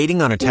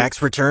Waiting on a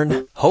tax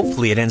return?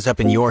 Hopefully it ends up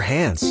in your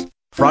hands.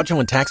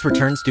 Fraudulent tax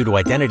returns due to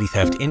identity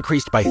theft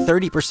increased by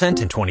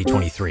 30% in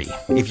 2023.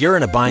 If you're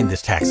in a bind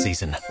this tax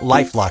season,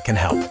 LifeLock can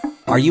help.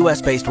 Our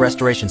U.S.-based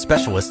restoration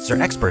specialists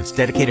are experts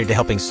dedicated to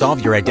helping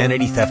solve your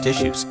identity theft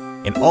issues.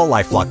 And all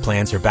LifeLock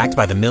plans are backed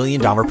by the $1 Million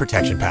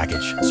Protection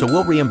Package. So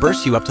we'll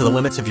reimburse you up to the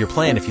limits of your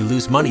plan if you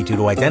lose money due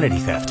to identity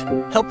theft.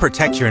 Help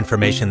protect your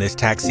information this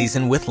tax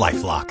season with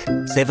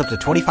LifeLock. Save up to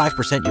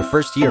 25% your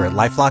first year at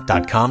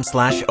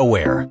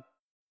LifeLock.com/aware.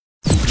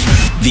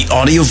 The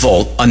Audio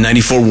Vault on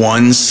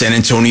 94.1 San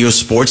Antonio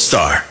Sports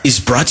Star is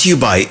brought to you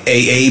by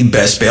AA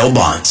Best Bail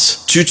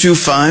Bonds,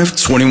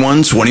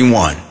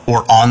 225-2121,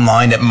 or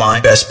online at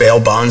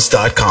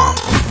mybestbailbonds.com.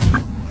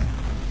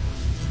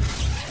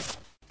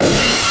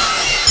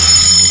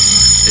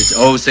 It's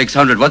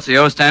 0600. What's the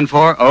O stand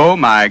for? Oh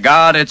my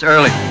God, it's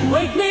early.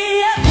 Wake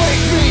me up,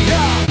 wake me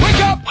up, wake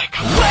up, wake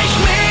up, wake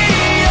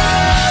me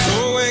up,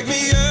 oh, wake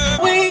me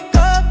up, wake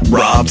up.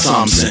 Rob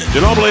Thompson.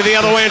 Ginobili the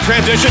other way in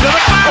transition to the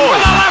back with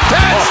the left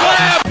hand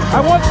slam. I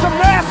want some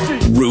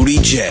nasty. Rudy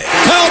J.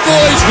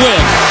 Cowboys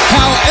win.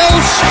 How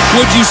else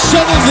would you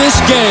settle this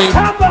game?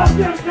 How about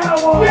this,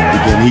 Cowboys?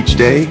 Begin each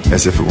day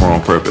as if it were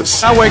on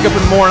purpose. I wake up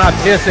in the morning, I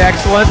piss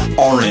excellent.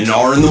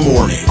 R&R in the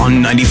morning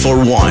on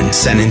 94.1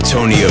 San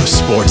Antonio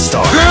Sports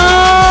Star. Good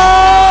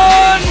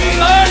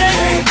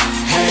morning.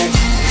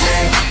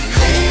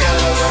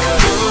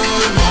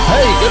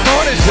 Hey, good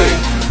morning to you.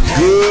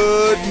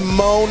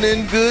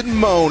 Good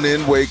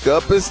morning. Wake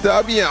up and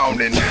stop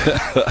yawning.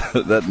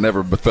 That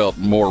never felt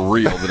more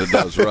real than it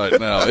does right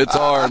now. It's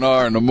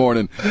R&R in the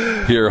morning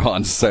here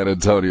on San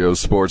Antonio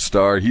Sports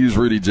Star. He's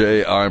Rudy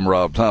J. I'm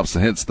Rob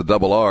Thompson. Hence the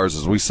double R's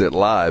as we sit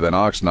live in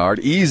Oxnard.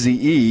 Easy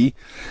E,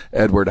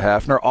 Edward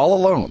Hafner, all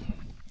alone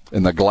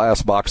in the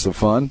glass box of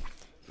fun.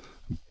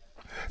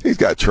 He's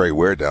got Trey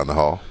Ware down the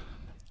hall.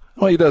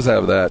 Well, he does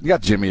have that. You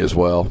got Jimmy as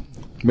well.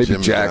 Maybe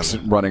Jimmy Jack's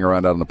running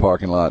around out in the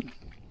parking lot.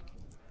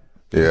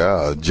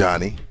 Yeah,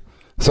 Johnny.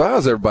 So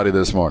how's everybody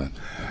this morning?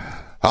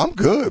 I'm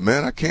good,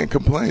 man. I can't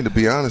complain, to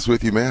be honest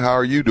with you, man. How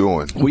are you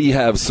doing? We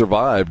have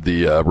survived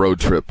the road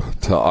trip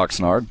to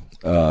Oxnard.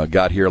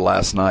 Got here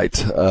last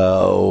night,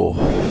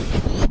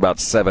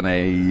 about 7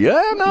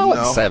 a.m. No,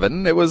 it's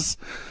 7. It was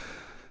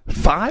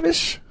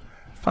 5-ish?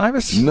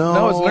 5-ish?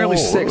 No, it was nearly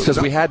 6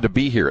 because we had to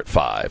be here at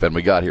 5, and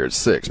we got here at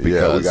 6. Because,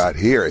 yeah, we got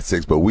here at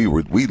 6, but we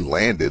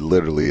landed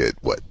literally at,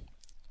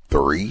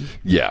 3?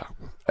 Yeah.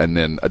 And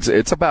then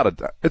it's about a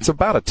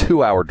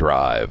 2-hour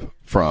drive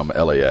from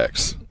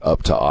LAX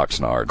up to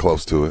Oxnard.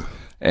 Close to it.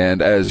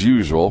 And as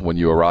usual, when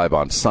you arrive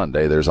on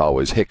Sunday, there's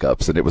always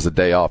hiccups. And it was a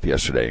day off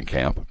yesterday in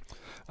camp.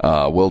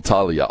 We'll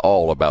tell you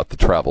all about the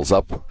travels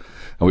up.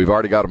 And we've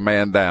already got a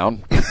man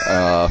down.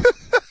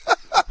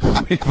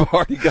 We've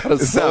already got a soldier.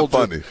 It's not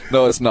funny.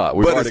 No, it's not.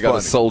 We've but already got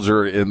a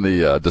soldier in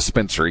the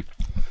dispensary.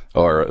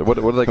 Or what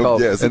do they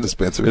call it? Yeah, it's a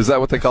dispensary. Is that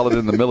what they call it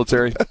in the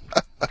military?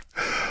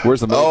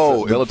 Where's the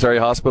military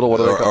hospital? What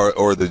do they call it?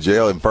 Or the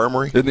jail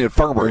infirmary? In the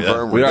infirmary. We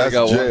already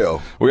got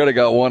jail. We already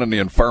got one in the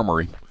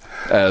infirmary.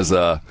 As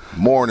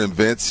morning,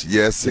 Vince.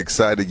 Yes,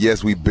 excited.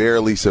 Yes, we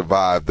barely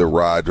survived the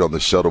ride on the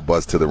shuttle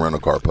bus to the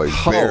rental car place.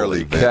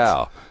 Barely, Holy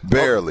cow. Vince.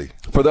 Barely.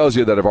 Well, for those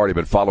of you that have already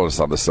been following us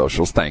on the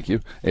socials, thank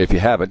you. If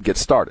you haven't, get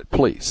started,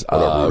 please.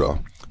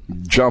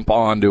 Jump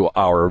on to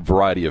our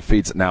variety of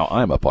feeds. Now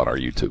I'm up on our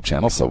YouTube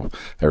channel, so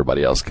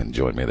everybody else can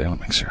join me there. I'll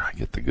make sure I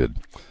get the good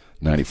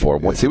 94.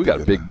 Yeah, see, we got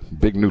a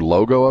big new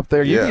logo up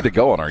there. You need to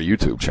go on our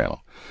YouTube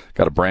channel.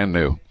 Got a brand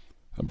new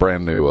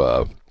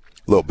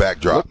little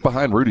backdrop. Look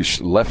behind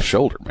Rudy's left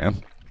shoulder,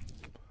 man.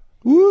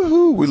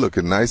 Woohoo! We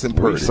looking nice and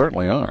pretty. We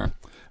certainly are.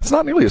 It's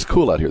not nearly as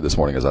cool out here this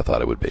morning as I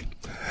thought it would be.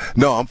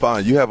 No, I'm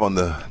fine. You have on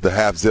the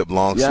half zip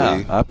long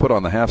sleeve. Yeah, I put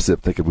on the half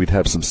zip thinking we'd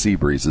have some sea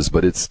breezes,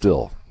 but it's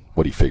still.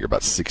 What do you figure,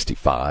 about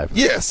 65?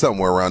 Yeah,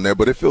 somewhere around there,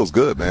 but it feels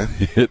good, man.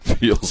 It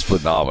feels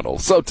phenomenal.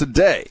 So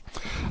today,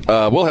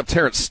 we'll have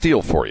Terence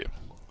Steele for you.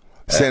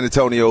 San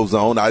Antonio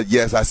zone. I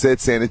said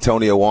San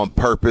Antonio on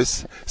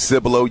purpose.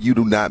 Cibolo, you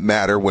do not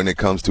matter when it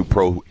comes to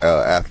pro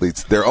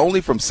athletes. They're only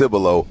from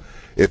Cibolo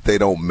if they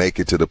don't make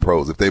it to the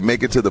pros. If they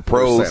make it to the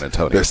pros,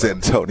 they're San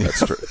Antonio.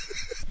 That's true.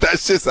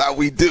 That's just how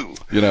we do.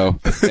 You know,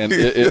 and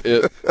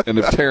and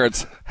if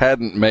Terrence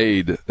hadn't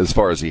made as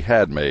far as he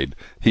had made,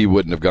 he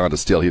wouldn't have gone to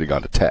Steele. He'd have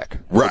gone to Tech.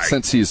 Right. But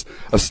since he's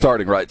a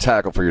starting right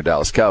tackle for your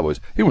Dallas Cowboys,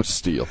 he went to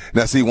Steele.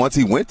 Now, see, once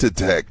he went to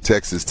Tech,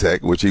 Texas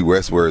Tech, which he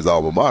rests where his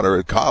alma mater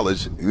at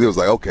college, it was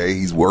like, okay,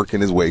 he's working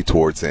his way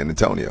towards San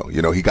Antonio.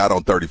 You know, he got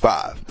on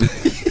 35.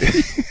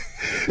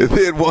 And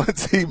then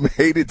once he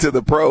made it to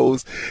the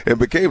pros and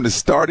became the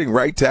starting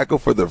right tackle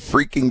for the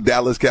freaking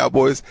Dallas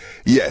Cowboys,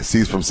 yes,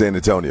 he's from San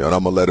Antonio, and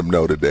I'm going to let him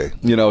know today.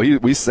 You know,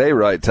 we say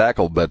right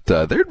tackle, but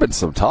there'd been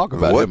some talk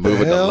about him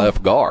moving to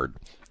left guard.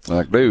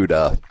 Like, dude,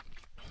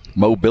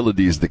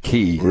 mobility is the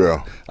key.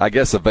 Yeah. I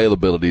guess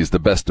availability is the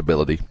best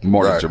ability.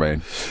 Morning, right.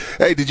 Jermaine.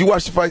 Hey, did you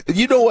watch the fight?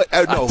 You know what?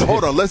 No,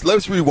 hold on.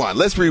 Let's rewind.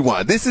 Let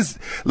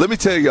me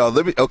tell y'all.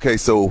 Okay,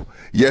 so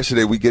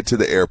yesterday we get to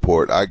the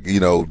airport.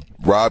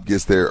 Rob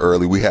gets there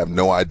early. We have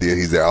no idea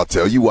he's there. I'll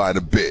tell you why in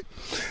a bit.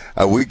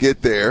 We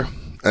get there.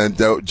 And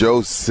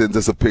Joe sends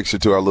us a picture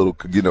to our little,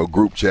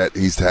 group chat.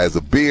 He has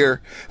a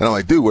beer. And I'm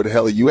like, dude, where the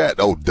hell are you at?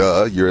 Oh,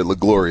 duh. You're at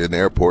LaGloria in the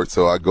airport.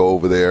 So I go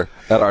over there.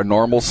 At our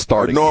normal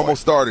starting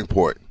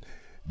point.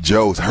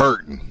 Joe's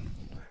hurting.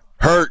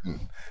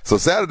 So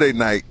Saturday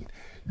night,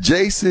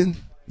 Jason,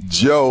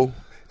 Joe,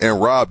 and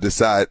Rob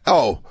decide,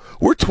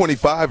 we're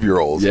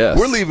 25-year-olds. Yes.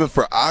 We're leaving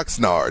for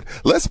Oxnard.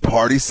 Let's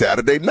party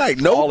Saturday night.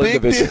 No all big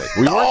deal.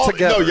 We weren't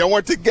together. No, y'all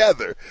weren't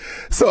together.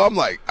 So I'm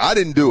like, I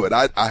didn't do it.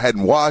 I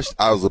hadn't washed.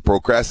 I was a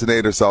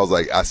procrastinator, so I was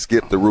like, I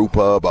skipped the Rue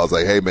Pub. I was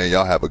like, hey, man,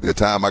 y'all have a good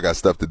time. I got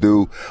stuff to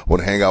do.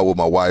 Want to hang out with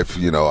my wife.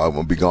 I'm going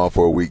to be gone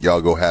for a week.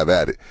 Y'all go have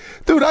at it.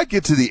 Dude, I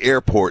get to the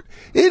airport.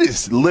 It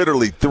is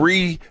literally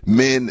 3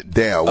 men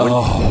down.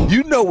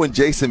 When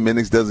Jason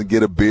Minix doesn't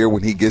get a beer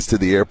when he gets to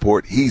the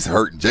airport, he's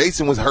hurting.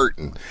 Jason was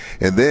hurting.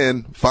 And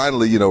then finally,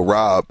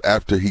 Rob,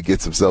 after he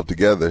gets himself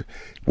together,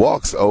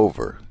 walks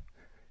over.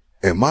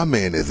 And my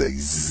man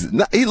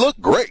he looked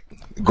great.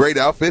 Great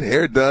outfit,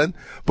 hair done,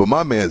 but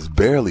my man's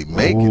barely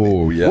making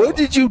it. Yeah. What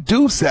did you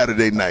do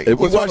Saturday night? It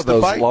was one of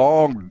those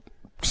long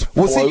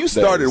you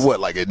started days.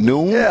 Like at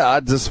noon? Yeah,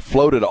 I just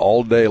floated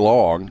all day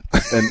long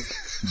and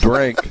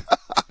drank.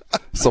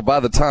 So by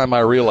the time I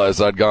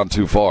realized I'd gone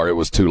too far, it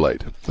was too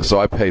late. So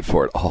I paid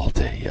for it all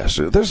day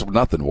yesterday. There's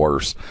nothing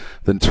worse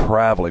than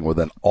traveling with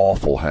an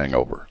awful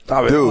hangover.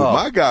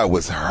 My guy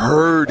was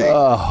hurting.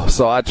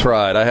 So I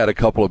tried. I had a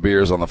couple of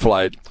beers on the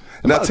flight.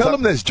 Now tell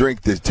him this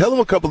drink. Tell him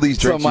a couple of these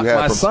drinks you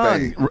had from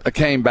Spain. My son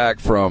came back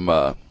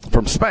from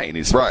Spain.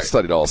 He's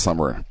studied all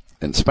summer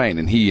in Spain,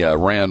 and he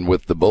ran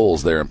with the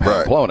Bulls there in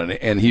Pamplona,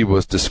 and he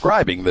was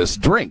describing this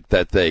drink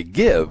that they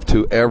give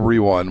to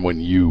everyone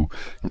when you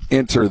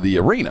enter the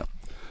arena.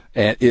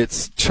 And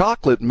it's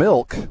chocolate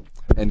milk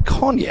and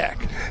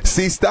cognac.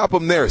 See, stop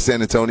them there,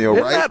 San Antonio,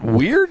 Isn't right? that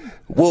weird?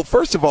 Well,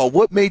 first of all,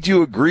 what made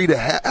you agree to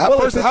have?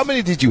 How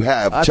many did you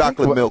have?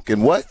 Chocolate milk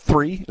and what?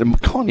 3.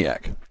 And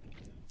cognac.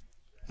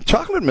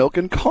 Chocolate milk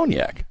and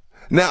cognac.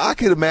 Now, I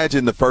could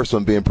imagine the first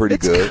one being pretty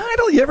good.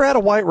 You ever had a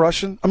White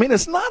Russian? I mean,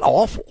 it's not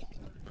awful.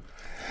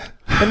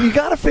 And you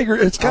got to figure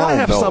it's got to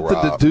have something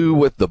to do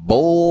with the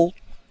bull,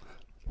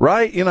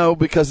 right?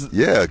 Because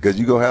you're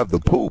going to have the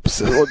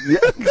poops.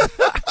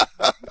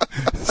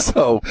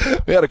 So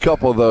we had a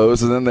couple of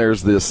those, and then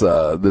there's this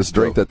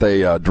drink that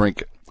they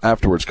drink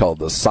afterwards called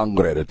the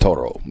Sangre de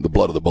Toro, the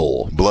blood of the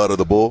bull. Blood of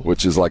the bull?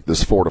 Which is like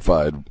this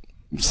fortified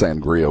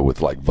sangria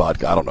with like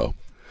vodka. I don't know.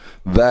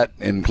 That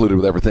included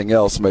with everything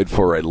else made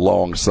for a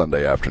long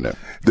Sunday afternoon.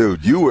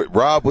 Dude,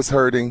 Rob was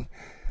hurting.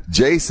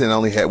 Jason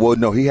only had,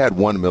 he had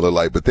one Miller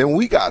Lite, but then when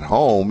we got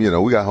home,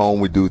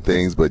 we do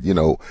things, but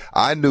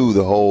I knew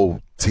the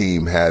whole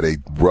team had a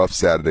rough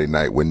Saturday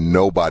night when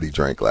nobody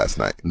drank last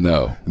night.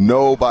 No.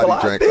 Nobody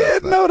drank last night. I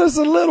did notice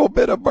a little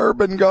bit of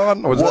bourbon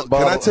gone. Can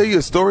I tell you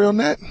a story on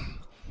that?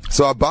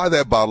 So I buy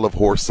that bottle of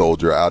Horse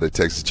Soldier out at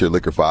Texas Cheer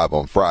Liquor 5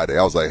 on Friday.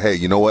 I was like, hey,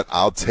 you know what?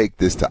 I'll take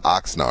this to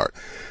Oxnard.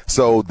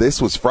 So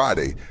this was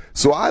Friday.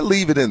 So I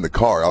leave it in the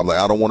car. I'm like,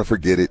 I don't want to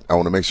forget it. I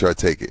want to make sure I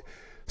take it.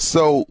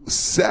 So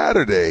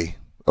Saturday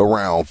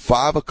around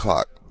 5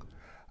 o'clock,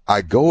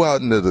 I go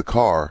out into the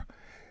car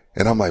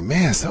and I'm like,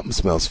 man, something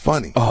smells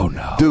funny. Oh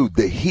no. Dude,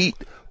 the heat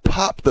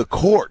popped the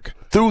cork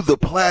through the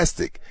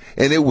plastic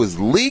and it was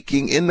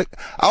leaking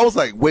I was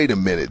like, wait a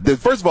minute.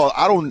 First of all,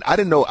 I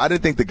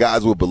didn't think the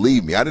guys would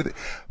believe me.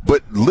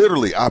 But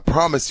literally, I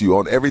promise you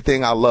on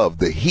everything I love,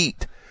 the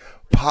heat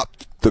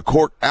popped the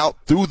cork out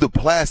through the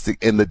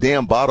plastic and the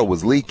damn bottle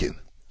was leaking.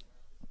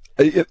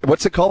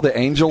 What's it called? The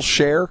angel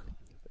share?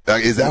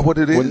 Is that what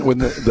it is? When when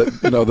they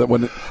open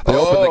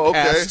the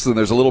casks and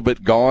there's a little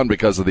bit gone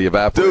because of the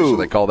evaporation, dude,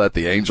 they call that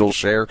the angel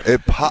share.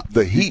 It popped.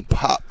 The heat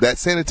popped. That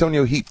San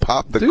Antonio heat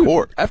popped the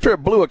cork. After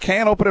it blew a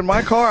can open in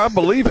my car, I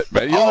believe it,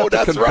 man. You don't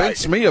have to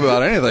convince me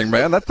about anything,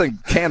 man. That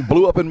can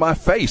blew up in my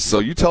face. So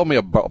you tell me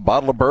a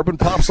bottle of bourbon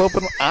pops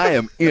open, I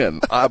am in.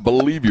 I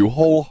believe you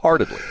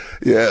wholeheartedly.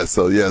 Yeah.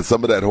 So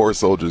some of that Horse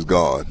Soldier's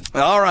gone.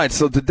 All right.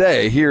 So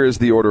today, here is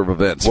the order of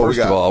events. First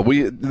of all,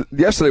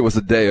 yesterday was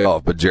the day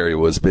off, but Jerry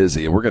was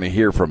busy, and we're going to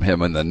hear from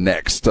him in the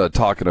next,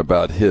 talking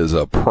about his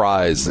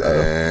prize.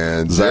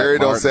 And Jerry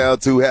don't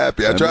sound too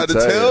happy. I tried to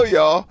tell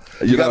y'all,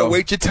 you got to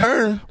wait your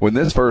turn. When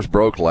this first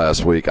broke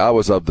last week, I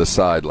was up the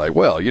side like,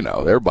 well,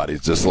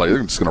 everybody's just like,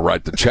 they're just going to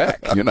write the check,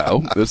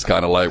 It's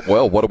kind of like,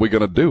 well, what are we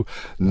going to do?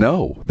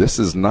 No, this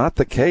is not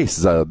the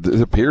case.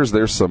 It appears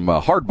there's some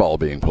hardball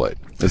being played.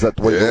 Is that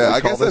the way? Yeah, I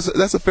guess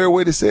that's a fair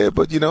way to say it.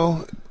 But you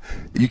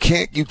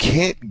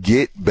can't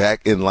get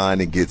back in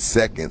line and get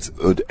seconds.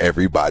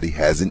 Everybody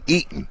hasn't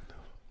eaten.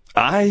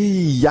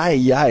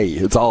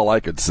 It's all I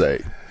could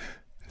say.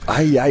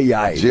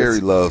 Jerry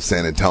loves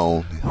San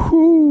Antonio.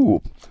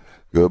 Whoo.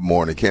 Good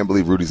morning. Can't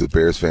believe Rudy's a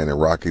Bears fan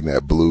and rocking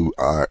that blue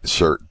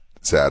shirt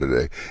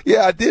Saturday.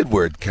 Yeah, I did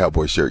wear a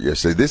Cowboy shirt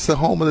yesterday. This is the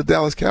home of the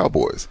Dallas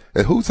Cowboys.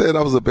 And who said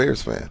I was a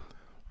Bears fan?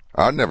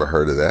 I've never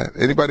heard of that.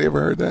 Anybody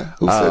ever heard that?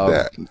 Who said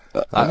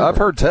that? I've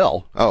heard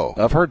tell. Oh.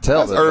 I've heard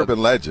tell. That's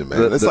urban legend,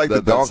 man. It's like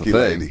the donkey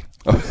lady.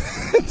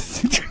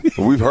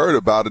 We've heard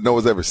about it. No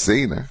one's ever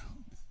seen her.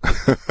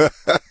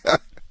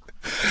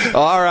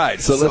 All right,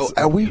 so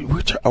are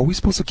we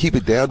supposed to keep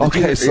it down?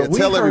 Okay, so we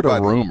tell heard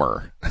everybody a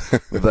rumor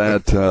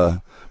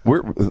that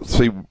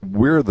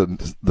we're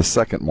the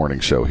second morning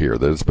show here.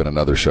 There's been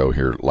another show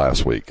here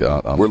last week.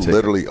 We're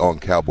literally on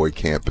Cowboy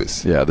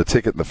campus. Yeah, the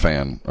Ticket and the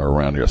Fan are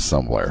around here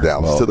somewhere.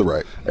 Dallas to the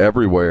right.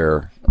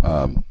 Everywhere.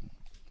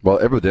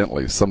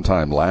 Evidently,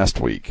 sometime last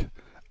week,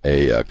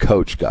 a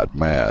coach got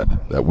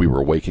mad that we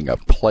were waking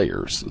up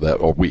players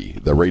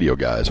the radio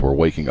guys, were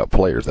waking up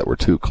players that were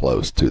too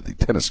close to the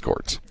tennis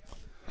courts,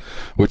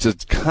 which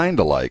is kind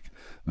of like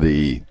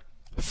the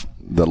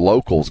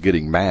locals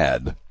getting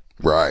mad,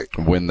 right,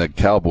 when the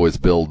Cowboys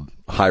build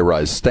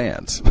high-rise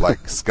stands like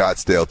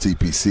Scottsdale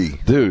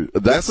TPC. Dude,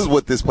 this is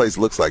what this place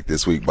looks like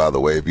this week, by the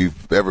way. If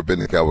you've ever been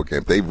to Cowboy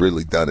Camp, they've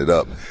really done it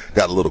up.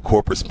 Got a little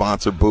corporate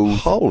sponsor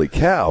booth. Holy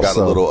cow. Got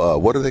a little,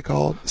 what are they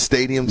called?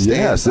 Stadium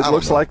stands? Yes, it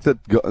looks like that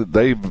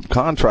they've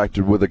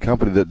contracted with a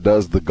company that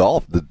does the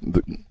golf, the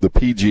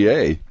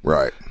PGA.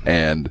 Right.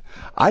 And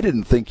I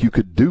didn't think you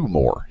could do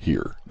more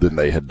here than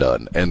they had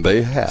done, and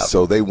they have.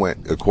 So they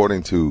went,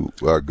 according to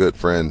our good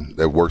friend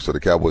that works for the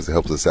Cowboys that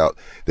helps us out,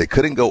 they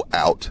couldn't go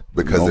out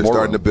because they're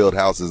starting to build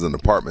houses and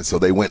apartments, so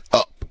they went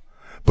up.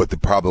 But the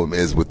problem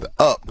is with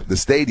the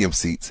stadium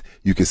seats,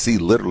 you can see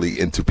literally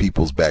into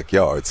people's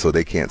backyards, so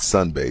they can't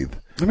sunbathe.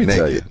 Let me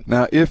tell you.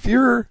 Now, if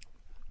you're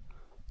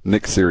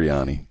Nick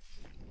Sirianni,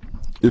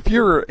 if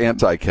you're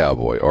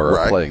anti-Cowboy or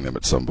are playing them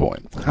at some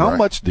point, how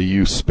much do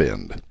you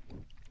spend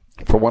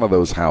for one of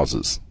those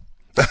houses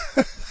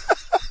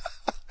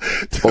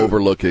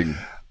overlooking?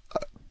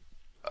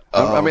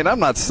 I mean, I'm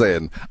not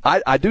saying.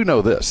 I do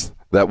know this,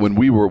 that when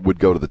we would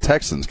go to the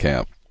Texans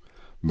camp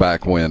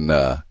back when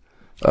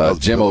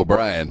Jim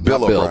O'Brien,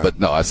 Bill O'Brien. but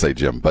no, I say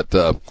Jim, but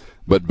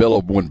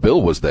Bill, when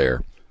Bill was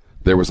there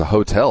was a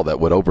hotel that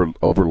would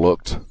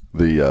overlooked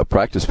the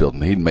practice field,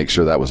 and he'd make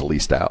sure that was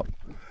leased out.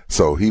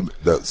 So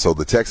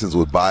the Texans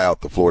would buy out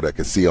the floor that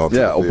could see onto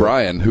the field.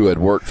 O'Brien, who had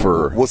worked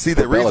for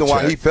the reason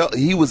why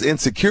he was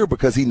insecure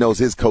because he knows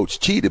his coach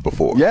cheated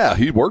before. Yeah,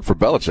 he worked for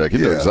Belichick. He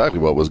knew exactly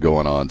what was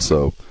going on.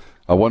 So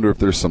I wonder if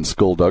there's some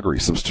skullduggery,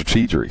 some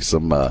strategery,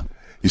 some.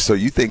 So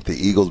you think the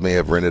Eagles may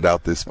have rented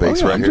out this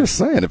space right I'm here? just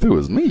saying, if it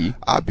was me,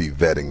 I'd be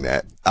vetting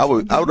that. I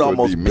would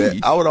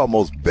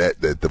almost bet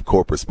that the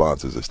corporate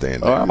sponsors are staying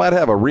there. Or I might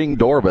have a Ring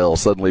doorbell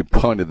suddenly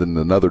pointed in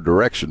another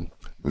direction.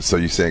 So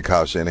you're saying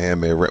Kyle Shanahan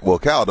may rent? Well,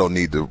 Kyle don't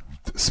need to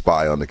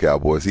spy on the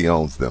Cowboys. He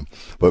owns them.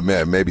 But,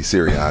 man, maybe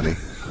Sirianni.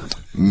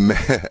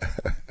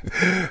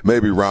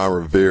 Maybe Ron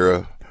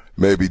Rivera.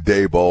 Maybe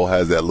Daboll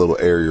has that little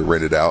area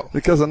rented out.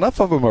 Because enough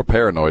of them are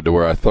paranoid to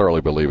where I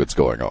thoroughly believe it's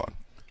going on.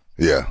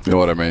 Yeah. You know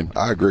what I mean?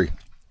 I agree.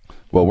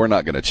 Well, we're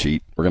not going to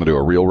cheat. We're going to do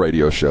a real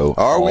radio show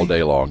all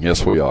day long.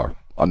 Yes, we are.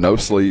 On No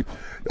Sleep.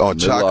 On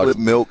chocolate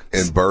milk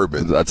and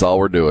bourbon. That's all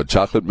we're doing.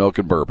 Chocolate milk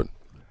and bourbon.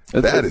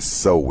 That is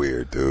so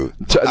weird, dude.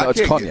 No,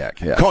 it's cognac.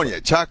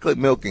 Cognac. Chocolate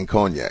milk and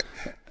cognac.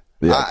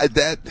 Yeah.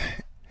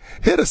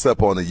 Hit us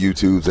up on the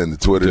YouTubes and the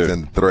Twitters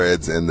and the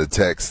threads and the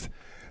text.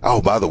 Oh,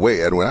 by the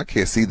way, Edwin, I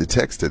can't see the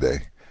text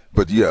today.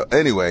 But,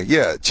 anyway,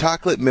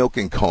 chocolate milk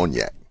and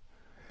cognac.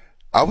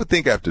 I would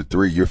think after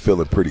 3, you're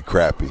feeling pretty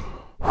crappy.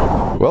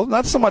 Well,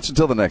 not so much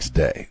until the next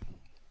day.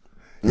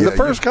 The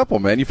first couple,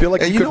 man, you feel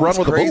like you could run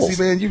with the Bulls.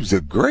 Man, you was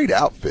a great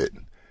outfit.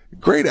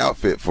 Great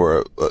outfit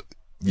for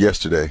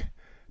yesterday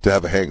to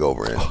have a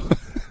hangover in.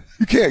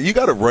 You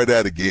got to wear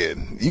that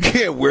again. You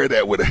can't wear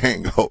that with a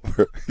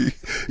hangover.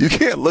 You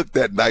can't look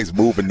that nice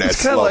moving that slow.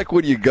 It's kind of like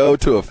when you go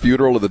to a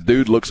funeral and the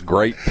dude looks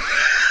great.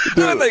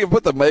 Dude, they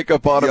put the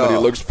makeup on him and he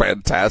looks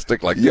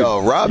fantastic. Like,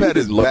 Rob had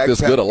his look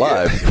this good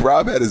alive. Yeah,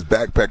 Rob had his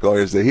backpack on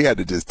here, so he had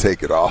to just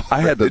take it off.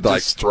 I had to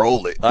just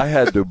stroll it. I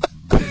had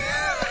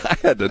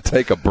to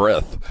take a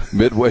breath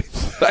midway.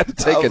 I had to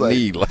take a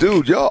knee.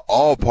 Dude, y'all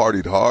all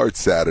partied hard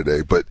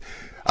Saturday, but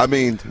I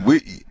mean,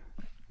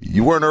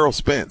 you weren't Earl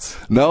Spence.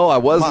 No, I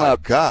was not. My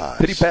gosh.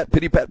 Pity pat,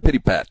 pity pat, pity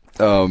pat.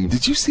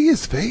 Did you see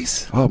his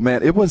face? Oh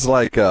man, it was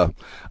like I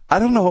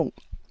don't know.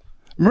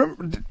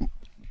 Remember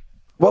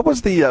what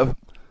was the?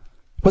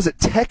 Was it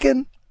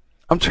Tekken?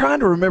 I'm trying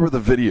to remember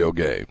the video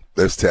game.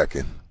 There's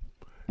Tekken.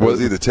 It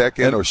was either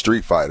Tekken or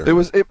Street Fighter. It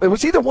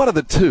was either one of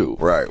the two.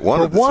 Right.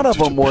 One of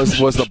them was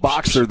the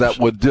boxer that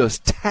would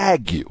just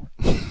tag you.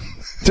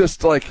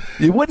 Just like,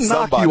 you wouldn't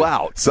knock you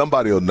out.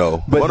 Somebody will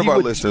know. But one of our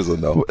listeners will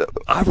know.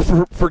 I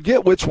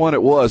forget which one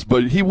it was,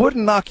 but he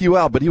wouldn't knock you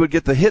out, but he would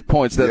get the hit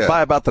points that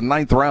by about the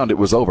 9th round it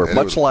was over,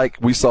 much like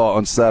we saw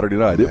on Saturday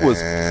night.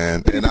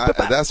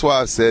 That's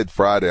why I said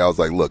Friday, I was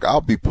like, look, I'll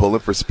be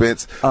pulling for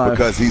Spence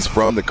because he's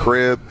from the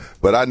crib,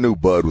 but I knew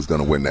Bud was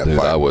going to win that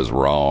fight. I was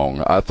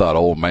wrong. I thought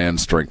old man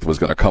strength was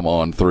going to come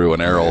on through,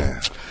 and Errol,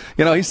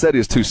 he said he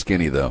was too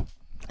skinny, though.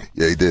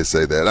 Yeah, he did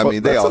say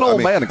that. That's an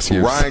old man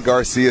excuse. Ryan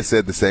Garcia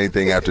said the same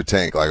thing after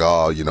Tank, like,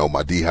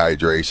 my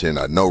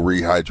dehydration, no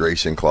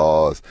rehydration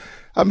clause.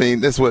 I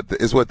mean, it's what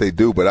they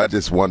do, but I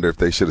just wonder if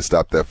they should have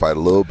stopped that fight a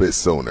little bit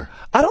sooner.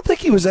 I don't think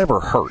he was ever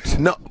hurt.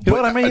 No, you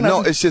know what I mean?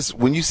 No, it's just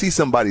when you see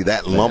somebody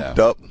that lumped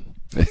up,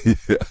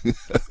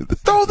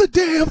 Throw the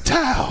damn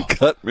towel.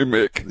 Cut me,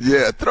 Mick.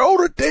 Yeah, throw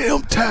the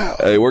damn towel.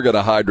 Hey, we're going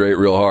to hydrate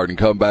real hard and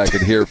come back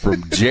and hear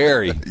from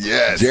Jerry.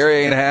 Yes.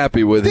 Jerry ain't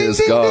happy with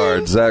his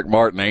guard. Zack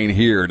Martin ain't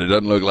here, and it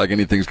doesn't look like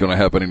anything's going to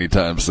happen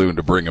anytime soon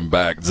to bring him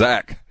back.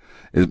 Zack,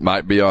 it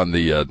might be on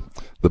the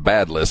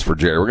bad list for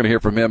Jerry. We're going to hear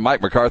from him. Mike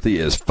McCarthy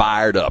is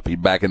fired up. He's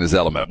back in his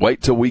element.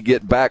 Wait till we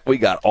get back. We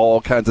got all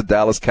kinds of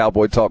Dallas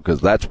Cowboy talk because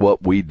that's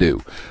what we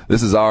do.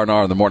 This is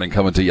R&R in the Morning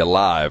coming to you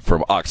live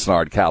from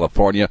Oxnard,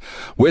 California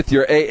with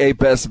your AA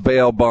Best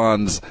Bail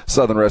Bonds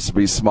Southern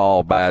Recipe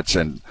Small Batch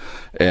and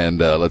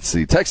let's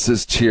see,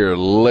 Texas Cheer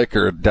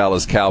Liquor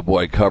Dallas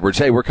Cowboy coverage.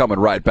 Hey, we're coming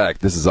right back.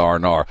 This is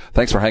R&R.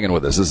 Thanks for hanging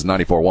with us. This is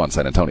 94.1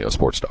 San Antonio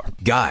Sports Star.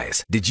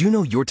 Guys, did you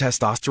know your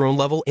testosterone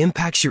level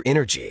impacts your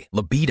energy,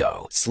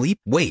 libido, sleep,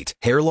 weight,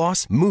 hair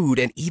loss, mood,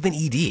 and even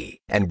ED?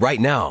 And right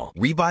now,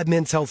 Revive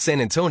Men's Health San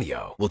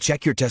Antonio will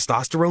check your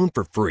testosterone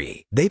for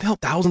free. They've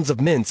helped thousands of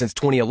men since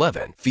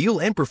 2011 feel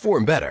and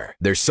perform better.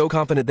 They're so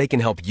confident they can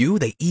help you,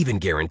 they even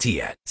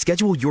guarantee it.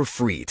 Schedule your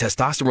free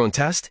testosterone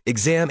test,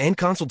 exam, and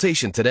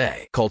consultation today.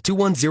 Call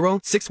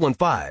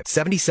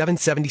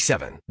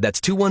 210-615-7777.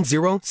 That's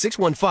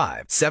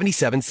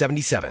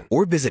 210-615-7777.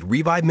 Or visit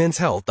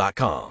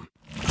ReviveMen'sHealth.com.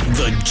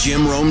 The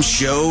Jim Rome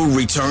Show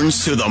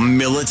returns to the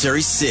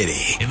Military City.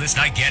 Hey, listen,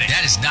 I get it.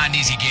 That is not an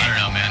easy game. I don't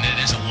know, man.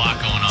 There's a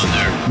lot going on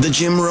there. The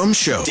Jim Rome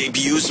Show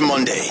debuts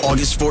Monday,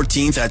 August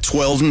 14th at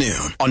 12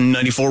 noon on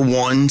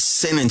 94.1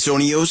 San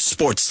Antonio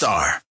Sports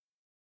Star.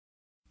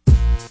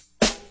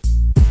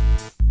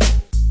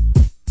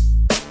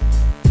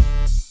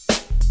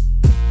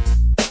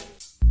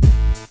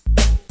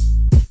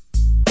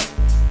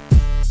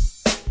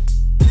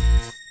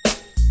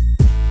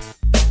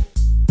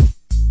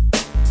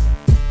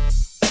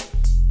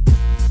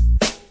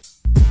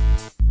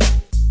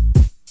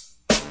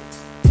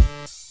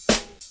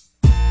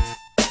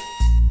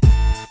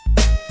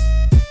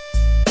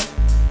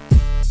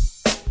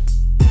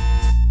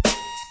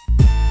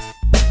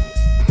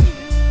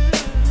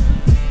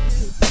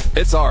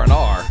 It's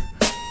R&R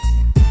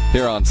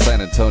here on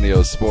San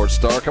Antonio Sports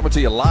Star, coming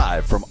to you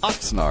live from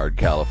Oxnard,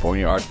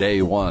 California, our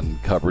day one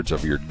coverage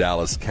of your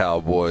Dallas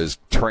Cowboys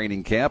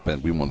training camp,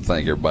 and we want to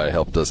thank everybody who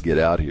helped us get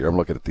out here. I'm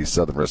looking at these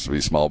Southern Recipe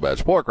small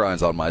batch pork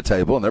rinds on my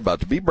table, and they're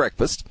about to be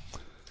breakfast.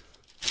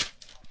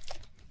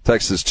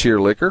 Texas Cheer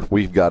Liquor,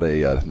 we've got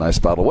a nice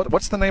bottle.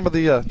 What's the name of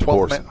the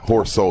 12th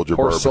Horse Soldier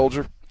Horse bourbon.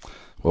 Soldier.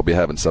 We'll be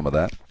having some of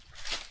that.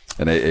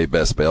 And AA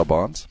Best Bail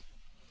Bonds.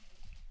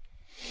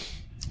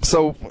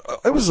 So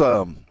it was.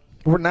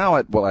 We're now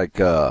at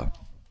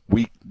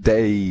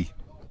weekday.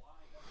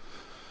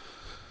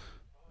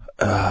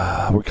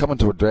 We're coming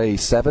to day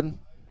 7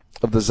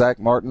 of the Zack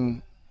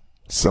Martin,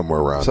 somewhere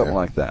around something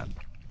there. like that.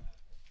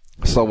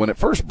 So when it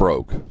first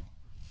broke,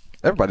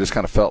 everybody just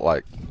kind of felt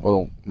like,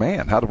 well,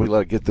 man, how did we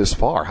let it get this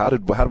far? How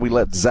did we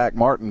let Zack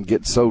Martin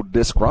get so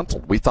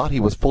disgruntled? We thought he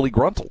was fully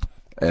gruntled,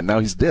 and now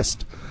he's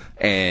dissed.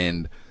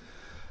 And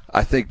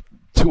I think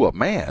to a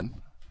man,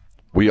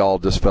 we all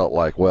just felt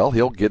like, well,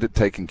 he'll get it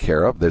taken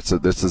care of. This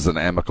is an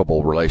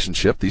amicable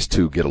relationship. These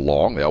two get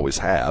along. They always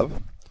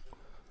have.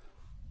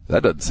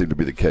 That doesn't seem to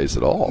be the case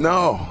at all.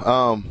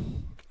 No.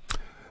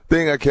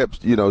 Thing I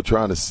kept,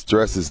 trying to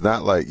stress is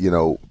not like,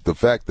 the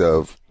fact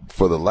of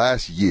for the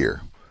last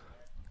year,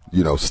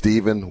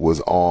 Steven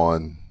was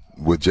on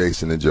with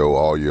Jason and Joe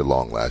all year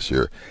long last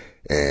year.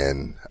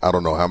 And I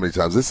don't know how many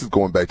times. This is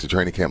going back to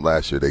training camp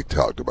last year. They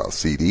talked about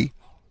CD.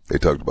 They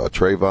talked about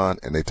Trayvon.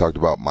 And they talked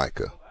about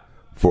Micah.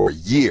 For a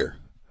year,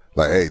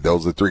 like, hey,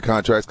 those are 3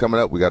 contracts coming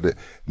up. We got to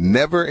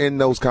never in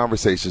those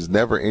conversations,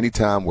 never any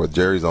time where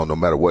Jerry's on, no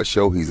matter what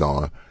show he's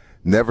on,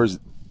 never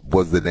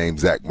was the name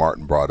Zack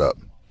Martin brought up.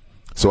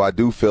 So I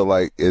do feel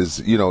like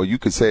you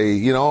could say,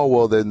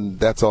 well, then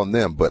that's on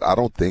them. But I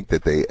don't think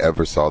that they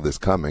ever saw this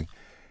coming.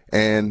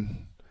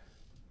 And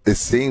it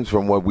seems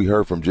from what we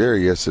heard from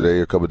Jerry yesterday,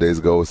 a couple of days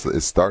ago,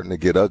 it's starting to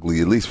get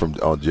ugly, at least from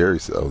on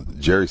Jerry's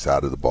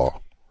side of the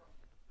ball.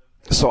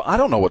 So I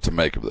don't know what to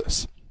make of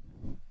this.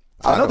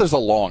 I know there's a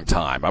long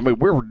time. I mean,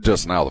 we're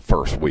just now the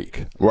first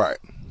week. Right.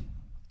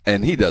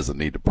 And he doesn't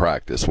need to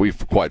practice. We,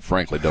 quite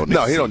frankly, don't need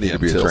he don't need to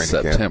be until in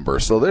training September.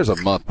 camp. So there's a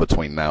month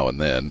between now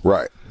and then.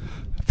 Right.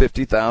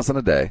 $50,000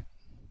 a day.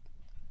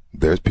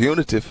 There's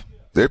punitive.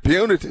 They're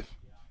punitive.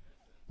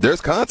 There's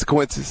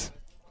consequences.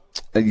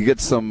 And you get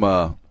some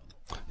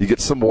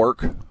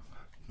work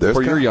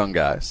for your young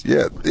guys.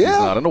 Yeah. He's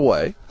not in the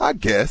way. I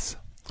guess.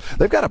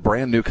 They've got a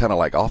brand new kind of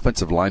like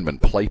offensive lineman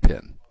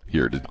playpen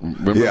here.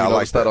 Remember you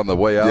noticed that on the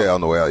way out? Yeah,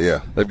 on the way out,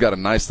 yeah. They've got a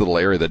nice little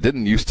area that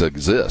didn't used to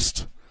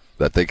exist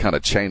that they kind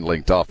of chain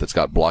linked off that's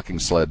got blocking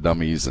sled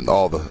dummies and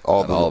all the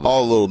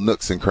little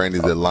nooks and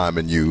crannies that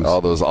linemen use.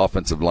 All those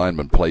offensive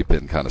lineman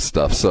playpen kind of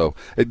stuff. So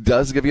it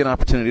does give you an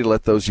opportunity to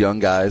let those young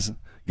guys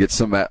get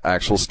some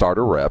actual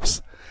starter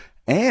reps.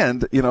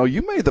 And, you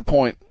made the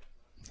point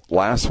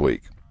last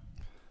week.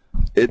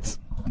 It's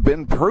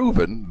been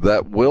proven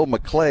that Will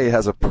McClay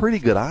has a pretty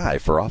good eye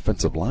for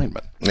offensive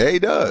linemen. Yeah, he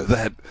does.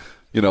 That,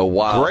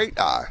 while great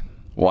eye.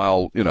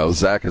 While,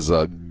 Zack is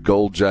a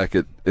gold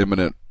jacket,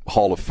 eminent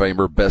Hall of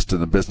Famer, best in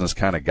the business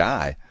kind of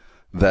guy,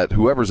 that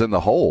whoever's in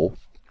the hole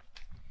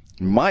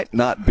might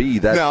not be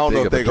that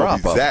big of a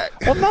drop off. Zack.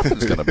 Well,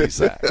 nothing's going to be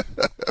Zack.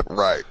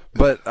 Right.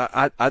 But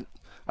I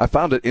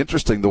found it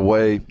interesting the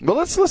way. Well,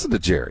 let's listen to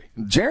Jerry.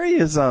 Jerry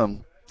is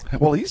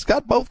well, he's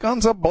got both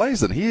guns up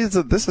blazing.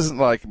 This isn't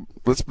like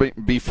let's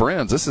be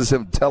friends. This is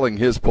him telling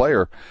his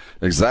player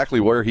exactly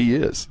where he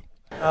is.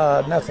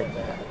 Nothing.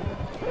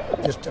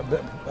 Just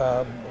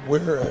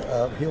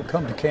he'll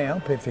come to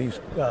camp if he's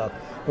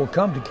will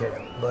come to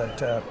camp, but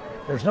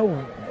there's no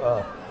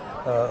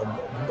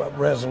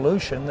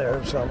resolution.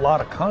 There's a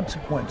lot of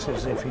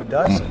consequences if he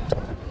doesn't,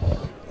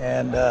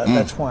 and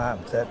that's why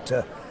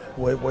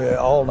we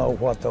all know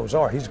what those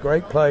are. He's a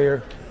great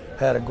player,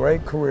 had a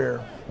great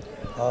career,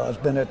 has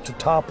been at the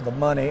top of the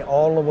money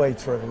all the way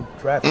through.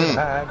 Drafted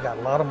high, got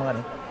a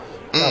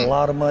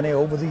lot of money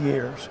over the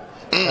years.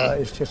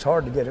 It's just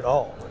hard to get it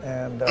all,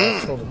 and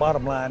so the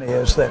bottom line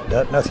is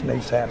that nothing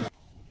needs to happen.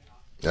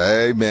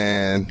 Hey,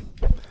 man.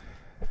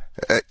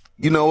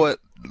 You know what?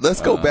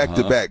 Let's go back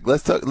to back.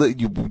 Let's talk.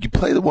 You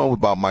play the one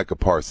about Micah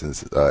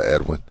Parsons,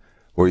 Edwin,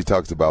 where he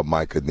talks about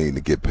Micah needing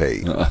to get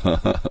paid.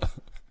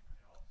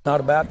 Not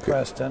about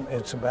Preston.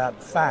 It's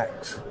about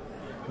facts.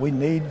 We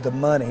need the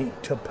money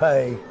to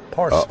pay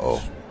Parsons.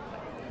 Uh-oh.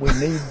 We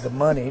need the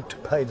money to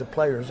pay the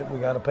players that we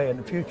got to pay in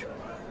the future.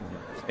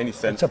 Any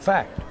sense? It's a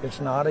fact.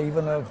 It's not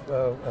even a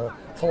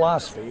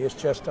philosophy. It's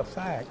just a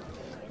fact.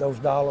 Those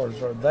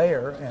dollars are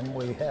there, and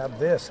we have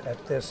this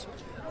at this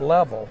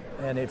level.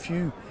 And if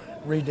you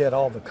redid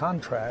all the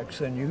contracts,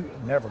 then you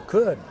never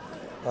could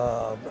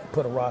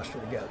put a roster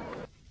together.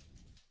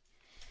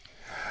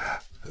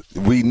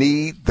 We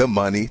need the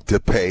money to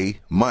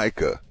pay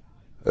Micah.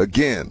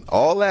 Again,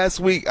 all last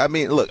week, I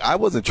mean, look, I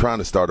wasn't trying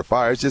to start a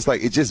fire. It's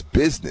just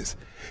business.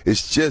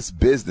 It's just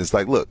business.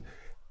 Like, look,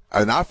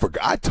 and I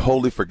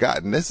totally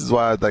forgot. And this is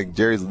why I think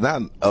Jerry's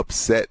not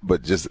upset,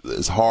 but just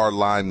it's hard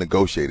line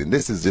negotiating.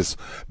 This is just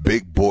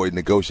big boy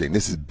negotiating.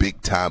 This is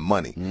big time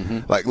money.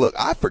 Like, look,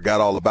 I forgot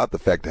all about the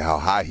fact of how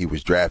high he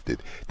was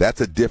drafted.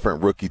 That's a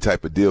different rookie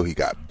type of deal he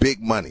got.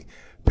 Big money.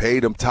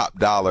 Paid him top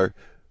dollar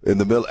in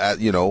the middle,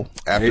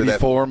 after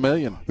that. $84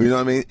 million. You know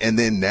what I mean? And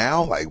then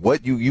now, like,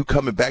 what, you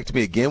coming back to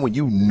me again when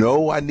you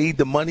know I need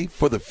the money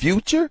for the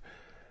future?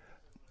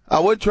 I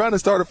wasn't trying to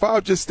start a fire.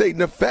 I'm just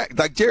stating a fact.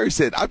 Like Jerry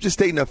said, I'm just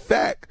stating a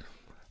fact.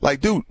 Like,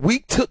 dude, we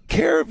took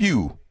care of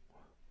you.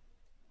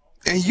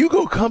 And you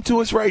gonna come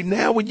to us right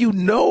now when you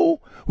know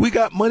we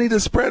got money to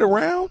spread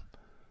around?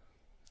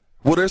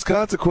 Well, there's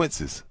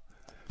consequences.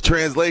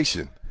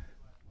 Translation.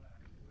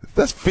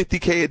 That's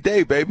 $50K a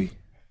day, baby.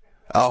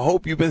 I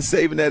hope you've been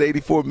saving that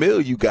 $84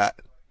 million you got.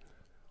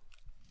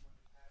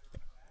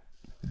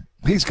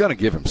 He's going to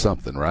give him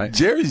something, right?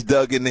 Jerry's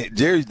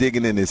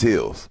digging in his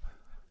heels.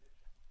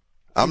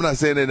 I'm not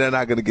saying that they're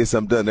not going to get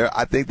something done there.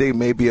 I think they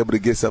may be able to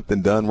get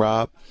something done,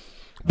 Rob.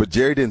 But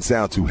Jerry didn't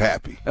sound too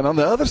happy. And on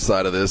the other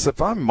side of this,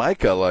 if I'm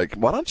Micah, like,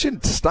 why don't you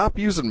stop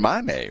using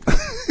my name?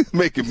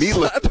 Making me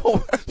look.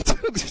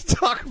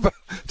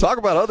 Talk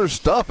about other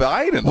stuff.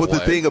 I ain't in the way. The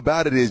thing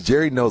about it is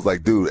Jerry knows,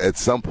 like, dude, at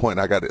some point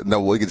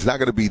it's not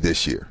going to be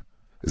this year.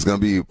 It's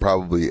going to be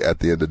probably at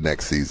the end of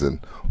next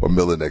season or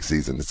middle of next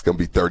season. It's going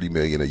to be $30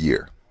 million a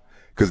year.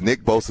 Because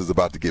Nick Bosa's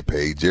about to get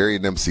paid. Jerry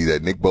and them see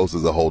that. Nick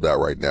Bosa's a holdout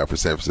right now for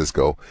San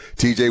Francisco.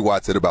 T.J.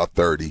 Watt's at about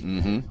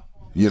 30.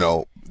 You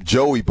know,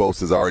 Joey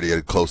Bosa's already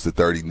at close to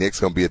 30. Nick's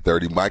going to be at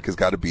 30. Mike has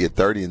got to be at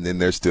 30. And then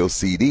there's still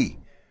CD.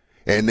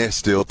 And there's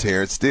still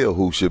Terence Steele,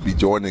 who should be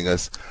joining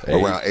us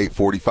around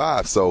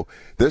 8:45. So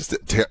there's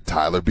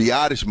Tyler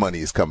Biotish money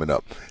is coming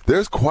up.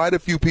 There's quite a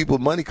few people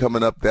money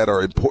coming up that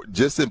are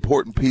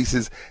important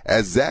pieces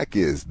as Zack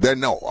is.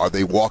 Are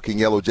they walking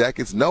yellow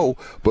jackets? No,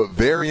 but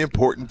very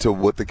important to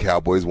what the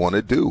Cowboys want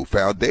to do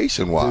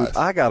foundation-wise. Dude,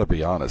 I got to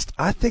be honest.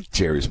 I think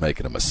Jerry's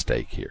making a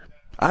mistake here.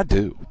 I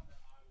do.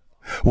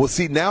 Well,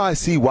 see, now I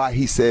see why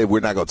he said we're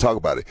not going to talk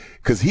about it.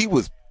 Because he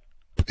was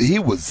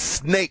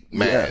snake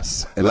mad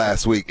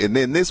last week. And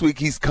then this week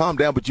he's calmed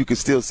down, but you can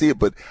still see it.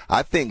 But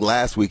I think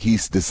last week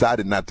he's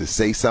decided not to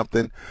say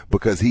something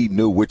because he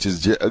knew, which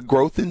is a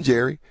growth in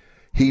Jerry.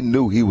 He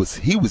knew he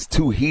was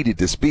too heated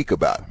to speak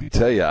about it. Let me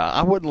tell you,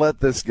 I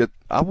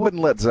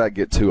wouldn't let Zack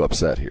get too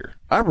upset here.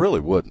 I really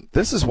wouldn't.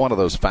 This is one of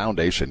those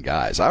foundation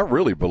guys. I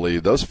really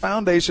believe those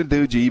foundation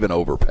dudes you even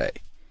overpay.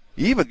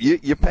 You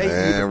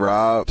pay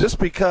Rob, just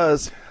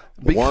because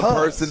one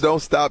person don't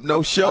stop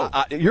no show.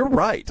 You're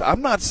right.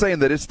 I'm not saying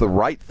that it's the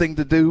right thing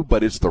to do,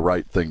 but it's the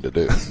right thing to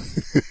do.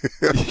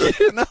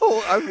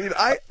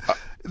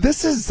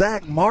 This is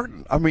Zack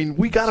Martin. I mean,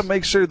 we got to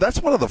make sure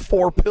that's one of the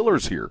 4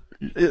 pillars here.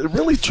 It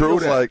really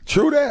feels like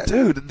true that,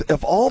 dude.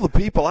 Of all the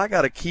people I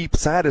got to keep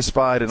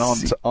satisfied and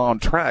on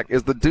track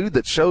is the dude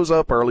that shows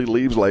up early,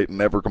 leaves late, and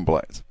never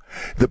complains.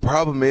 The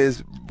problem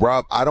is,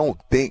 Rob, I don't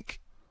think.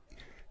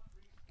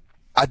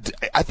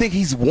 I think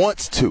he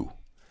wants to.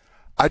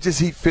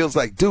 He feels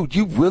like, dude,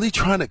 you really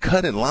trying to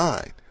cut in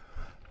line.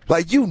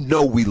 Like,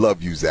 we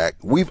love you, Zack.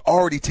 We've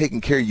already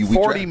taken care of you.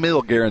 $40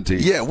 million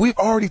guaranteed. Yeah, we've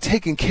already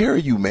taken care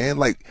of you, man.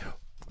 Like,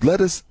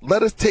 let us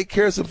take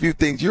care of some few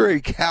things. You're a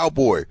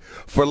cowboy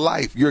for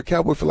life. You're a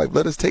cowboy for life.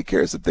 Let us take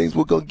care of some things.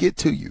 We're gonna get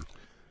to you.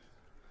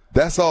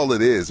 That's all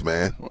it is,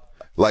 man.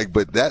 Like,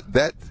 but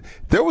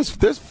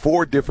there's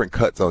 4 different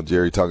cuts on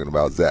Jerry talking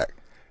about Zack,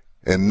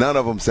 and none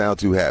of them sound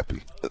too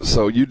happy.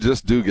 So you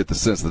just do get the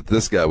sense that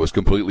this guy was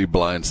completely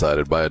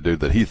blindsided by a dude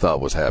that he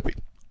thought was happy.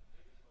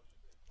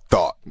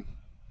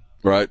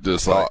 Right?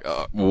 Just like,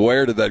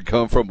 where did that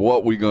come from?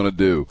 What we going to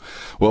do?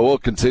 Well, we'll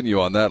continue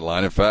on that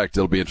line. In fact,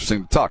 it'll be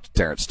interesting to talk to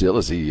Terence Steele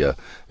as he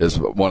is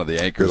one of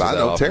the anchors. I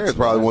know Terence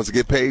probably wants to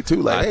get paid too.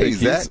 Like, hey,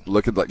 Zack.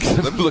 Looking at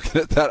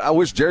that. I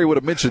wish Jerry would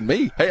have mentioned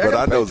me. Hey, but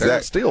I know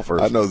Zack Steele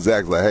first. I know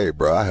Zack's like, hey,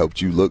 bro, I helped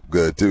you look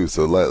good too.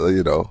 So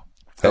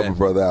help a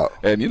brother out.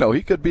 And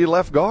he could be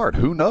left guard.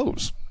 Who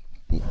knows?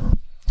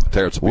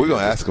 Terence, we're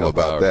gonna ask him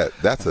about that.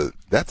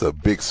 That's a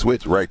big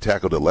switch, right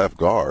tackle to left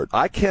guard.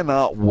 I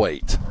cannot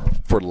wait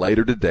for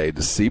later today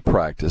to see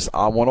practice.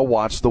 I want to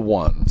watch the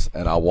ones,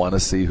 and I want to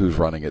see who's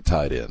running at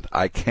tight end.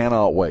 I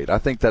cannot wait. I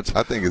think it's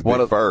Big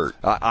Ferg.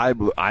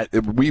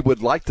 We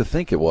would like to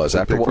think it was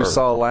after what we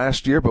saw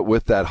last year, but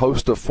with that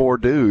host of 4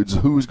 dudes,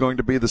 who's going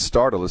to be the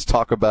starter? Let's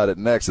talk about it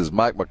next as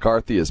Mike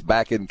McCarthy is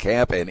back in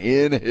camp and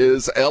in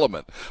his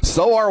element.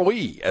 So are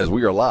we, as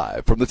we are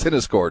live from the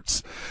tennis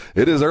courts.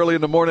 It is early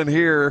in the morning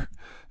here.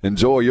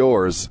 Enjoy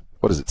yours.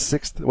 What is it,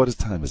 6? What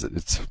time is it?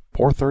 It's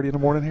 4:30 in the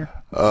morning here?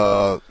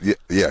 Yeah,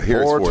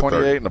 here it's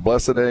 4:28 in the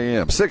blessed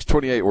AM.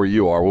 6:28 where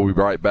you are. We'll be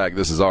right back.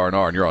 This is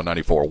R&R, and you're on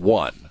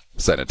 94.1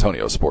 San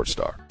Antonio Sports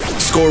Star.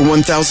 Score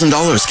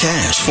 $1,000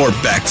 cash for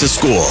back to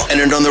school and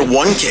another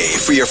 $1K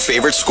for your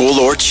favorite school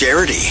or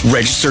charity.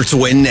 Register to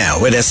win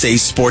now at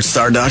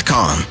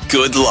sasportstar.com.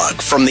 Good luck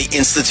from the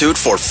Institute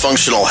for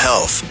Functional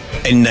Health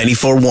and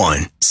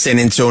 94.1 San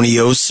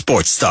Antonio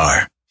Sports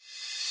Star.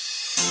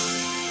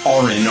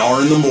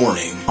 R&R in the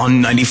morning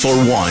on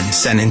 94.1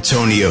 San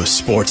Antonio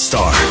Sports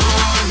Star. Hey,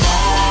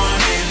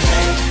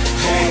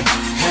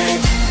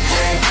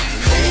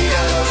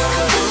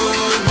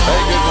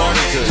 good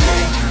morning to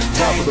you.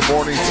 Top of the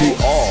morning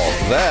to all.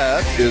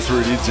 That is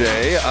Rudy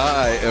J.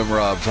 I am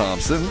Rob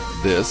Thompson.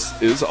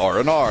 This is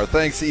R&R.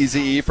 Thanks,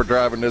 Easy-E, for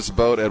driving this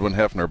boat. Edwin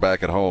Hefner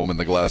back at home in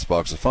the glass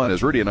box of fun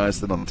as Rudy and I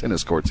sit on the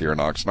tennis courts here in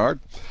Oxnard.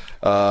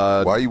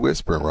 Why are you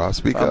whispering, Rob?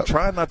 Speak up. I'm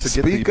trying not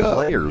to get the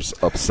players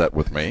upset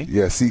with me.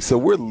 Yeah, so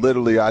we're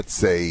literally, I'd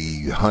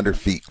say, 100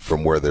 feet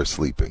from where they're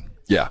sleeping.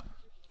 Yeah.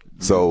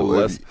 So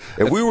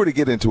if we were to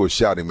get into a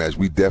shouting match,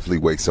 we definitely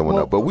wake someone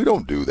up. But we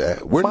don't do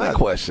that. My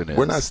question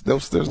is,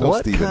 there's no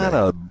what Steve in kind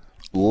there. of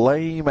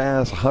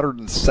lame-ass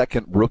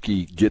 102nd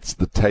rookie gets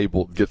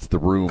the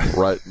room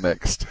right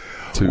next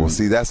to... Well,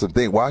 see, that's the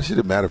thing. Why should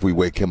it matter if we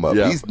wake him up?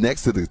 Yeah. He's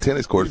next to the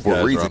tennis court for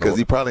a reason because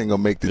he probably ain't going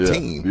to make the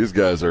team. These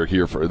guys are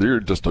here they're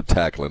just a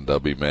tackling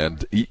dummy, man.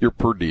 Eat your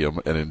per diem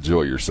and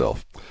enjoy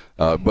yourself.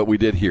 But we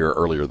did hear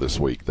earlier this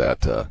week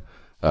that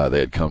they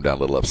had come down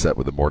a little upset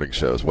with the morning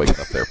shows, waking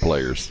up their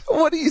players.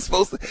 What are you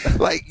supposed to...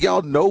 Like,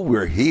 y'all know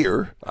we're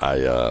here.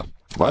 I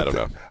don't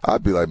know.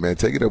 I'd be like, man,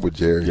 take it up with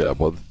Jerry. Yeah,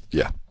 well,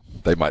 yeah.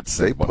 They might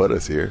say they put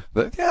us here.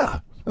 But, yeah.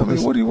 I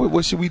mean,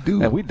 what should we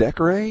do? And we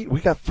decorate. We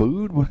got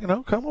food.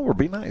 Come over.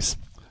 Be nice.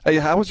 Hey,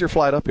 how was your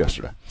flight up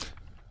yesterday?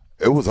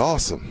 It was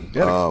awesome.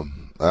 Yeah.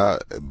 I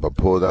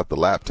pulled out the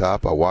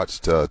laptop. I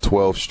watched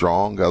 12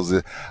 Strong. I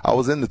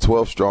was in the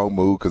 12 Strong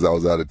mood because I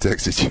was out at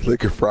Texas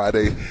Liquor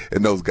Friday,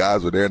 and those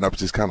guys were there, and I was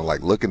just kind of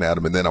like looking at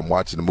them, and then I'm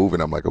watching the movie,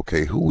 and I'm like,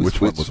 okay, which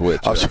one was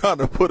which? I was trying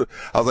to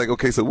I was like,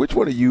 okay, so which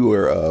one of you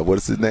are, what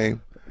is his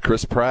name?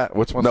 Chris Pratt?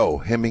 Which one? No,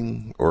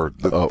 Hemming or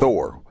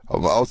Thor.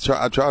 I'm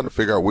trying to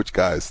figure out which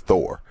guy is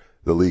Thor,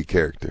 the lead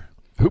character.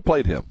 Who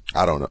played him?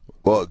 I don't know.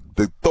 Well,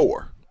 the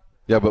Thor.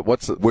 Yeah, but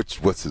what's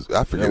his?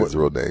 I forget his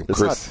real name.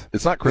 It's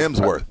not Chris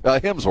Hemsworth.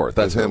 Hemsworth.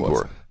 That's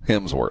Hemsworth.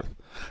 Hemsworth.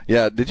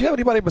 Yeah. Did you have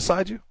anybody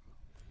beside you?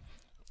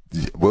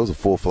 Yeah, well, it was a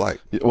full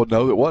flight. Yeah, well,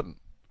 no, it wasn't.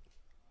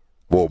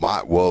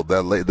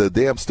 The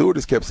damn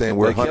stewardess kept saying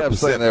we're 100%. They kept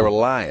saying they were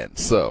lying.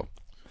 So.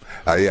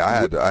 I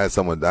had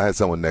someone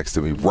next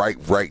to me,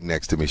 right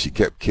next to me. She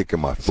kept kicking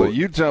my foot. So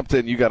you jumped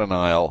in. You got an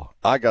aisle.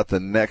 I got the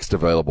next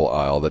available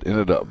aisle that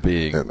ended up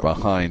being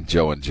behind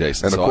Joe and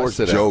Jason. And, of course,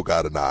 Joe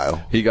got an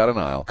aisle. He got an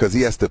aisle. Because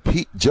he has to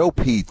pee. Joe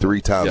peed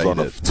 3 times on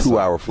a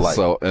 2-hour flight.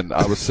 And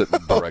I was sitting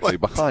directly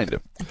behind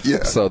him.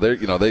 Yeah. So,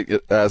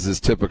 as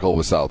is typical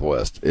with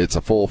Southwest, it's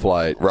a full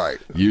flight. Right.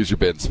 Use your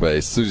bin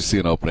space. As soon as you see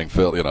an opening,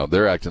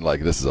 they're acting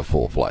like this is a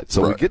full flight.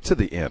 So we get to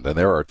the end, and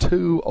there are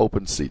 2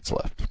 open seats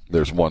left.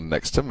 There's one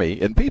next to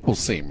me, and people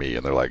see me,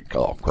 and they're like,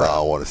 oh, crap. I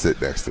don't want to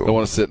sit next to him. I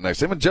want to sit next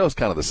to him. And Joe's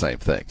kind of the same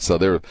thing.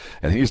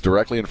 And he's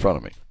directly in front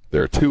of me.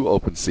 There are 2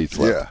 open seats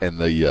left, and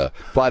the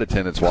flight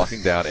attendant's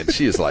walking down, and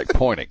she is like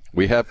pointing.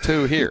 We have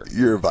 2 here.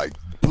 You're like,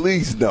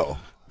 please no.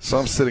 So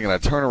I'm sitting, and I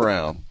turn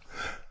around,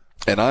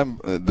 and I'm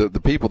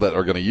the people that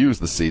are going to use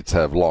the seats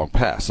have long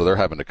passed, so they're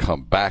having to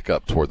come back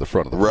up toward the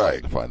front of the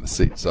flight to find the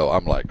seat. So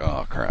I'm like,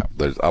 oh crap!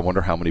 I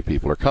wonder how many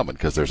people are coming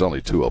because there's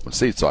only 2 open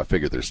seats. So I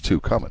figured there's 2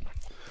 coming.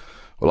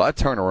 Well, I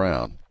turn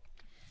around,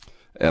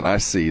 and I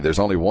see there's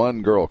only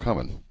one girl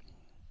coming,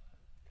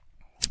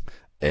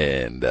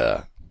 and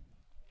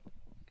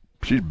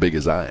she's big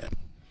as I am.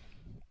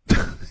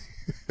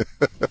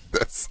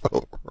 That's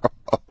so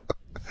wrong.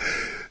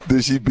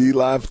 Did she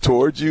beeline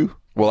towards you?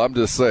 Well, I'm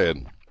just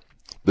saying,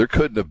 there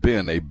couldn't have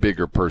been a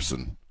bigger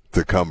person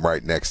to come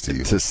right next to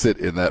you to sit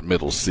in that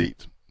middle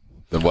seat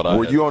than what I.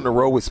 Were you on the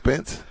row with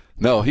Spence?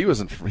 No, he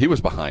was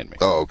behind me.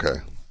 Oh,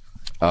 okay.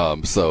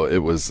 So it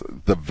was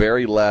the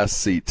very last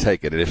seat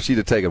taken, and if she'd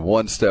have taken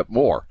one step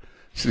more,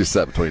 she'd have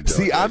sat between.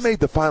 See, I made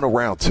the final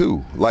round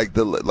too. Like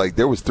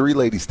there was 3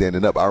 ladies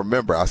standing up. I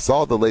remember I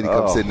saw the lady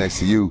come sit next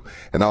to you,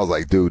 and I was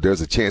like, dude,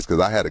 there's a chance, because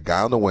I had a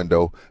guy on the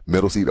window,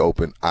 middle seat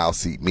open, aisle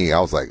seat me. I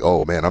was like,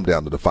 oh man, I'm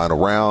down to the final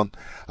round.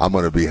 I'm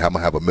gonna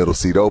have a middle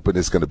seat open.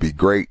 It's gonna be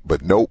great,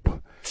 but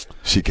nope.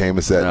 She came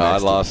and sat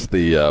next I lost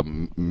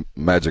the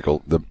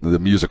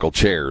musical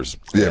chairs.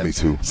 Yeah, and me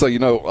too. So,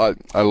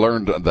 I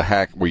learned the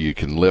hack where you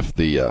can lift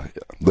the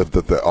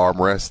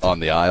armrest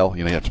on the aisle.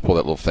 You have to pull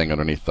that little thing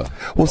underneath the.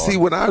 Well, see,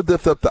 when I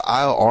lift up the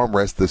aisle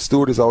armrest, the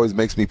stewardess always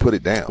makes me put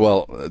it down.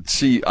 Well,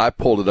 I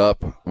pulled it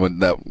up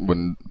when she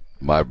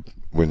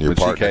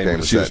came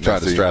and she was trying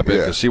to strap in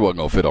because she wasn't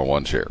going to fit on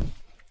one chair.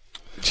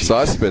 So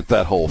I spent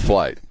that whole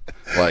flight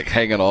like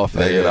hanging off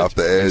the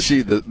edge.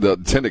 And the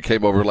attendant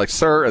came over like,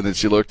 sir, and then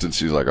she looked and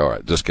she's like, all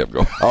right, just kept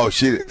going. Oh,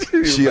 she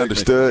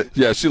understood.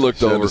 Yeah, she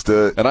looked over.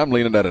 Understood. And I'm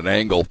leaning at an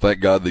angle.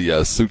 Thank God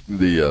the suit,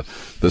 the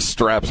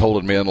straps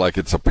holding me in like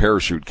it's a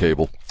parachute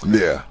cable.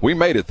 Yeah, we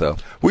made it though.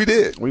 We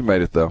did. We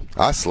made it though.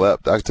 I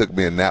slept. I took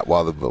me a nap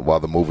while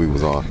the movie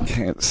was on.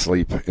 Can't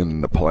sleep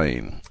in the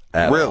plane.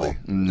 Really? All.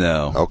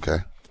 No. Okay.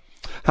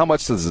 How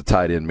much does the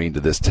tight end mean to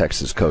this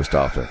Texas Coast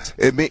offense?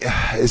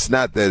 It's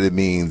not that it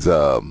means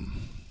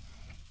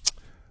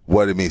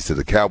what it means to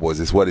the Cowboys.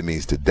 It's what it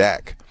means to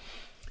Dak.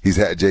 He's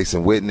had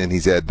Jason Witten and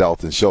he's had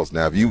Dalton Schultz.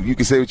 Now, if you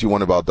can say what you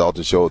want about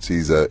Dalton Schultz,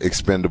 he's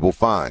expendable,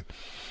 fine.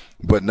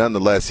 But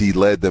nonetheless, he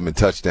led them in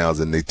touchdowns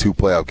in the 2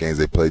 playoff games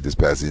they played this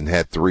past season,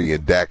 had 3,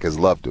 and Dak has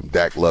loved him.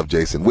 Dak loved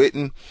Jason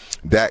Witten.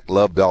 Dak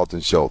loved Dalton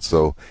Schultz.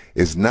 So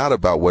it's not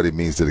about what it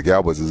means to the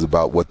Cowboys. It's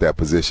about what that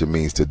position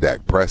means to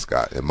Dak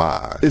Prescott, in my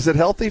eyes. Is it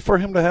healthy for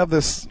him to have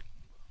this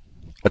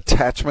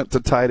attachment to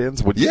tight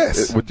ends?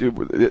 Yes.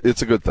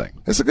 It's a good thing.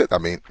 It's a good,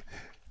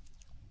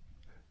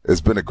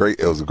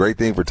 it was a great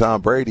thing for Tom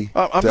Brady.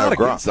 I'm not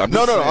against it. I'm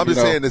just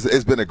saying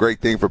it's been a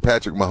great thing for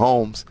Patrick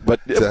Mahomes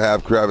to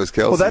have Travis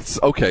Kelce. Well,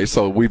 that's okay.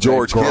 So we've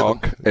George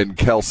Gronk and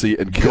Kelce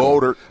and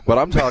Goddard. But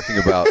I'm talking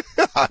about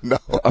I know.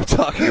 I'm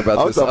talking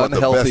about this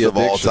unhealthy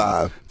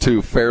addiction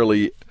to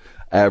fairly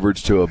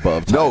average to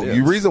above tight ends.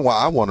 The reason why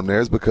I want him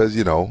there is because,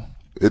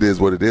 it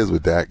is what it is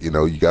with Dak. You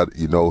know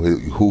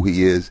who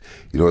he is,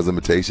 his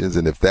limitations,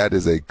 and if that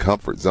is a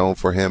comfort zone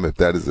for him, if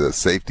that is a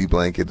safety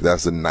blanket, if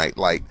that's a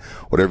nightlight,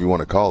 whatever you want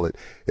to call it,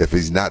 if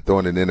he's not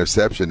throwing an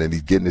interception and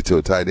he's getting it to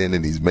a tight end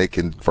and he's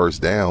making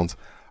first downs,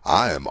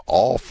 I am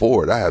all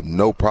for it. I have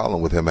no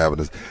problem with him having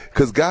this,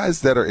 because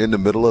guys that are in the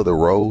middle of the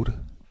road,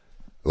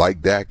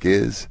 like Dak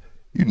is,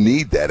 you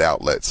need that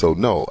outlet. So,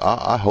 no,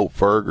 I hope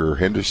Ferg or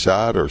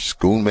Hendershot or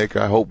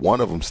Schoonmaker, I hope one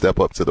of them step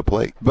up to the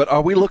plate. But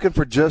are we looking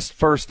for just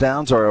first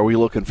downs, or are we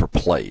looking for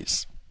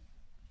plays?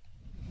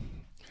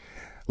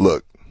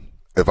 Look,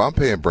 if I'm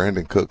paying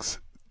Brandon Cooks,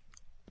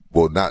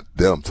 well, not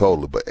them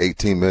totally, but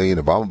 $18 million,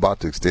 if I'm about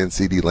to extend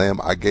CeeDee Lamb,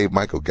 I gave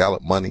Michael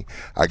Gallup money,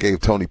 I gave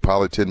Tony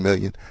Pollard $10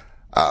 million.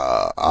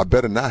 I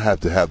better not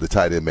have to have the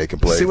tight end making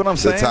plays. See what I'm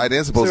saying? The tight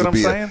end's supposed to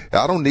be.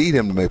 I don't need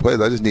him to make plays.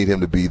 I just need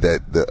him to be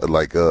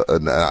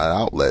an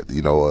outlet,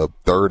 a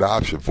third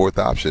option, fourth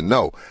option.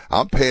 No,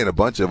 I'm paying a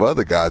bunch of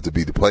other guys to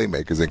be the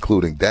playmakers,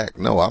 including Dak.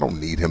 No, I don't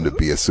need him to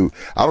be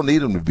I don't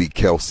need him to be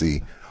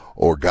Kelce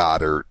or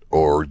Goddard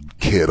or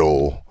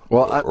Kittle.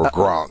 Or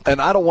Gronk.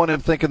 And I don't want him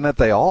thinking that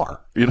they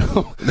are,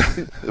 Well,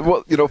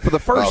 for the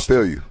first, I'll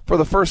feel you. For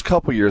the first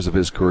couple years of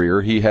his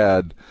career, he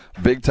had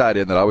big tight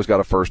end that always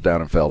got a first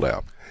down and fell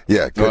down.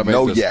 Yeah,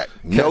 no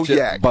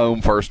yak.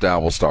 Boom, first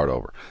down, we'll start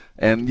over.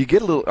 And you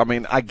get a little,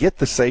 I get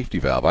the safety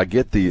valve. I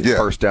get the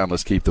first down,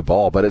 let's keep the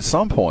ball. But at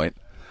some point,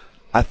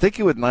 I think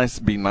it would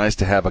be nice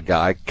to have a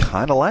guy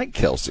kind of like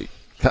Kelce,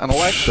 kind of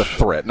like the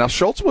threat. Now,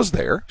 Schultz was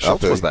there.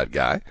 Schultz was that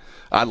guy.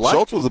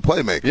 Schultz was a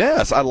playmaker.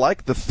 Yes, I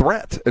like the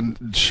threat.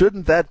 And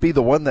shouldn't that be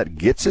the one that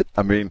gets it?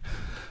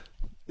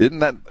 Isn't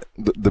that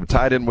the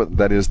tight end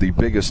that is the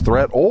biggest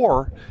threat?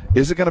 Or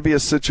is it going to be a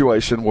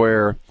situation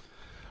where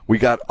we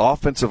got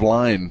offensive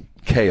line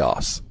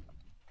chaos,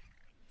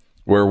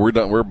 where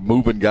we're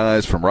moving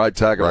guys from right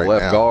tackle to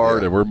left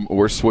guard, and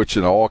we're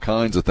switching all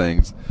kinds of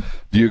things?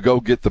 Do you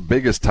go get the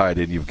biggest tight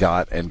end you've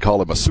got and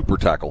call him a super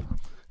tackle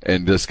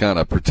and just kind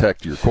of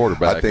protect your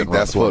quarterback? I think and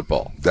that's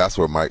football. That's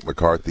where Mike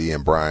McCarthy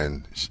and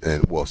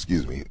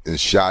and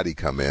Shoddy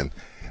come in.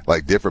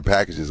 Like, different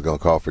packages are going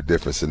to call for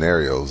different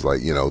scenarios.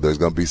 Like, there's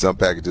going to be some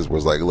packages where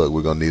it's like, look,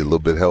 we're going to need a little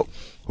bit of help.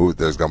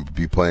 There's going to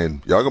be y'all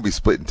going to be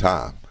splitting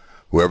time.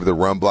 Whoever the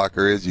run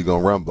blocker is, you're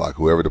going to run block.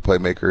 Whoever the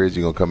playmaker is,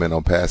 you're going to come in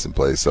on passing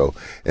plays. So,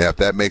 and if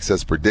that makes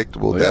us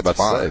predictable, that's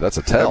fine. That's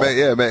a tell.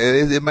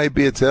 It may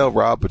be a tell,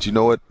 Rob, but you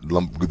know what?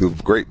 The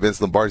great Vince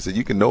Lombardi said,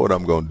 you can know what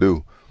I'm going to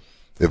do.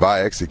 If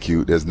I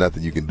execute, there's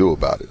nothing you can do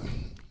about it.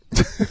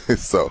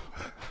 So,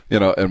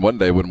 And one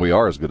day when we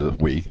are as good as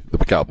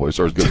the Cowboys,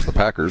 are as good as the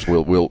Packers,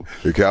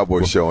 the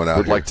Cowboys showing out.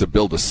 We'd like to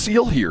build a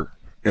seal here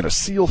and a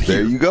seal here.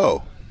 There you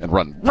go. And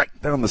run right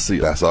down the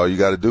seal. That's all you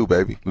got to do,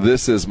 baby.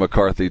 This is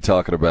McCarthy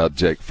talking about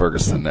Jake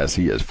Ferguson as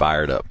he is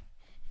fired up.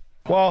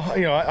 Well,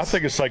 I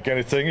think it's like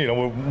anything,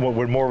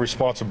 with more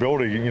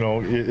responsibility,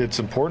 it's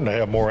important to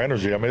have more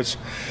energy. I mean,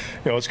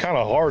 it's kind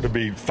of hard to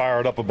be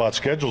fired up about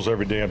schedules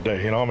every damn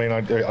day.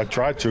 I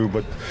try to,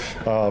 but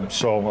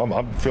so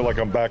I feel like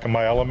I'm back in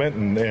my element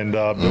and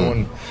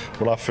doing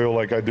what I feel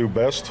like I do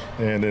best.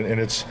 And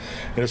it's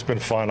been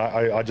fun.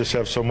 I just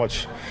have so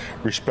much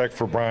respect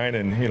for Brian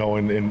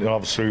and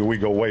obviously we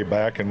go way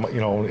back and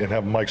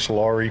have Mike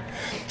Solari,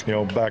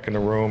 back in the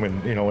room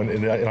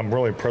and I'm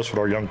really impressed with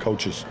our young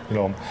coaches,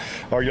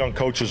 Our young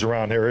coaches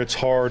around here, it's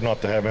hard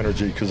not to have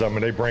energy because,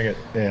 they bring it,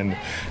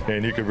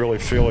 and you could really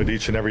feel it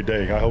each and every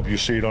day. I hope you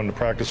see it on the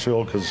practice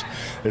field because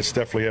it's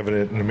definitely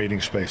evident in the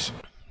meeting space.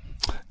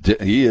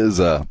 He is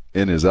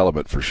in his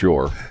element for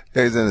sure.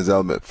 Yeah, he's in his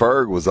element.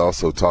 Ferg was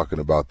also talking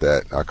about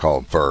that. I call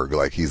him Ferg,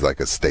 like he's like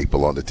a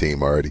staple on the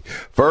team already.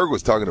 Ferg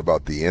was talking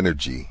about the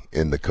energy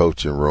in the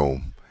coaching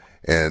room,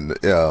 and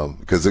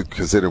because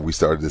consider we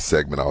started this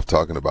segment off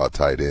talking about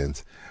tight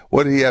ends.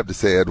 What did he have to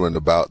say, Edwin,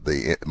 about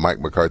Mike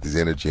McCarthy's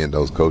energy in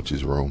those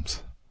coaches'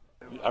 rooms?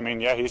 I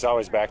mean, yeah, he's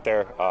always back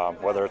there,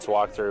 whether it's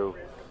walk-through,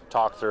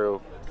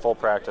 talk-through, full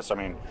practice. I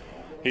mean,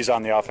 he's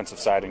on the offensive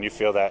side, and you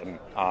feel that. And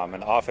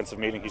in the offensive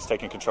meeting, he's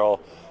taking control.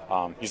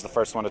 He's the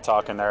first one to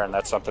talk in there, and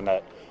that's something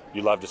that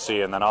you love to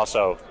see. And then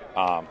also,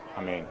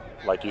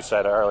 like you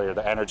said earlier,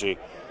 the energy,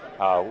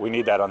 we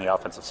need that on the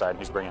offensive side, and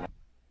he's bringing it.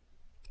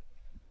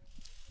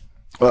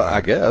 Well,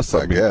 I guess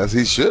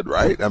he should,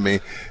 right? I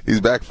mean,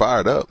 he's back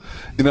fired up.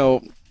 I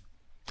don't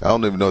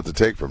even know what to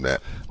take from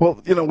that.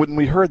 Well, when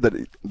we heard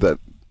that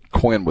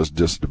Quinn was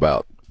just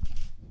about,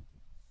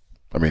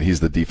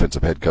 he's the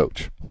defensive head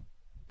coach.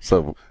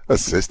 So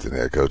assistant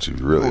head coach is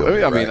really.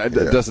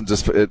 It doesn't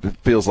just. It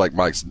feels like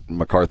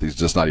McCarthy's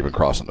just not even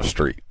crossing the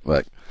street.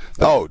 Like,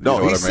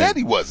 he said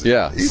he wasn't.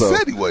 Yeah, he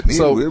said he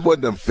wasn't. It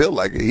wouldn't have feel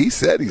like it. He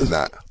said he's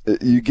not.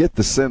 You get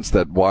the sense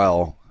that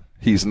while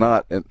he's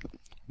not.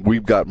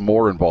 We've got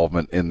more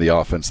involvement in the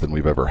offense than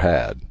we've ever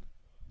had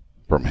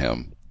from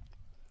him.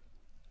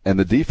 And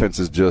the defense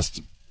is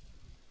just,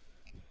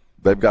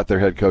 they've got their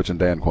head coach in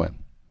Dan Quinn.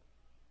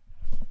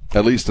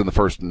 At least in the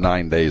first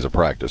 9 days of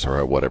practice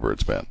or whatever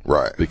it's been.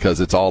 Right.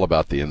 Because it's all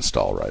about the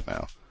install right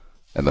now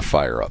and the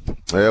fire up.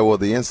 Yeah, well,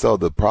 the install,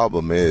 the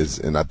problem is,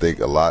 and I think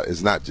a lot,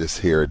 it's not just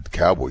here at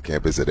Cowboy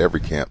camp, it's at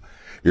every camp.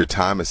 Your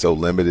time is so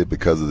limited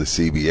because of the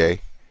CBA,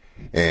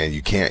 and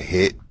you can't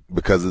hit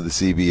because of the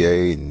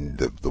CBA and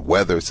the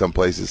weather in some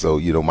places. So,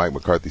 Mike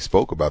McCarthy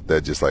spoke about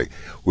that, just like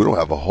we don't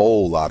have a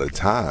whole lot of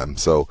time.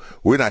 So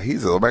Mike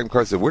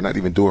McCarthy said, we're not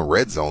even doing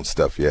red zone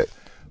stuff yet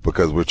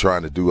because we're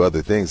trying to do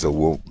other things.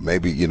 So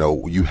maybe,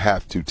 you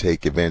have to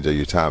take advantage of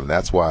your time. And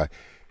that's why,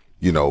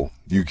 you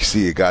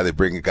see a guy, they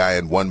bring a guy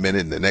in 1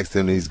 minute and the next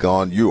thing he's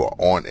gone. You are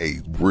on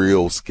a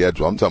real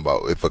schedule. I'm talking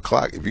about if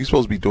you're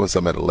supposed to be doing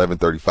something at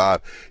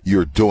 11:35,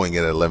 you're doing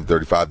it at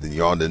 11:35, then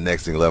you're on the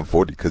next thing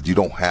 11:40 because you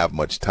don't have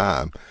much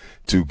time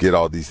to get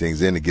all these things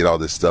in and get all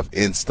this stuff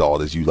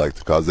installed, as you like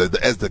to call it,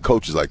 as the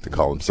coaches like to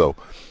call them. So,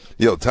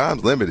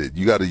 time's limited.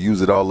 You got to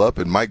use it all up,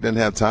 and Mike doesn't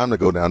have time to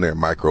go down there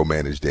and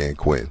micromanage Dan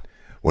Quinn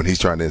when he's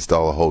trying to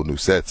install a whole new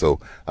set. So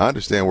I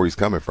understand where he's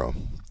coming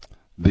from.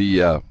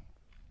 They're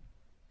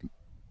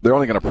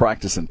only going to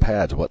practice in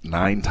pads,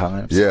 9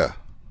 times? Yeah.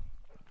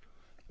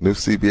 New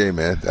CBA,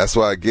 man. That's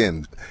why,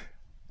 again,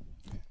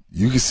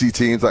 you can see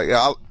teams like,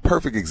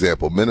 perfect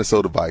example,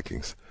 Minnesota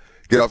Vikings.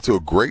 Get off to a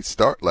great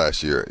start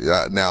last year.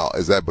 Now,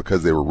 is that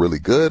because they were really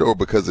good or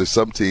because there's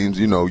some teams,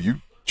 you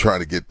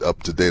trying to get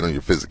up to date on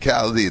your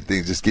physicality and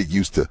things, just get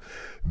used to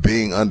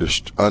being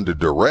under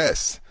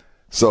duress.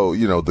 So,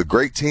 the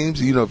great teams,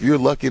 if you're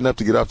lucky enough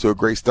to get off to a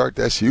great start,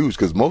 that's huge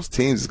because most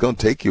teams it's going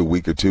to take you a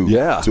week or two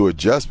to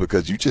adjust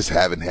because you just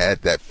haven't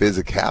had that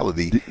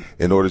physicality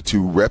in order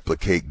to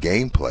replicate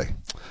gameplay.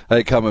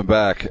 Hey, coming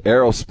back,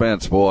 Errol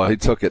Spence, boy, he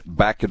took it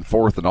back and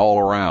forth and all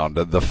around.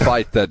 The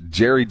fight that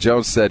Jerry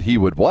Jones said he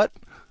would what?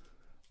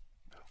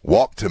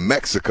 Walk to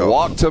Mexico.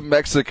 Walk to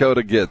Mexico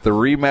to get. The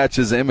rematch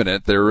is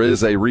imminent. There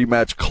is a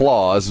rematch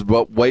clause,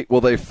 but wait,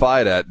 will they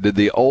fight at? Did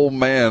the old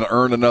man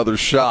earn another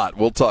shot?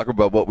 We'll talk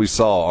about what we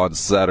saw on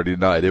Saturday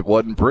night. It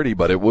wasn't pretty,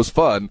 but it was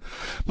fun,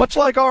 much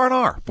like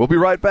R&R. We'll be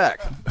right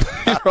back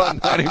here on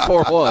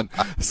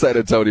 94.1 San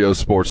Antonio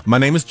Sports. My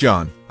name is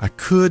John. I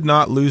could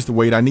not lose the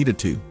weight I needed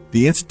to.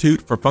 The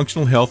Institute for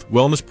Functional Health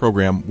Wellness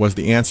Program was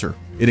the answer.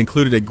 It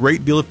included a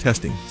great deal of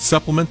testing,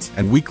 supplements,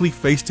 and weekly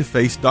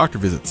face-to-face doctor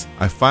visits.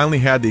 I finally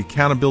had the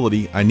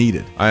accountability I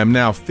needed. I am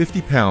now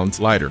 50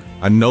 pounds lighter.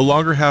 I no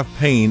longer have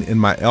pain in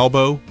my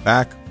elbow,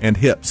 back, and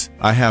hips.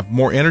 I have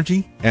more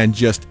energy and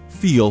just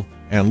feel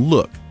and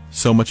look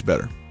so much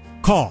better.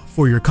 Call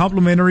for your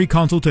complimentary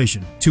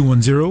consultation,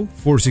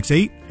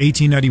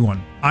 210-468-1891.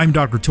 I'm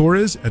Dr.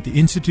 Torres at the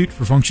Institute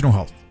for Functional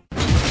Health.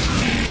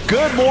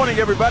 Good morning,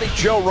 everybody.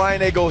 Joe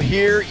Reinagle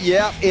here.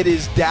 Yeah, it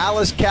is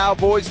Dallas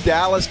Cowboys,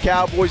 Dallas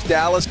Cowboys,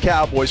 Dallas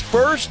Cowboys.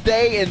 First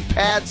day in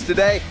pads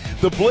today.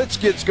 The Blitz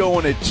gets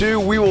going at 2.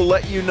 We will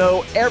let you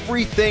know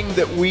everything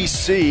that we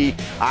see.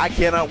 I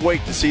cannot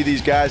wait to see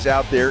these guys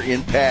out there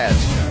in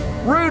pads.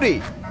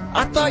 Rudy,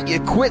 I thought you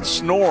quit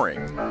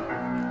snoring.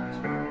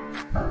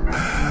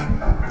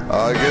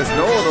 I guess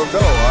no one will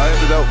know. I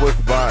ended up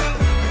with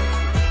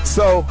mine.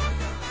 So,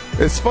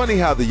 it's funny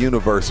how the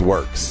universe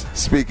works.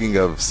 Speaking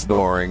of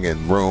snoring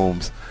and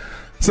rooms.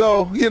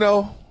 So,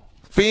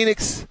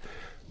 Phoenix,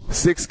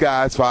 6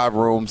 guys, 5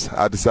 rooms.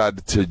 I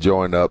decided to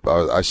join up.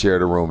 I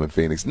shared a room in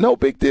Phoenix. No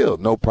big deal.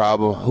 No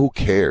problem. Who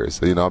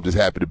cares? I'm just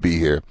happy to be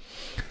here.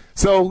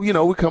 So, we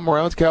come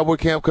around. Cowboy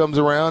Camp comes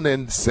around,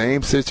 and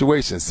same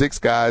situation. 6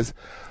 guys,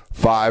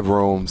 5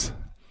 rooms.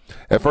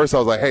 At first, I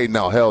was like, hey,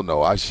 no, hell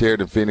no. I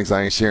shared in Phoenix.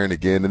 I ain't sharing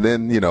again. And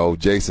then,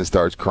 Jason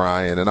starts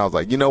crying. And I was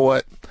like, you know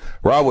what?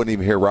 Rob wasn't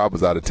even here. Rob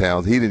was out of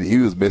town. He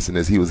was missing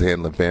this. He was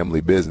handling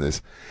family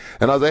business.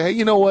 And I was like, hey,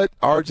 you know what?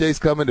 RJ's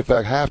coming. If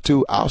I have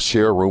to, I'll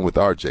share a room with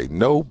RJ.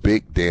 No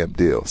big damn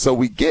deal. So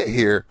we get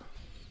here,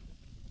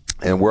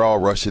 and we're all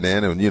rushing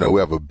in. And, we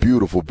have a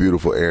beautiful,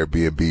 beautiful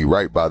Airbnb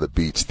right by the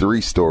beach. 3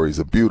 stories,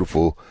 a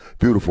beautiful,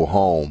 beautiful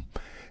home.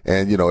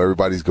 And,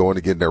 everybody's going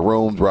to get in their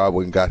rooms. Rob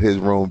went and got his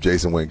room.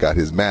 Jason went and got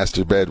his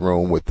master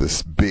bedroom with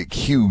this big,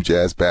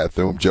 huge-ass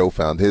bathroom. Joe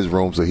found his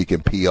room so he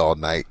can pee all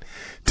night.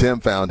 Tim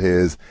found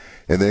his.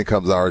 And then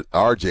comes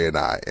RJ and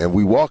I. And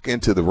we walk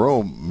into the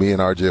room, me and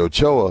RJ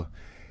Ochoa,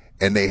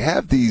 and they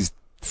have these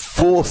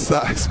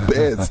full-size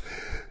beds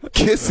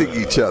kissing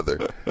each other.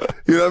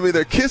 You know what I mean?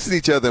 They're kissing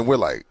each other, and we're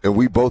like, and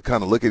we both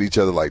kind of look at each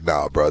other like,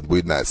 nah, bro,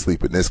 we're not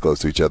sleeping this close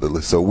to each other.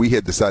 So we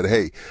had decided,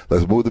 hey,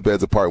 let's move the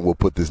beds apart, and we'll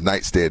put this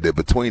nightstand in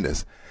between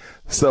us.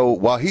 So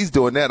while he's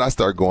doing that, I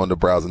start going to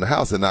browsing the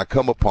house, and I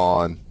come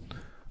upon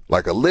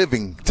like a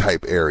living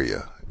type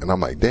area. And I'm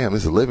like, damn,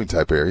 this is a living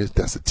type area.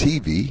 That's a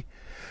TV.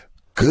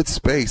 Good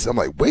space. I'm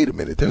like, wait a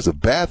minute. There's a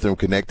bathroom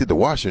connected. The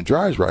washer and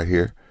dryer's right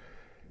here.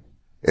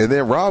 And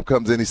then Rob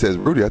comes in. He says,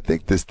 Rudy, I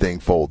think this thing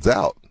folds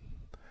out.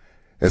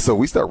 And so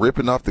we start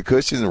ripping off the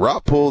cushions, and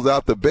Rob pulls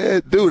out the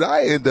bed. Dude,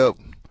 I end up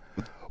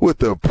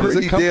with a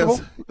pretty damn.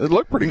 It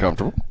looked pretty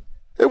comfortable.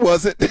 It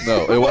wasn't.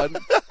 No, it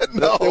wasn't.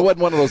 No, it wasn't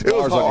one of those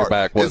bars on your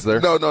back, was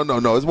there? No.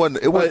 It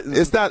wasn't.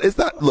 It's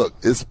not. Look,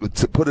 it's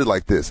to put it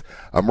like this.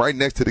 I'm right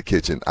next to the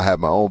kitchen. I have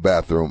my own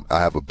bathroom. I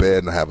have a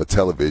bed, and I have a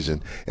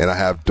television, and I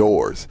have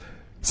doors.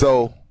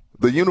 So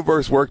the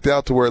universe worked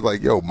out to where,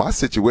 like, yo, my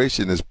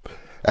situation is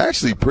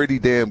actually pretty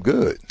damn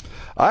good.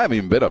 I haven't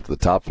even been up to the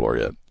top floor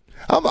yet.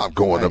 I'm not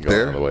going up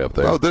there. All the way up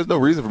there. No, there's no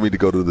reason for me to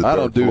go to the I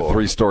don't do floor.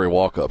 3-story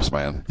walk-ups,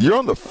 man. You're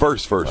on the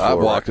first floor. I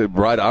walked it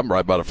right. I'm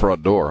right by the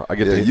front door.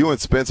 You and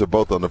Spence are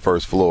both on the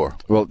first floor.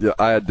 Well, yeah,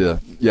 I had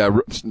to. Yeah,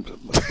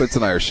 Spence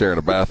and I are sharing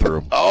a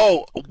bathroom.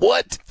 Oh,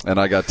 what? And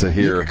I got to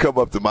hear. You can come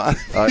up to mine.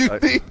 You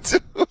need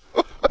to.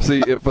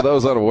 See, for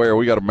those unaware,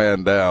 we got a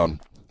man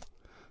down.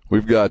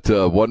 We've got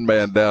one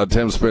man down.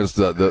 Tim Spence.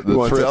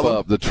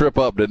 The trip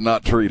up did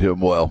not treat him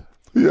well.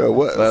 Yeah,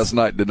 what? Last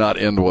night did not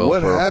end well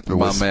what for happened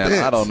my with man.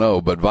 Spence? I don't know,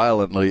 but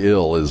violently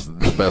ill is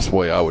the best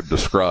way I would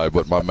describe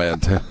what my man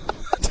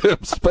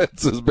Tim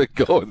Spence has been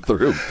going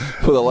through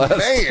for the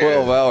last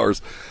 12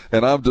 hours.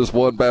 And I'm just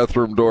one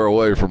bathroom door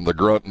away from the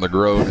grunt and the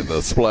groan and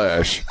the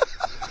splash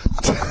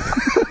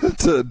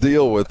to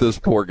deal with this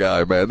poor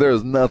guy, man.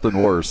 There's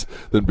nothing worse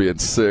than being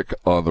sick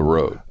on the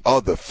road. Oh,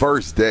 the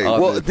first day.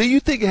 Do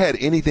you think it had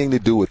anything to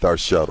do with our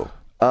shuttle?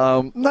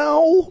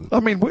 No. I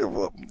mean,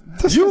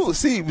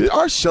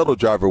 our shuttle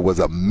driver was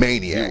a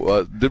maniac.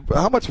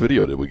 How much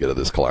video did we get of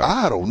this clown?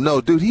 I don't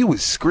know, dude. He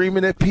was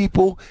screaming at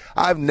people.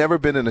 I've never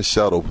been in a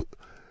shuttle.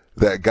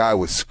 That guy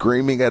was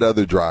screaming at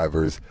other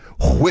drivers,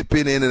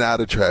 whipping in and out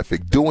of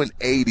traffic, doing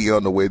 80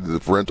 on the way to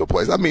the rental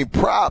place. I mean,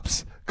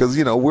 props, because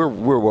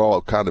we're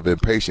all kind of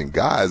impatient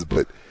guys,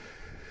 but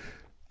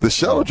the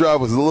shuttle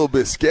drive was a little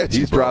bit sketchy.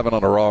 He's driving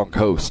on the wrong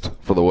coast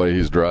for the way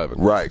he's driving.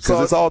 Right,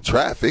 because it's all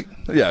traffic.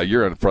 Yeah,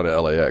 you're in front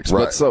of LAX.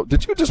 Right. But so,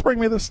 did you just bring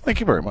me this?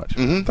 Thank you very much.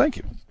 Mm-hmm. Thank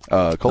you.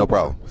 No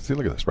problem. See,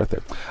 look at this right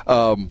there.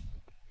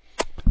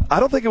 I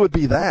don't think it would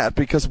be that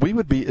because we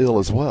would be ill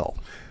as well.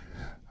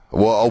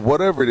 Well,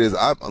 whatever it is,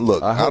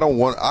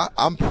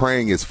 I'm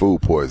praying it's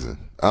food poison.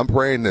 I'm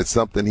praying that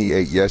something he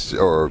ate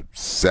yesterday or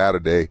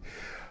Saturday.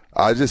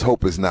 I just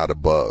hope it's not a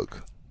bug.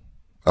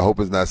 I hope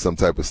it's not some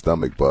type of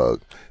stomach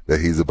bug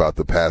that he's about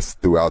to pass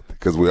throughout,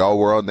 because we all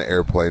were on the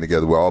airplane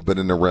together. We all been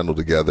in the rental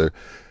together.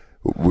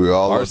 We're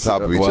all on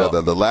top of each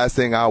other. The last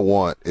thing I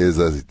want is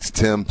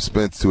Tim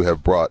Spence to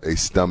have brought a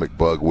stomach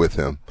bug with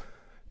him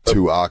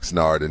to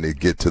Oxnard and to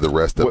get to the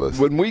rest of us.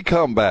 When we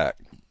come back,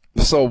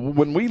 so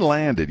when we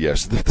landed,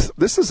 yes,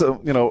 this is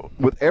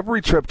with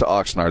every trip to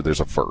Oxnard,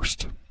 there's a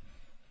first.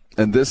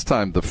 And this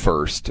time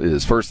this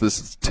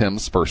is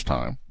Tim's first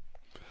time.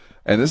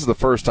 And this is the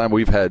first time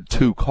we've had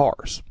 2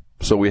 cars.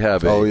 So we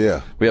have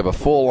we have a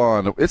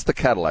full-on, it's the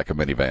Cadillac of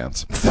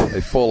minivans,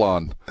 a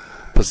full-on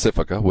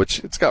Pacifica, which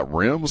it's got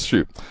rims,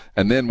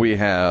 and then we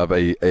have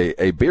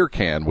a beer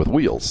can with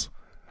wheels.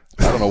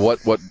 I don't know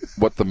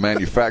what the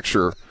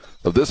manufacturer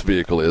of this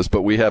vehicle is,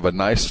 but we have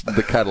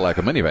the Cadillac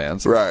of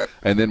minivans. Right.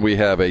 And then we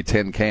have a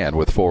tin can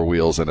with 4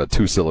 wheels and a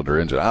 2-cylinder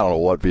engine. I don't know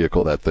what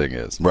vehicle that thing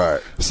is. Right.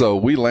 So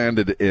we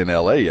landed in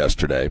L.A.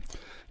 yesterday,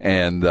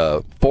 and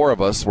 4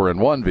 of us were in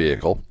one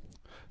vehicle,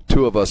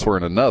 2 of us were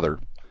in another.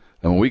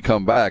 And when we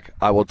come back,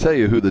 I will tell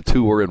you who the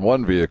 2 were in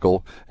one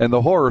vehicle and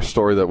the horror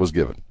story that was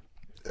given.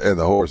 And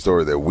the horror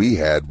story that we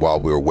had while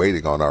we were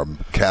waiting on our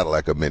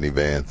Cadillac of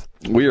minivans.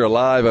 We are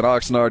live in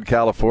Oxnard,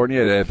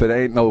 California, and if it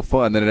ain't no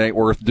fun, then it ain't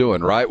worth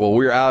doing, right? Well,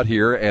 we're out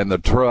here, and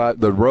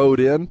the road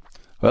in,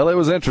 well, it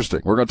was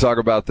interesting. We're going to talk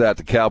about that.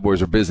 The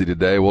Cowboys are busy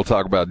today. We'll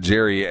talk about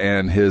Jerry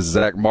and his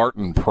Zack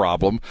Martin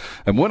problem.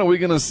 And when are we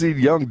going to see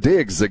young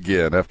Diggs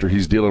again after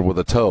he's dealing with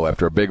a toe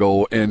after a big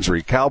old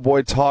injury?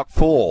 Cowboy Talk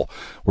Full.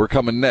 We're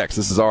coming next.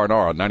 This is R&R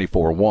on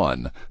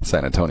 94.1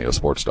 San Antonio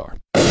Sports Star.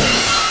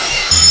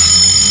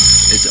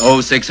 It's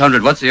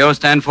 0600. What's the O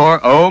stand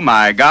for? Oh,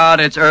 my God,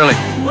 it's early.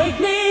 Wake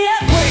me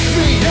up, wake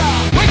me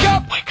up, wake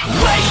up, wake up,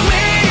 wake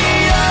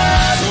me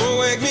up, oh,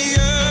 wake me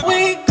up,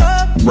 wake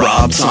up.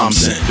 Rob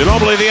Thompson.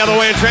 Ginobili the other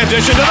way in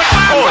transition to the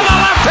glass with a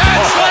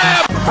left-hand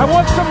slam. I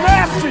want some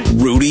nasty.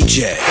 Rudy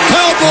J.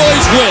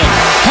 Cowboys win.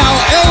 How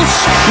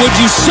else would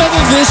you settle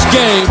this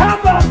game? How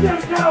about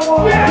them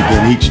Cowboys?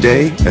 Begin each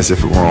day as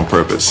if it were on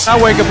purpose.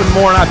 I wake up in the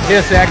morning, I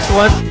piss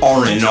excellent.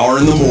 R&R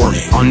in the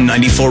morning on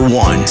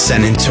 94.1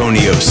 San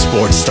Antonio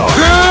Sports Star. Good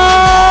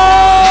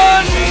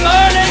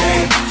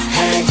morning.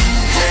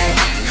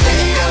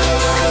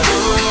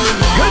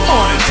 Good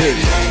morning to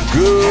you.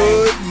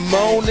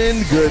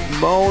 Good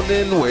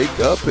morning. Wake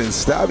up and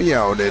stop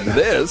yawning.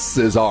 This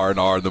is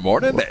R&R in the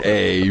Morning,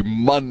 a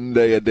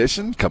Monday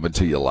edition, coming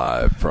to you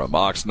live from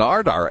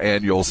Oxnard, our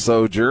annual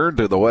sojourn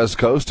to the West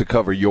Coast to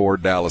cover your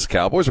Dallas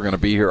Cowboys. We're going to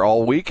be here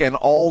all week and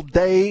all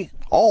day,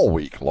 all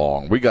week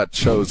long. We got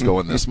shows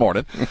going this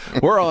morning.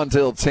 We're on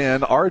till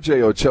 10.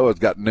 RJ Ochoa's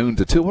got noon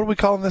to 2. What are we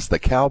calling this? The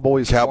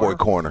Cowboy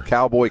Corner.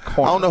 Cowboy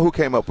Corner. I don't know who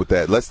came up with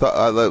that. Let's talk,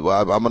 I'm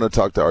going to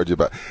talk to RJ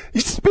about.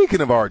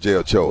 Speaking of RJ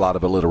Ochoa, a lot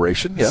of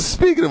alliteration. Yes.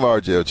 Speaking of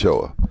RJ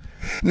Ochoa,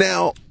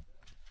 now,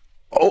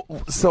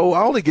 so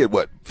I only get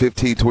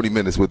 15, 20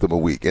 minutes with him a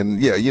week, and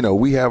yeah,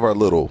 we have our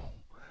little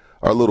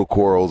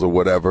quarrels or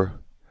whatever.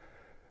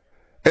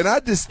 And I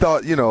just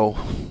thought,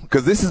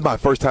 because this is my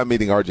first time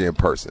meeting RJ in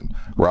person.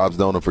 Rob's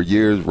known him for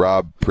years.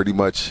 Rob pretty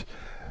much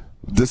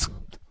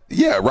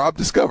Rob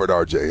discovered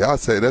RJ. I'll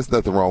say there's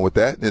nothing wrong with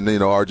that. And,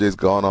 RJ's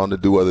gone on to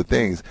do other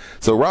things.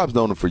 So Rob's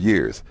known him for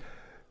years.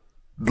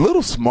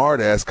 Little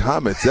smart-ass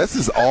comments. This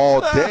is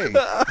all day.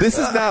 This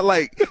is not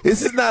like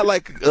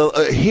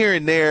here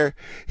and there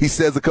he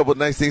says a couple of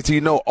nice things to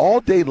you.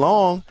 All day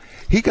long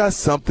he got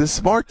something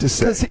smart to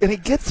say. And he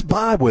gets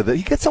by with it.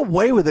 He gets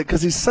away with it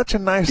because he's such a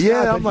nice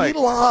guy. He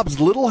lobs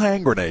little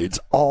hand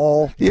grenades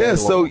all day long.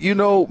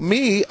 So,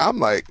 me, I'm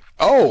like,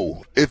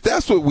 oh, if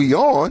that's what we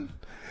on,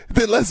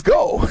 then let's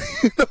go.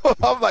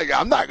 I'm like,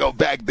 I'm not going to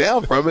back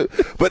down from it.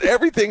 But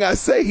everything I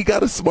say, he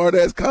got a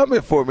smart-ass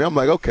comment for me. I'm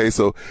like, okay,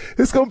 so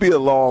it's going to be a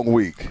long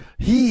week.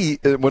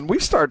 When we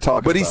start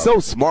talking But he's so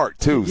smart,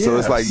 too. Yes. So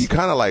it's like, you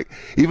kind of like,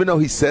 even though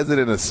he says it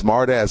in a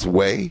smart-ass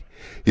way,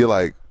 you're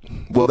like,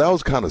 well, that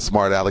was kind of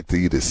smart, Alec, to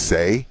you to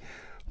say,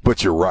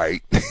 but you're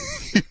right.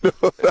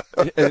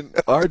 And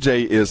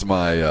RJ is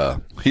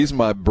he's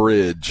my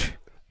bridge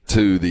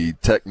to the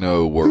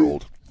techno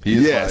world. He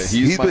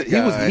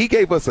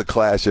gave us a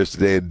class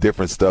yesterday in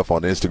different stuff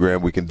on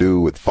Instagram we can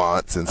do with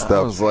fonts and stuff.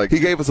 I was like, he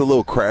gave us a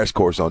little crash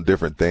course on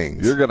different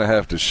things. You're going to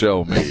have to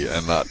show me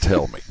and not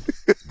tell me.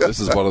 This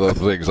is one of those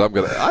things I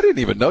didn't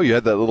even know you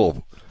had that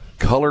little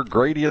color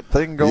gradient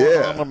thing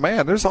going on.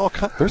 Man, there's all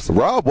kinds.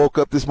 Rob woke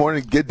up this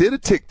morning and did a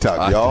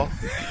TikTok, y'all.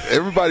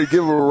 Everybody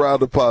give him a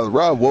round of applause.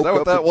 Rob woke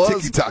up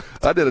and TikTok.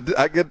 I did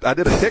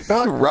a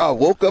TikTok. Rob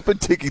woke up and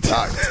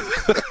TikTok.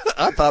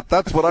 I thought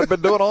that's what I've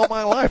been doing all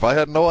my life. I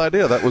had no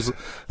idea that was an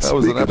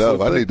absolute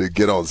thing. I need to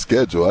get on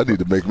schedule. I need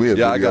to make me a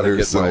video. I got to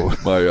get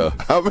my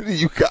how many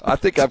you got? I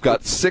think I've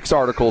got 6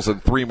 articles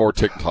and 3 more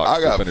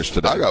TikToks to finish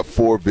today. I got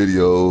 4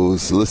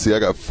 videos. Let's see. I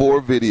got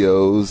 4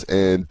 videos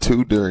and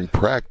 2 during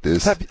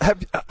practice.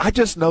 I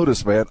just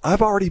noticed, man,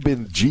 I've already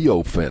been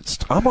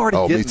geo-fenced. I'm already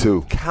getting me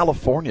too.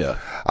 California.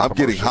 I'm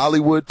getting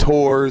Hollywood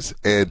tours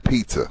and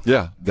pizza.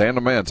 Yeah, Dan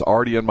the Man's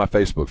already in my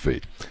Facebook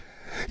feed.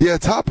 Yeah,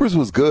 Toppers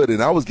was good, and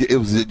it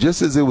was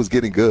just as it was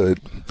getting good.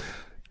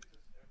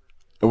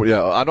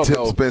 Yeah, I don't know.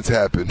 Tim Spence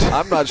happened.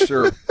 I'm not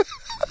sure.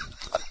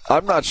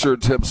 I'm not sure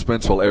Tim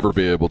Spence will ever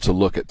be able to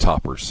look at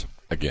Toppers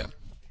again.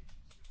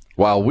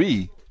 While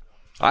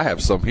I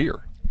have some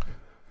here.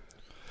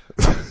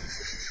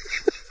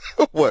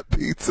 What,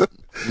 pizza?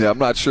 Yeah, I'm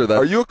not sure that.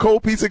 Are you a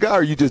cold pizza guy, or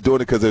are you just doing it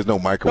because there's no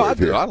microwave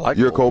here? I like.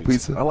 You're a cold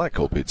pizza? I like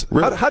cold pizza.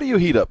 Really? How do you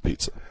heat up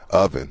pizza?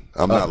 Oven.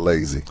 I'm not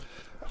lazy.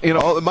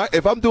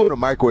 If I'm doing a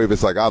microwave,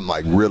 it's like I'm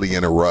like really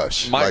in a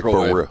rush. Microwave.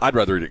 Like for real. I'd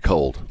rather eat it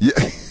cold. Yeah.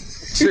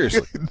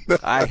 Seriously.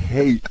 I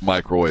hate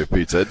microwave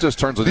pizza. It just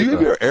turns into. Do you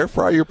ever air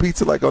fry your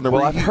pizza like on the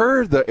Well, I've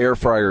heard the air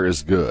fryer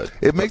is good.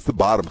 It makes the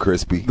bottom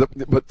crispy.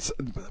 But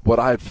what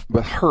I've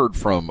heard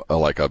from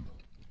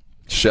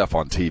chef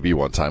on TV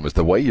one time is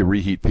the way you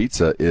reheat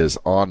pizza is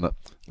on,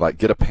 like,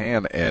 get a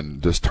pan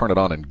and just turn it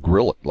on and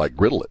griddle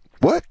it.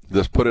 What?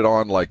 Just put it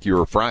on like you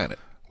were frying it.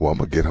 Well, I'm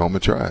going to get home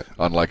and try it.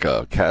 On like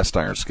a cast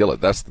iron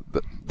skillet. That's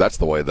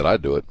the way that I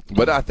do it.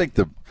 But I think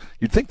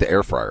you'd think the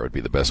air fryer would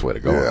be the best way to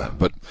go on that.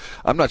 But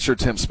I'm not sure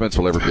Tim Spence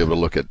will ever be able to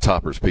look at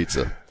Topper's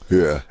Pizza.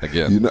 Yeah.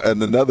 Again.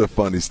 And another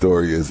funny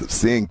story is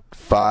seeing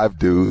 5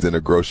 dudes in a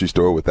grocery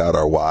store without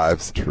our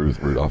wives. Truth,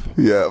 Rudolph.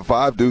 Yeah,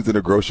 5 dudes in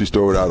a grocery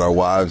store without our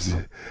wives.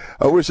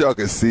 I wish y'all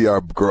could see I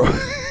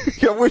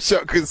wish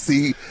y'all could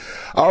see.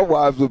 Our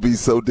wives would be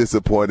so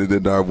disappointed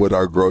in what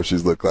our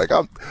groceries look like.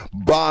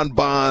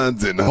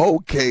 Bonbons and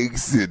whole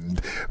cakes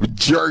and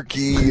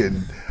jerky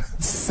and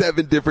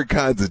 7 different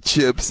kinds of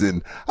chips,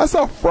 and I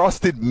saw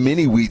frosted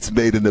mini wheats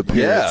made an appearance.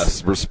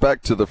 Yes,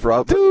 respect to the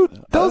frost.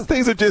 Dude, those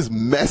things are just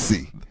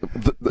messy.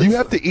 You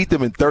have to eat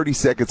them in 30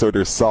 seconds or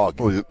they're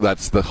soggy. Well,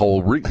 that's the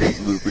whole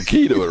the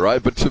key to it,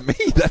 right? But to me,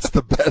 that's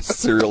the best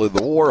cereal in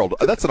the world.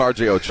 That's an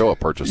R.J. Ochoa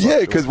purchase.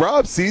 Yeah, because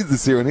Rob sees the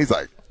cereal and he's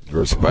like,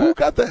 respect.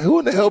 Who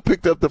in the hell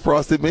picked up the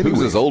frosted mini?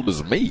 Who's as old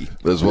as me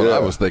is what I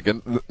was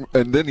thinking.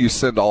 And then you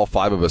send all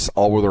 5 of us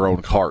all with our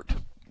own cart.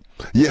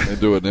 Yeah. And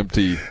do an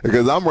empty.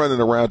 Because I'm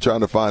running around trying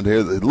to find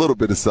a little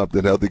bit of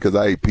something healthy because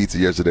I ate pizza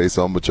yesterday,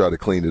 so I'm going to try to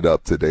clean it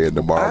up today and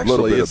tomorrow.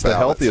 Actually, it's the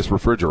healthiest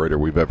refrigerator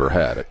we've ever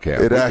had at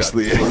camp. It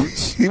actually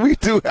is. We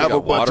do have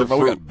a bunch of fruit.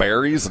 We got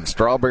berries and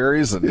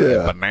strawberries and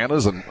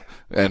bananas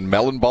and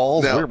melon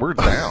balls. Now, we're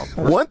down.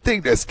 One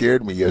thing that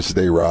scared me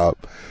yesterday, Rob,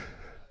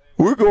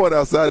 we're going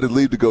outside to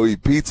leave to go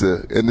eat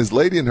pizza, and this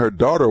lady and her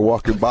daughter are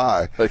walking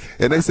by,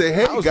 and they say,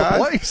 "Hey, how's guys," the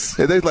place?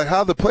 And they're like,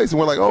 "How's the place?" And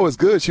we're like, "Oh, it's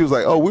good." She was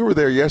like, "Oh, we were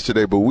there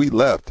yesterday, but we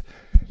left."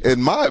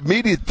 And my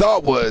immediate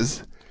thought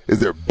was, "Is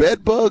there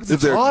bed bugs?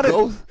 Is there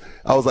ghosts?"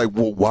 I was like,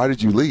 "Well, why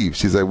did you leave?"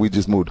 She's like, "We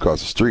just moved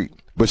across the street,"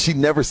 but she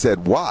never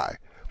said why.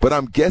 But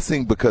I'm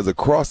guessing because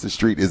across the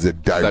street is a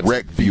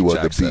direct view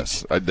of the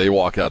beach. They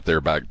walk out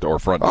their back door,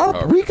 front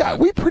door. We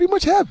pretty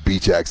much have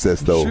beach access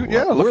though. Shoot,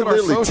 yeah, we're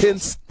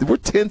literally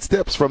 10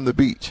 steps from the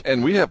beach,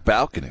 and we have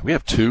balcony. We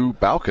have 2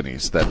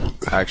 balconies that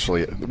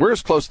actually we're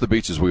as close to the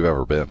beach as we've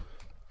ever been.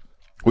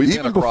 We've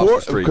even been across before,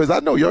 the street because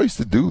I know y'all used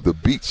to do the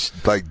beach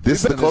like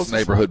this. We've been in this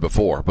neighborhood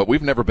before, but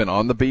we've never been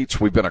on the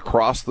beach. We've been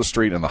across the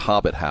street in the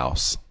Hobbit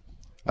house.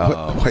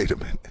 Wait a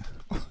minute.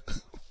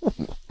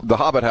 The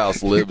Hobbit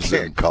house lives you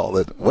can't in. Call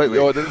it. Wait.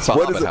 It's a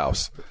Hobbit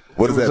house.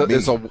 What does that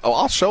mean?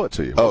 I'll show it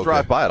to you. We'll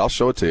drive by it. I'll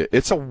show it to you.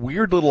 It's a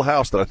weird little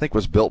house that I think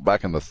was built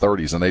back in the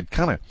 30s, and they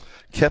kind of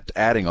kept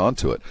adding on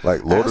to it.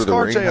 Like Lord of the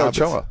Rings. R.J.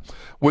 Ochoa.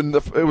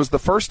 It was the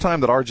first time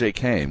that R.J.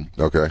 came.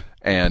 Okay.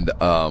 And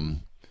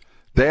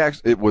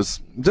it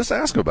was just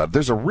ask him about it.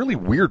 There's a really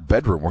weird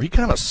bedroom where he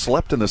kind of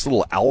slept in this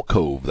little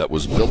alcove that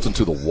was built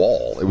into the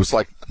wall. It was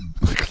like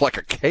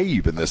a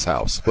cave in this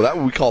house.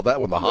 Well, we called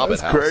that one the Hobbit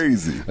house. That's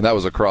crazy. And that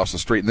was across the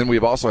street. And then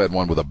we've also had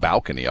one with a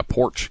balcony, a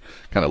porch,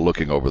 kind of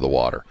looking over the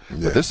water.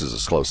 Yeah. But this is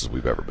as close as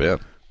we've ever been.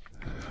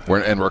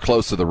 We're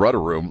close to the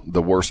Rudder Room,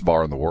 the worst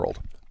bar in the world.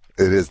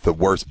 It is the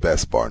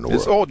best bar in the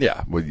world. Oh,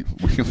 yeah.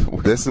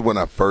 This is when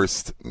I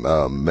first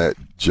met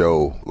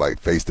Joe, like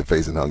face to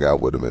face, and hung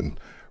out with him, and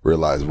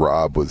realized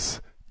Rob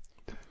was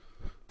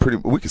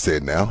we can say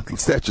it now.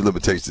 Statute of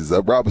limitations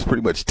up. Rob was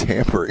pretty much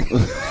tampering.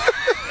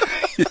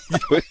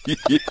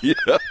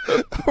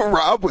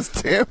 Rob was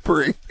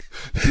tampering.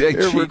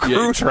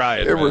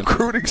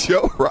 Recruiting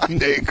Joe Ryan.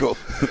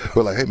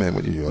 We're like, hey man,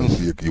 when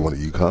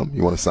you come?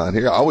 You want to sign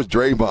here? I was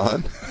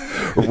Draymond.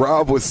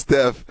 Rob was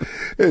Steph,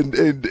 and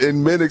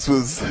Minix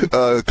was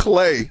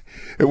Clay,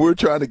 and we're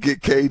trying to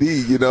get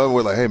KD. And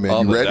we're like, hey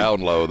man, you ready?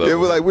 Down low though.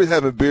 Yeah, we're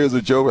having beers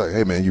with Joe. We're like,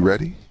 hey man, you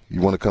ready? You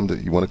want to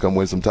come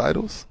win some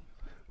titles?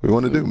 We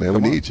want to do, man.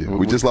 We need you.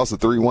 We just lost a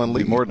 3-1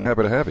 lead. Be more than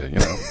happy to have you.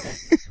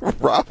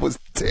 Rob was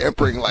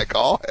tampering like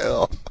all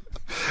hell.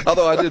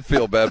 Although I did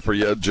feel bad for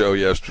Joe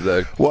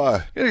yesterday.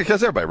 Why?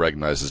 Because everybody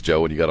recognizes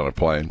Joe when you got on a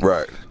plane.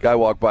 Right. Guy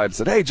walked by and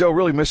said, hey, Joe,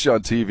 really miss you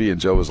on TV.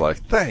 And Joe was like,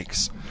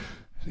 thanks.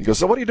 He goes,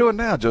 so what are you doing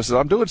now? Joe said,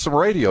 I'm doing some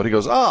radio. And he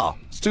goes,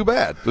 it's too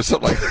bad. There's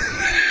something like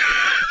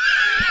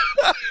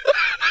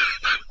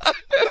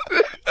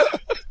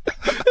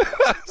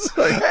It's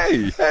like,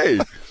 hey.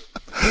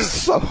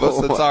 That's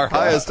our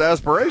highest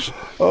aspiration.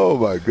 Oh,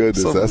 my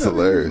goodness. That's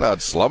hilarious.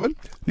 Not slumming.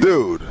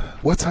 Dude,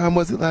 what time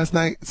was it last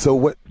night?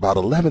 So about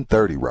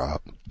 11:30,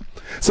 Rob.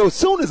 So as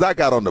soon as I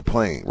got on the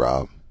plane,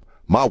 Rob,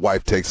 my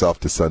wife takes off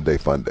to Sunday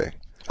Fun Day.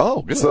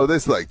 Oh, good. So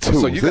this is like 2.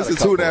 So this is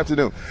 2 in the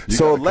afternoon.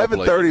 So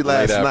 11:30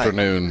 last night.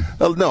 Afternoon.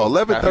 No,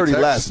 11:30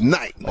 last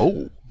night.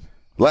 Oh.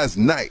 Last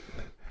night.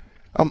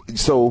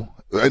 So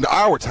in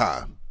our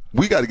time.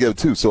 We got to give it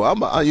 2. So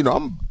I'm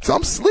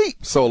asleep.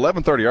 So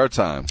 11:30 our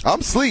time. I'm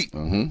asleep.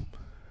 Mm-hmm.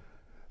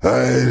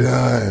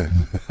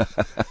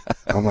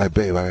 I'm like,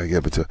 babe, I got to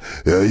give it to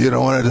you.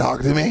 Don't want to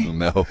talk to me?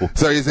 No.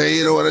 So you say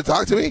you don't want to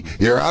talk to me?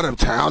 You're out of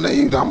town and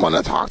you don't want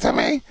to talk to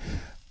me?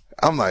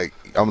 I'm like,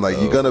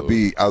 you're going to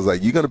be, I was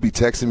like, you're going to be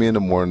texting me in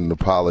the morning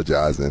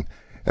apologizing,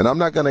 and I'm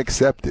not going to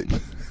accept it.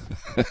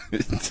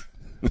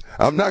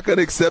 I'm not going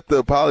to accept the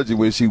apology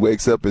when she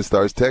wakes up and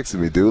starts texting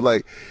me, dude.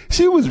 Like,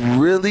 she was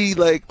really,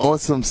 like, on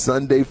some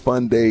Sunday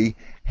fun day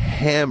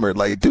hammered.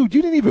 Like, dude,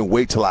 you didn't even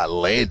wait till I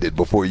landed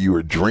before you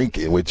were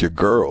drinking with your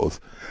girls.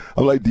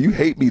 I'm like, do you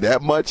hate me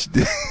that much?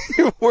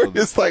 We're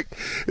just like,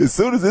 as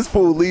soon as this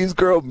fool leaves,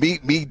 girl,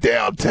 meet me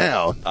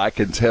downtown. I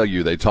can tell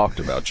you they talked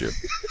about you.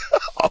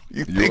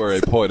 You were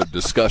a point of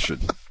discussion.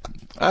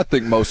 I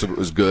think most of it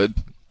was good.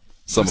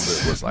 Some of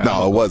it was like,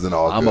 no, it wasn't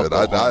all good.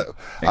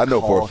 I know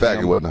for a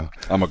fact it wasn't.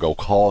 I'm going to go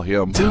call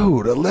him.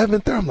 Dude,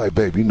 11:30. I'm like,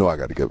 babe, you know I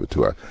got to give it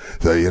to her.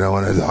 So you don't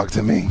want to talk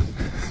to me?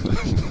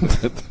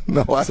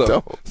 No, I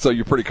don't. So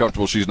you're pretty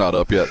comfortable she's not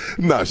up yet?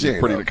 No, she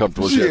ain't pretty up.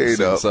 comfortable she ain't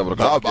up. 7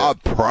 o'clock I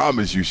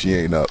promise you she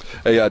ain't up.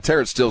 Hey,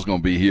 Terence Steele's going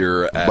to be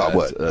here at about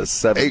what?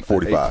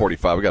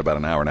 8:45. We got about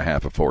an hour and a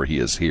half before he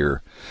is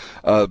here.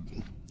 Of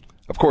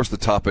course, the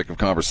topic of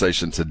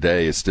conversation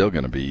today is still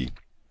going to be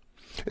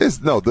the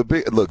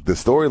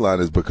storyline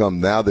has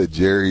become, now that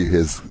Jerry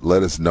has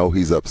let us know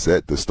he's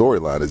upset, the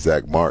storyline is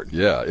Zack Martin.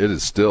 Yeah, it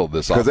is still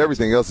this. Because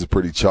everything else is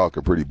pretty chalk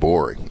and pretty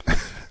boring.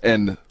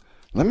 And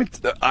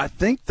I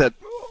think that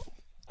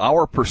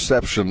our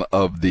perception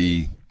of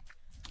the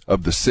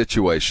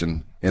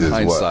situation in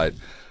hindsight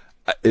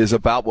is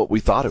about what we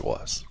thought it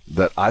was.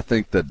 That I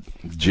think that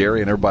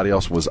Jerry and everybody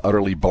else was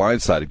utterly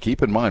blindsided.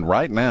 Keep in mind,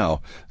 right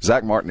now,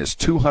 Zack Martin is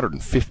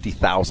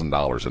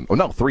 $250,000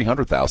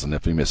 $300,000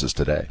 if he misses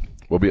today.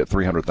 We'll be at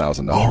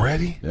 $300,000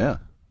 already. Yeah,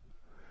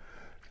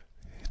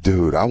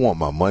 dude, I want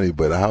my money,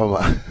 but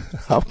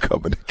I'm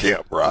coming to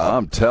camp, Rob.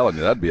 I'm telling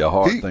you, that'd be a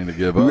hard thing to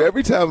give up.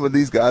 Every time when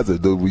these guys are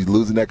we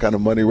losing that kind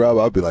of money, Rob,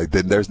 I'll be like,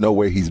 then there's no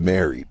way he's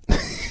married.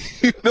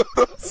 You know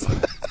what I'm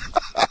saying?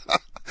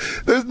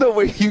 There's no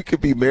way you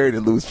could be married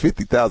and lose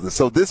 $50,000.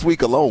 So this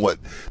week alone,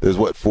 there's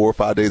 4 or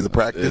 5 days of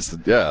practice.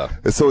 Yeah.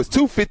 And so it's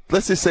 $250.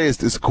 Let's just say it's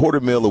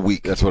 $250,000 a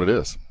week. That's what it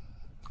is.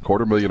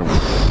 $250,000 a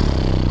week.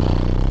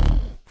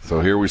 So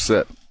here we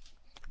sit.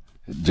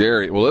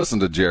 Jerry, well, listen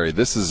to Jerry.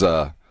 This is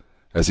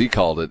as he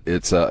called it.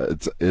 It's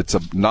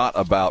not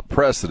about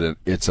precedent.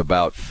 It's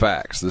about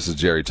facts. This is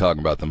Jerry talking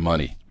about the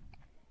money.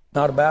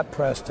 Not about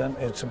precedent.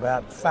 It's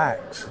about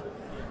facts.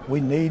 We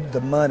need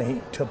the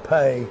money to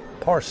pay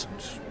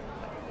Parsons.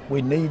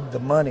 We need the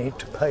money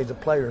to pay the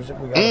players that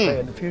we got to pay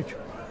in the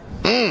future.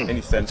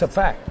 Any sense? It's a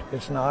fact.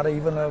 It's not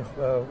even a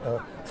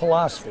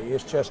philosophy.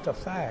 It's just a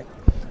fact.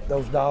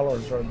 Those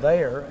dollars are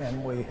there,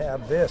 and we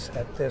have this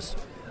at this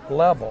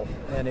level.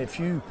 And if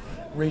you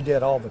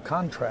redid all the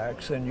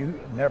contracts, then you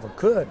never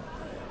could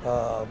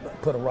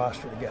put a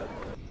roster together.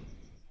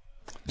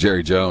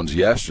 Jerry Jones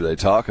yesterday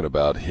talking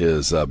about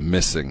his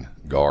missing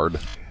guard.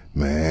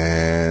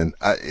 Man,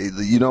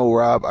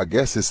 Rob, I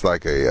guess it's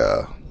like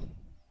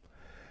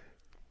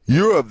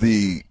you're of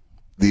the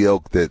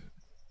ilk that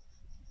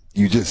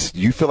you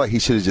feel like he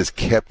should have just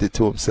kept it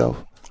to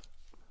himself.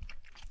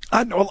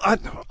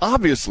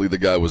 Obviously the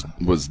guy was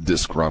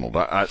disgruntled.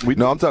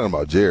 No, I'm talking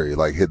about Jerry.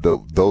 Like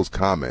those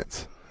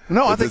comments.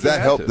 No, I think does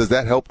that help? Does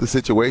that help the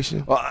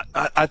situation? Well,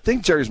 I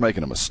think Jerry's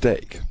making a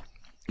mistake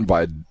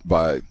by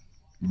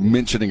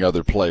mentioning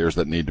other players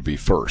that need to be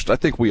first. I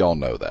think we all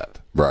know that.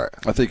 Right.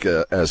 I think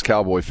as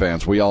Cowboy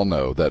fans, we all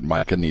know that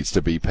Micah needs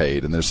to be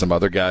paid, and there's some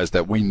other guys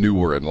that we knew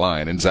were in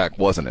line, and Zack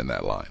wasn't in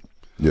that line.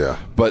 Yeah.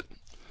 But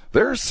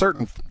there are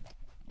certain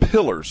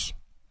pillars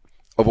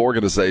of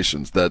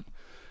organizations that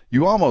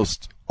you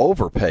almost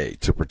overpay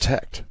to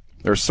protect.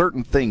 There are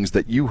certain things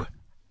that you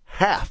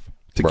have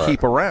to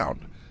keep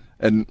around.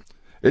 And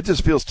it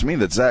just feels to me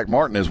that Zack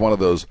Martin is one of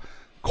those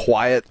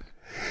quiet.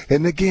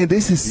 And again, it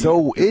is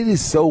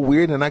so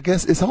weird. And I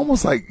guess it's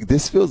almost like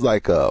this feels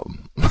like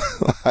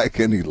like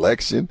an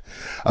election.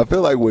 I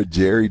feel like what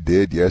Jerry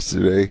did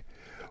yesterday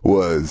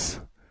was,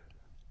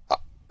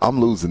 I'm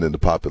losing in the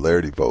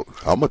popularity vote.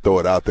 I'm going to throw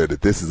it out there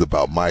that this is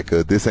about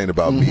Micah. This ain't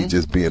about me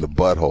just being a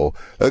butthole.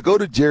 Go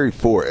to Jerry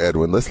 4,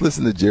 Edwin. Let's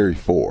listen to Jerry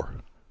 4.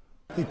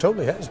 He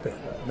totally has been.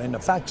 I mean, the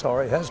facts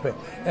are he has been.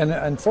 And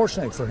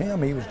unfortunately for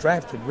him, he was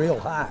drafted real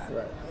high.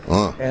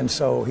 And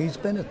so he's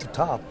been at the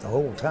top the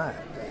whole time.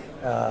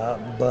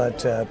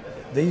 But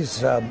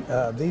these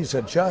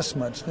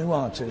adjustments,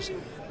 nuances,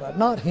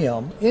 not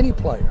him, any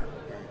player,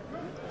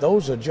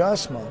 those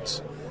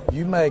adjustments,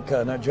 you make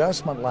an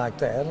adjustment like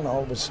that, and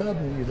all of a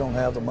sudden you don't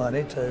have the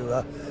money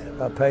to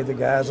pay the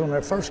guys on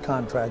their first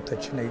contract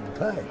that you need to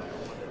pay.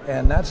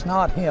 And that's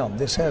not him.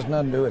 This has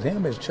nothing to do with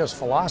him. It's just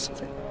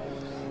philosophy.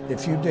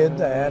 If you did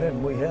that,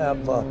 and we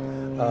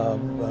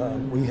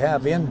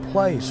have in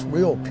place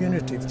real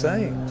punitive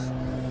things,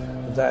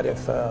 that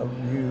if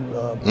you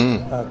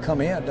don't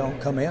come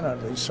in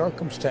under these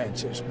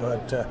circumstances.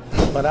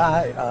 But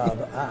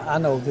I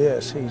know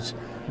this. He's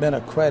been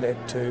a credit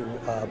to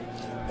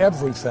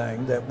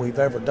everything that we've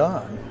ever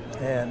done,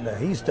 and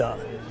he's done.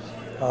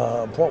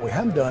 What we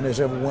haven't done is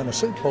ever win a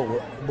Super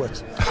Bowl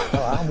with.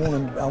 I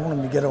want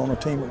him to get on a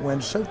team that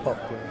wins a Super Bowl.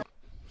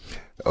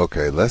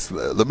 Okay, let's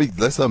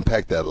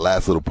unpack that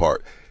last little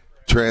part.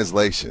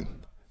 Translation.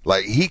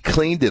 Like, he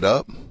cleaned it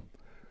up,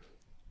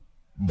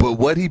 but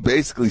what he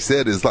basically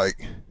said is like,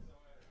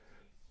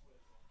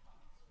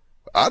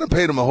 I done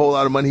paid him a whole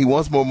lot of money. He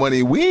wants more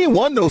money. We ain't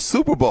won no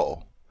Super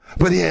Bowl.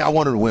 But yeah, I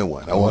wanted to win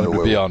one. I wanted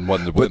to be on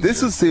one. But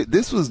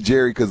this was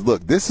Jerry, because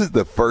look, this is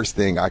the first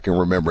thing I can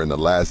remember in the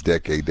last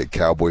decade that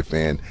Cowboy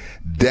fan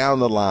down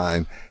the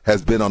line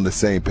has been on the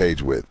same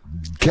page with.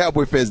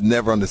 Cowboy fans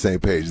never on the same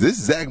page. This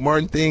Zack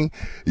Martin thing,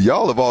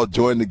 y'all have all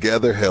joined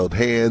together, held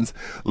hands,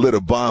 lit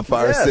a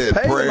bonfire, said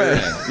prayers.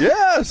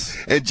 Yes.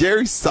 And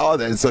Jerry saw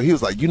that, and so he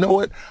was like, you know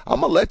what? I'm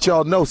going to let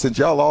y'all know, since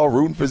y'all all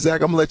rooting for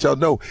Zack, I'm going to let y'all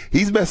know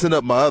he's messing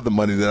up my other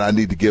money that I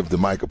need to give to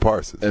Micah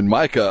Parsons. And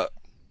Micah,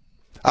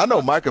 I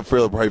know Micah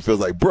probably feels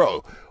like,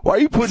 bro, why are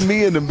you putting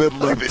me in the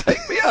middle of it?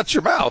 Take me out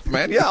your mouth,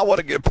 man. Yeah, I want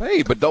to get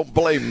paid, but don't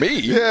blame me.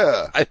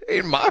 Yeah. It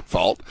ain't my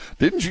fault.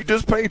 Didn't you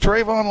just pay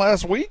Trayvon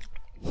last week?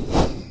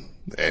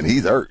 And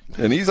he's hurt.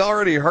 And he's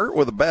already hurt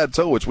with a bad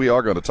toe, which we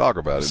are going to talk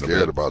about.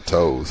 Scared about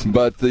toes.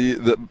 But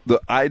the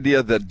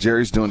idea that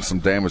Jerry's doing some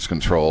damage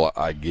control,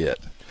 I get.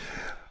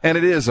 And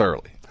it is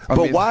early.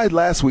 But why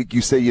last week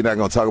you say you're not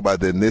going to talk about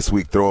that, and this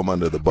week throw him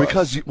under the bus?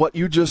 Because what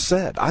you just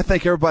said. I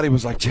think everybody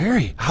was like,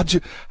 Jerry,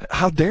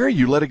 how dare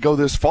you let it go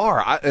this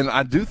far? And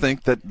I do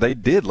think that they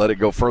did let it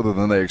go further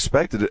than they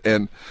expected it.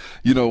 And,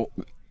 you know,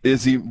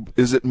 is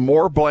it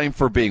more blame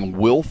for being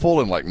willful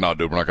and like, no,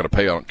 dude, we're not going to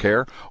pay, I don't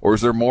care? Or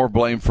is there more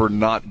blame for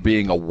not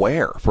being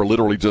aware, for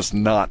literally just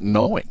not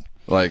knowing?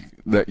 Like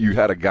that you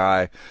had a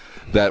guy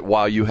that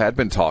while you had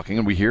been talking,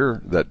 and we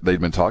hear that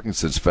they've been talking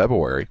since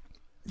February.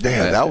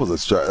 Damn, that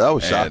was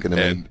shocking to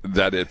me. And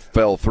that it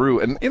fell through.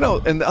 And, you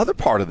know, and the other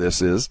part of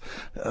this is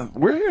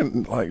we're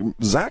hearing, like,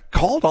 Zack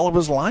called all of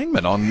his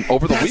linemen over the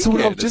weekend. That's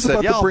what I was just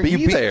about to bring. You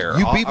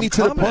beat me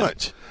to the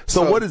punch.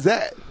 So what is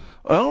that?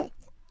 Well,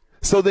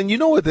 so then you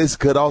know what this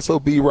could also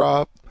be,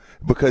 Rob?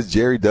 Because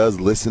Jerry does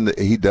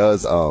he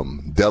does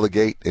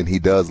delegate, and he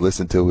does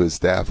listen to his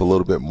staff a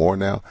little bit more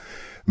now.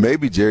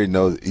 Maybe Jerry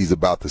knows he's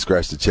about to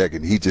scratch the check,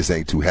 and he just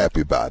ain't too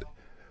happy about it.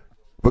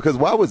 Because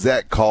why would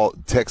Zack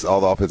text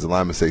all the offensive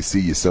linemen and say, see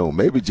you soon?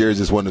 Maybe Jerry's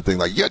just one of the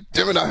things like, yeah,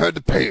 damn it, I had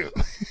to pay him.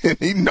 And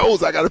he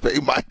knows I got to pay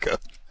Micah.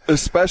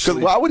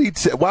 Especially. Why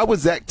would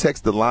Zack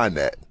text the line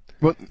that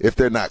if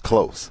they're not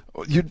close?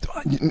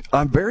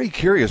 I'm very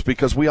curious,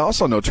 because we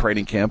also know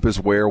training camp is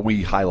where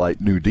we highlight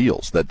new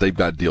deals, that they've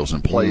got deals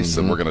in place,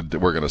 and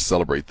we're gonna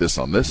celebrate this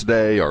on this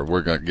day, or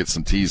we're gonna get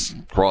some T's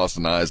crossed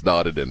and I's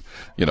dotted in,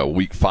 you know,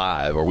 week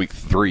 5 or week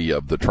 3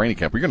 of the training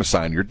camp. You're gonna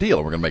sign your deal,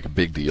 and we're gonna make a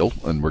big deal,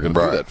 and we're gonna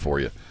do that for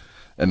you.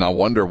 And I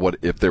wonder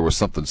if there was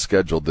something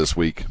scheduled this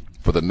week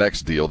for the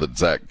next deal that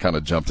Zack kind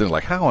of jumped in,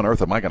 like, how on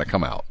earth am I gonna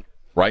come out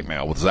right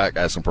now with Zack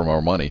asking for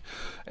more money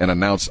and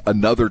announce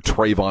another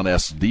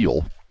Trayvon-esque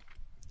deal,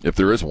 if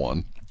there is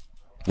one,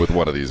 with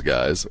one of these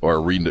guys, or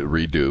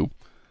redo,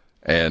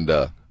 and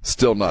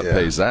still not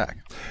pay Zack.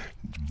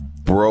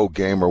 Bro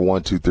Gamer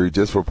 123,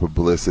 just for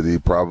publicity.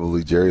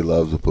 Probably Jerry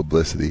loves the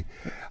publicity.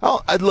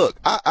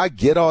 I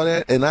get all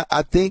that, and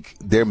I think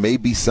there may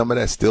be some of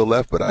that still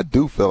left, but I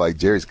do feel like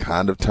Jerry's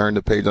kind of turned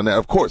the page on that.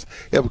 Of course,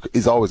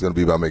 it's always going to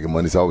be about making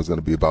money. It's always going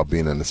to be about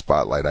being in the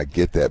spotlight. I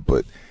get that,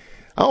 but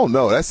I don't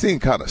know. That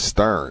seemed kind of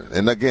stern.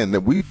 And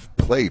again, we've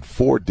played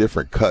 4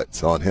 different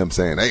cuts on him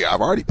saying, hey,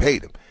 I've already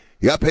paid him.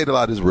 He got paid a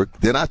lot as rookie.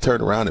 Then I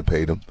turned around and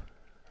paid him.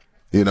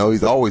 You know,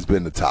 he's always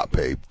been the top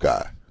paid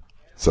guy.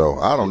 So,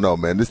 I don't know,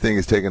 man. This thing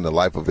is taking a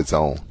life of its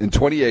own. In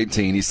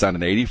 2018, he signed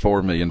an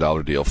 $84 million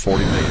deal, $40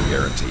 million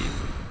guaranteed.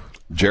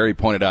 Jerry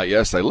pointed out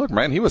yesterday, look,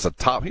 man, he was a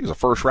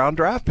first-round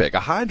draft pick, a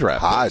high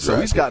draft pick.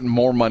 So he's gotten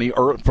more money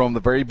from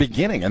the very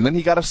beginning. And then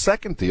he got a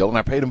second deal, and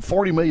I paid him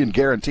 $40 million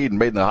guaranteed and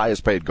made him the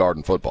highest-paid guard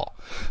in football.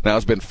 Now,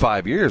 it's been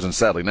 5 years, and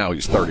sadly now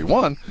he's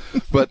 31,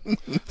 but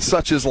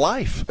such is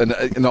life. And,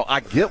 I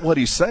get what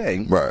he's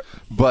saying. Right.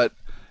 But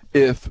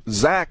if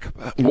Zack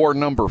wore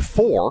number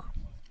 4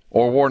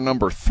 or wore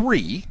number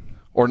 3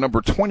 or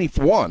number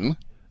 21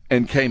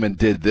 and came and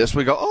did this,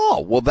 we go,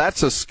 oh, well,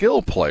 that's a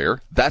skill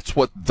player. That's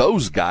what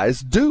those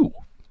guys do.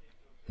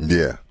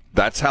 Yeah.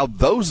 That's how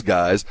those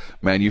guys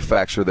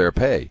manufacture their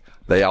pay.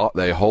 They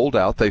hold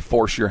out. They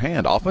force your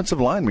hand. Offensive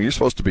lineman, you're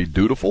supposed to be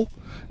dutiful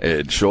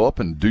and show up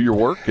and do your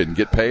work and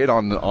get paid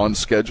on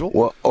schedule.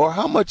 Well, or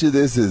how much of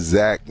this is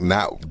Zack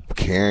not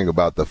caring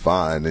about the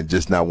fine and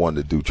just not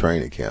wanting to do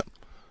training camp?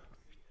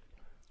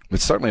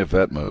 It's certainly a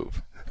vet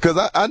move.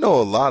 Because I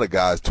know a lot of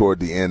guys toward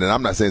the end, and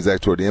I'm not saying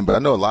Zack toward the end, but I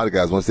know a lot of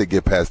guys once they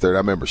get past 30. I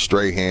remember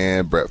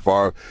Strahan, Brett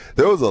Favre.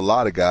 There was a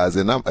lot of guys,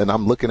 and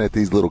I'm looking at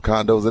these little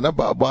condos,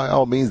 and by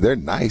all means, they're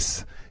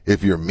nice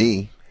if you're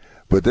me.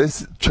 But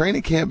this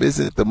training camp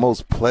isn't the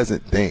most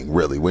pleasant thing,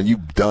 really, when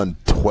you've done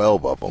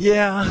 12 of them.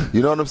 Yeah.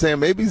 You know what I'm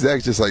saying? Maybe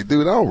Zack's just like,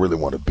 dude, I don't really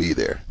want to be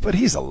there. But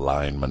he's a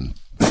lineman.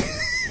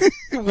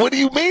 What do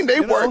you mean they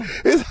work?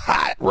 It's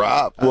hot,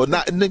 Rob. Well,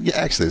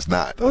 actually, it's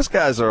not. Those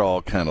guys are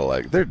all kind of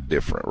like, they're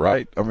different,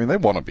 right? I mean, they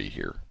want to be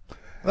here.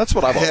 That's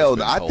what I've always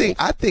been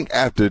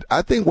told.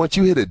 I think once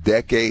you hit a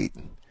decade,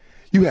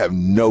 you have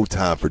no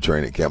time for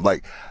training camp.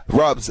 Like,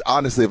 Rob,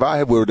 honestly, if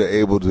I were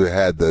able to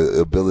have the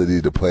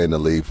ability to play in the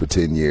league for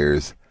 10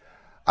 years,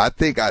 I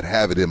think I'd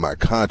have it in my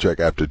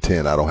contract after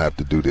 10. I don't have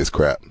to do this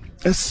crap.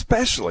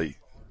 Especially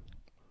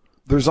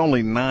there's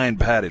only 9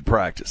 padded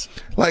practices.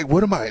 Like,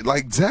 what am I?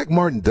 Like, Zach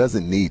Martin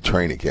doesn't need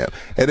training camp.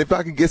 And if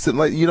I can get some,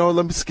 like,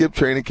 let me skip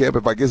training camp.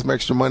 If I get some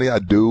extra money, I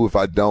do. If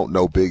I don't,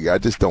 no biggie. I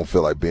just don't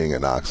feel like being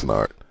in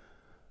Oxnard.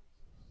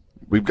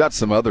 We've got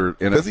some other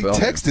NFL. Because he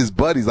texts his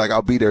buddies like,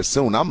 I'll be there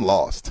soon. I'm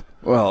lost.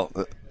 Well,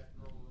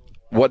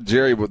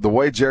 the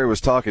way Jerry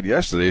was talking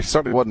yesterday, he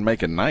certainly wasn't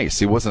making nice.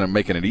 He wasn't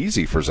making it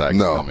easy for Zack to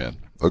come in.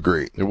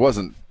 Agreed. It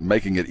wasn't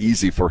making it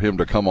easy for him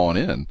to come on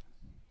in.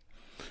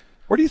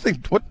 Where do you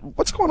think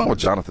what's going on with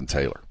Jonathan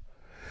Taylor?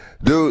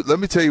 Dude, let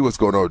me tell you what's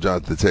going on with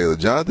Jonathan Taylor.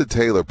 Jonathan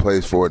Taylor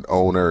plays for an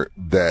owner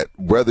that,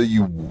 whether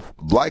you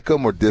like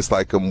him or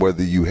dislike him,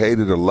 whether you hate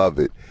it or love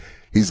it,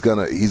 he's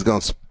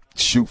gonna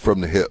shoot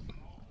from the hip.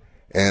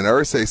 And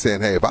Irsay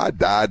saying, hey, if I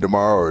died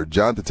tomorrow or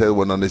Jonathan Taylor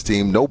wasn't on this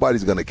team,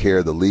 nobody's going to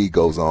care. The league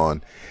goes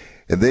on.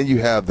 And then you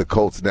have the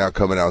Colts now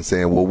coming out and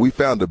saying, well, we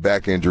found a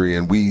back injury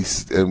and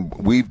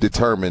we've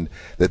determined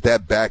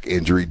that back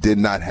injury did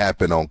not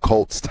happen on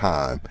Colts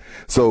time.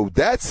 So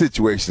that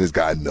situation has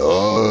gotten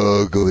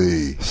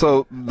ugly.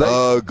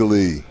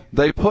 Ugly.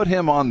 They put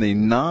him on the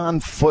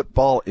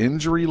non-football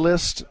injury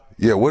list.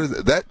 Yeah, what is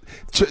it?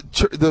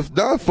 The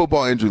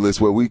non-football injury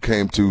list where we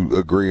came to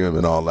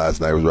agreement on last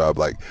night was, Rob,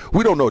 like,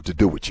 we don't know what to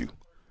do with you.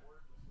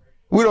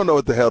 We don't know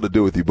what the hell to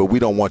do with you, but we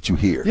don't want you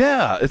here.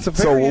 Yeah, it's a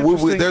very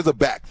interesting... there's a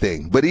back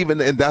thing. But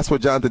and that's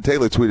what Jonathan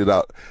Taylor tweeted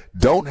out.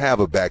 Don't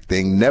have a back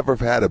thing, never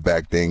had a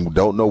back thing,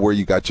 don't know where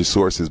you got your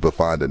sources, but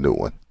find a new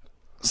one.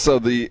 So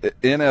the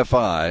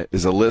NFI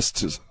is a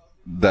list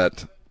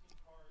that,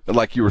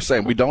 like you were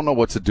saying, we don't know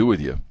what to do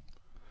with you.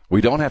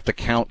 We don't have to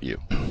count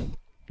you.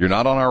 You're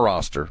not on our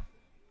roster,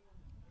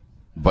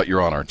 but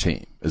you're on our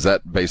team. Is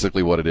that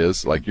basically what it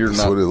is? Like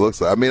That's what it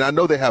looks like. I mean, I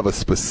know they have a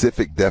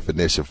specific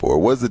definition for it.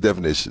 What's the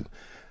definition?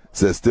 It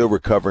says still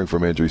recovering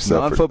from injury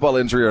suffered. Non-football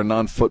injury or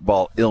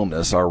non-football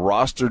illness are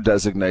roster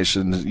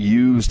designations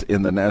used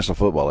in the National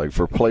Football League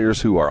for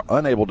players who are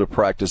unable to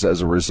practice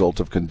as a result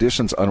of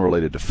conditions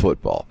unrelated to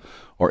football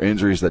or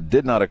injuries that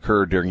did not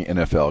occur during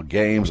NFL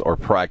games or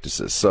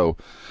practices. So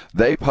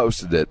they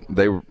posted it.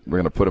 They were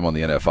going to put him on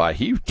the NFI.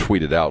 He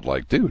tweeted out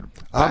like, dude,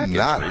 I'm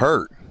not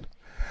hurt.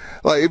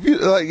 Like,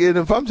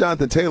 if I'm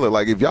Jonathan Taylor,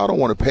 like, if y'all don't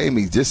want to pay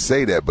me, just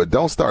say that, but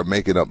don't start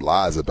making up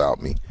lies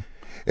about me.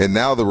 And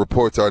now the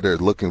reports are they're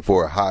looking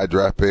for a high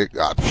draft pick.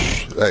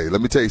 Hey,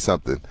 let me tell you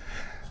something.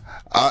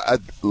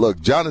 Look,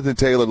 Jonathan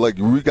Taylor, like,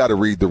 we got to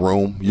read the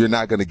room. You're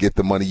not going to get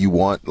the money you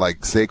want. Like,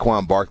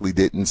 Saquon Barkley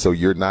didn't, so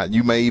you're not.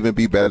 You may even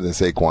be better than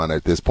Saquon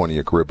at this point in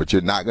your career, but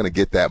you're not going to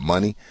get that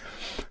money.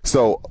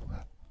 So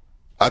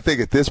I think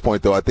at this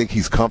point, though, I think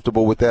he's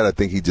comfortable with that. I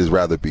think he'd just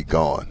rather be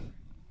gone.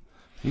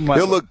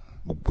 He'll look.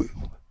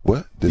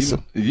 What?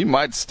 You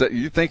might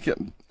you think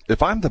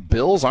if I'm the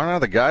Bills, aren't I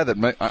the guy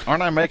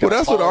aren't I making? Well,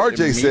 that's what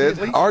RJ said.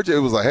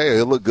 RJ was like, "Hey,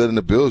 he'll look good in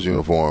the Bills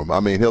uniform.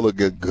 I mean, he'll look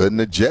good in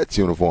the Jets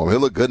uniform.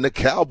 He'll look good in the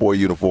Cowboy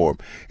uniform."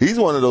 He's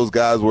one of those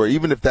guys where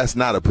even if that's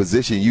not a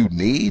position you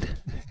need,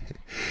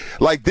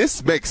 like,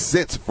 this makes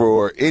sense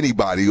for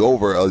anybody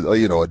over a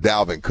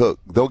Dalvin Cook.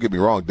 Don't get me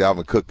wrong,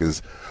 Dalvin Cook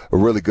is a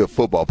really good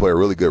football player, a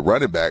really good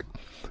running back.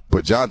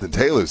 But Jonathan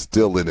Taylor's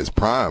still in his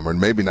prime, or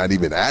maybe not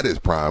even at his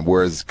prime,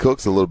 whereas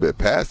Cook's a little bit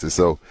past it.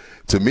 So,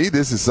 to me,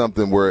 this is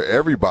something where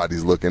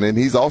everybody's looking. And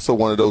he's also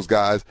one of those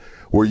guys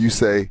where you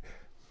say,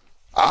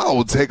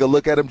 I'll take a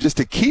look at him just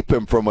to keep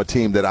him from a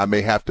team that I may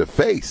have to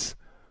face.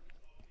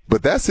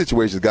 But that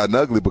situation's gotten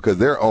ugly because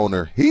their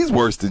owner, he's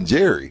worse than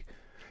Jerry.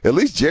 At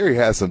least Jerry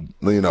has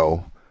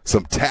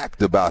some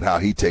tact about how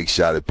he takes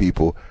shot at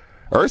people.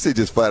 Irsay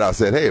just flat out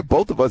said, hey, if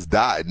both of us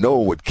died, no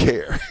one would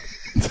care.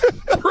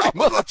 Pretty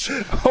much.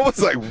 I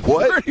was like,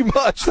 what? Pretty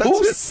much.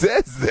 Who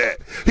says that?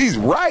 He's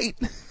right.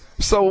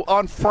 So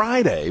on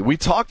Friday, we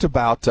talked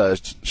about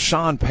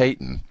Sean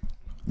Payton.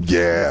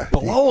 Yeah.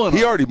 Blowing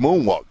he already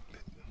moonwalked.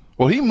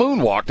 Well, he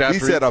moonwalked after. He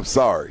said, I'm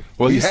sorry.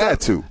 Well, he had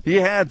to. He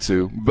had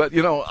to. But,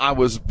 I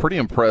was pretty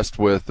impressed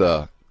with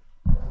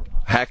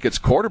Hackett's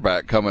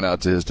quarterback coming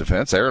out to his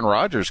defense. Aaron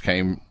Rodgers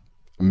came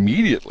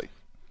immediately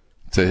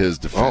to his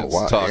defense,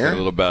 talking a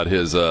little about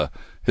his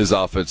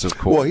offensive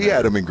coordinator. Well, he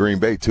had him in Green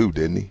Bay too,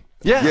 didn't he?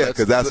 Yeah,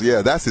 because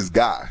that's his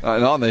guy.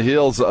 And on the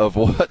heels of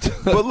what?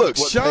 But look,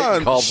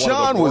 Sean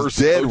was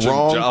dead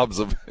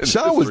wrong.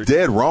 Sean was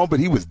dead wrong, but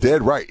he was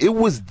dead right. It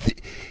was.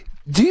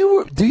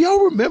 Do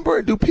y'all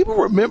remember? Do people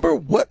remember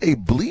what a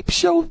bleep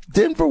show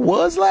Denver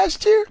was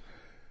last year?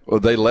 Well,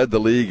 they led the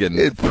league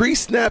in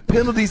pre-snap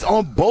penalties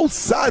on both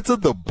sides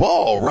of the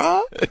ball,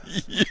 Rob.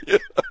 Yeah.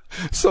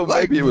 So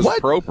maybe it was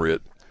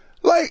appropriate.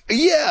 Like,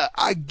 yeah,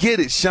 I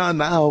get it. Sean,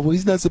 now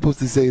he's not supposed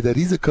to say that.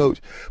 He's a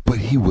coach, but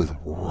he was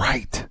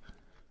right.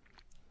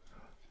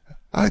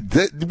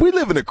 We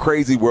live in a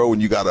crazy world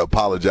when you got to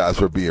apologize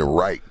for being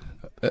right.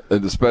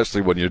 And especially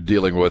when you're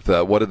dealing with,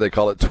 what did they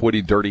call it,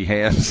 20 dirty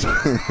hands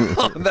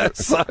on that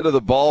side of the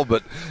ball.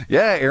 But,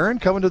 yeah, Aaron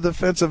coming to the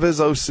defense of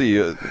his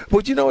OC.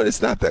 But you know what?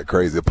 It's not that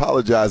crazy.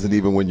 Apologizing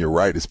even when you're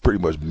right is pretty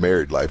much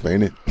married life,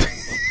 ain't it?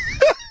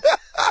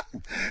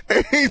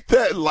 Ain't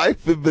that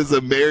life as a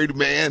married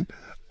man?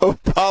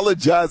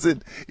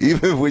 Apologizing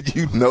even when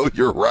you know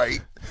you're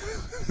right.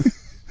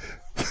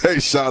 Hey,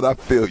 Sean, I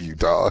feel you,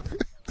 dog.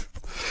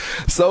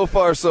 So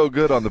far, so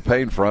good on the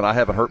pain front. I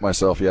haven't hurt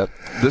myself yet.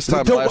 This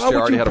time last year,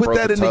 I already had a broken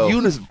toe. Why would you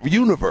put that in the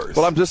universe?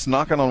 Well, I'm just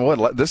knocking on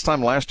wood. This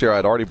time last year,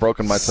 I'd already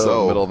broken my toe in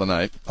the middle of the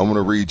night. I'm going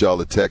to read y'all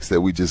the text that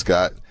we just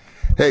got.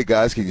 Hey,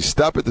 guys, can you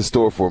stop at the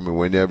store for me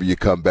whenever you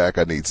come back?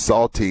 I need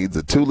saltines,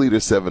 a 2-liter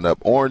 7-Up,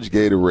 orange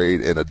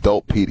Gatorade, and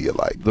adult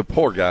Pedialyte. The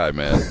poor guy,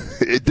 man.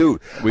 Dude,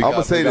 we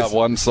got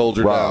one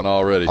soldier down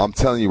already. I'm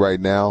telling you right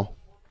now,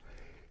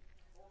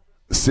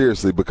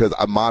 seriously, because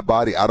my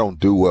body, I don't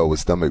do well with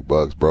stomach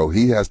bugs, bro.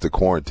 He has to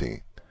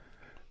quarantine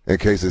in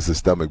case it's a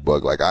stomach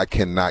bug. Like, I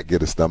cannot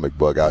get a stomach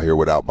bug out here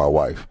without my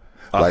wife.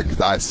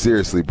 I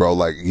seriously, bro,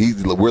 like,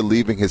 we're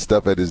leaving his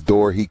stuff at his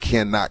door. He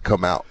cannot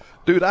come out.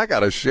 Dude, I got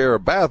to share a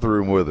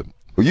bathroom with him.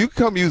 Well, you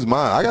can come use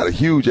mine. I got a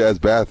huge-ass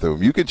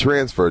bathroom. You can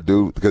transfer,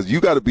 dude, because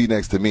you got to be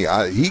next to me.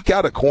 He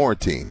got to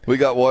quarantine. We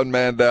got one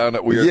man down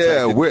that we are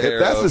taking care if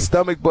that's of. a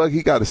stomach bug,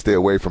 he got to stay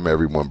away from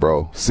everyone,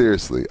 bro.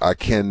 Seriously, I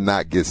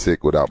cannot get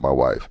sick without my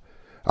wife.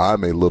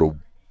 I'm a little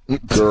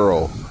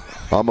girl.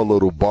 I'm a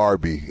little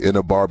Barbie in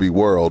a Barbie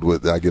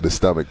world. I get a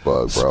stomach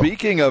bug, bro.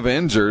 Speaking of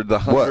injured, the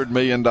 $100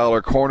 million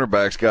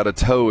cornerback's got a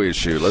toe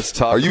issue. Let's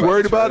talk. Are you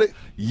worried about it?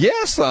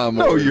 Yes, I'm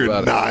worried about it. No,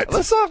 you're not.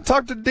 Let's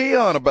talk to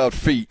Dion about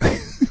feet.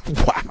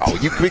 Wow,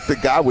 you picked the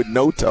guy with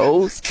no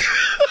toes?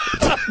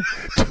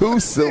 Too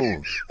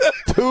soon.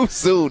 Too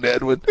soon,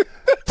 Edwin.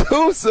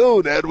 Too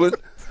soon, Edwin.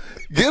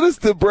 Get us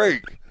the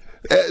break.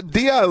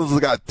 Dion's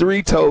got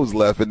 3 toes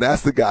left, and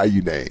that's the guy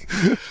you name.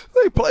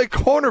 They play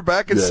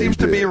cornerback. It seems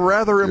to be a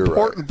rather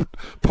important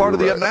part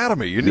of the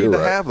anatomy. You need to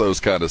have those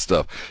kind of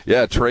stuff.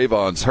 Yeah,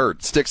 Trayvon's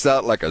hurt. Sticks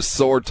out like a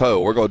sore toe.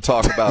 We're going to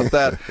talk about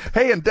that.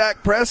 Hey, and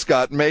Dak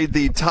Prescott made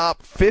the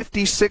top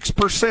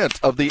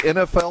 56% of the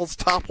NFL's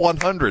top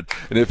 100.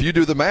 And if you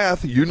do the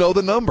math, you know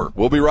the number.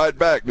 We'll be right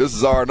back. This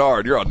is R&R,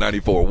 and you're on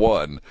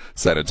 94.1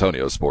 San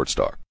Antonio Sports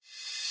Star.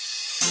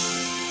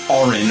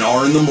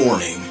 R&R in the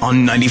morning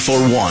on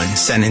 94.1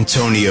 San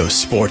Antonio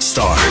Sports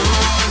Star.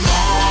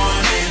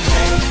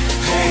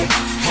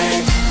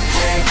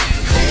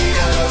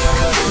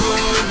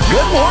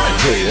 Good morning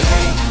to you.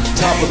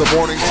 Top of the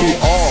morning to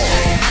all.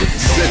 Getting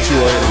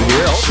situated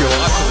here. If you're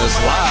watching this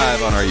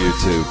live on our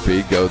YouTube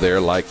feed, go there,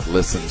 like,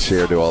 listen,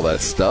 share, do all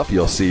that stuff.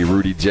 You'll see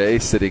Rudy J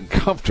sitting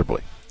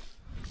comfortably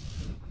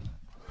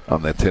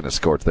on that tennis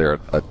court there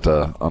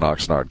on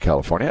Oxnard,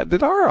 California.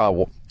 Did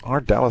our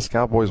Dallas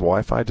Cowboys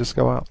Wi-Fi just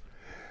go out?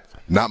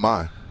 Not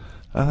mine.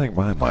 I think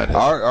mine might have.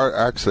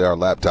 Actually, our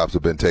laptops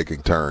have been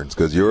taking turns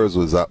because yours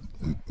was up.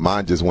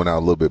 Mine just went out a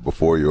little bit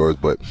before yours,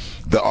 but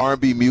the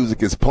R&B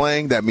music is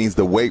playing. That means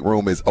the weight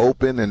room is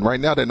open, and right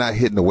now they're not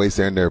hitting the weights.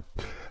 They're in there.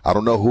 I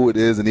don't know who it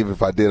is, and even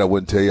if I did, I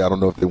wouldn't tell you. I don't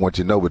know if they want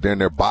you to know, but they're in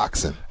there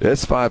boxing.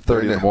 It's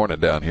 5:30 in the morning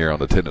down here on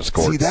the tennis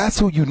court. See, that's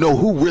who you know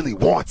who really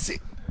wants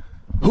it.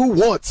 Who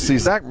wants it? See,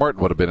 Zack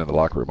Martin would have been in the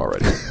locker room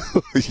already.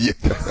 Yeah.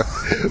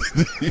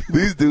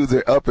 These dudes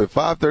are up at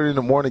 5:30 in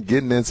the morning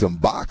getting in some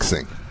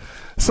boxing.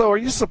 So are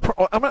you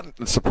surprised? I'm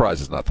not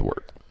surprised is not the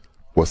word.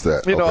 What's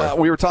that? You know,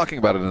 we were talking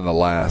about it in the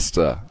last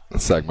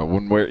segment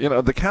when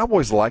the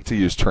Cowboys like to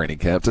use training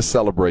camp to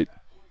celebrate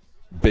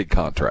big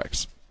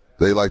contracts.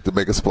 They like to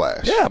make a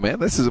splash. Yeah,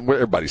 man. This is where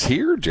everybody's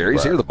here.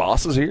 Jerry's here. The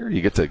boss is here.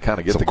 You get to kind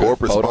of get some the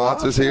corporate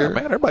sponsors here. Yeah,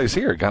 man, everybody's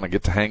here. Kind of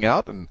get to hang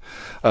out. And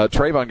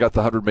Trayvon got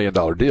the $100 million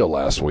deal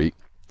last week.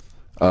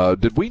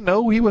 Did we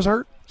know he was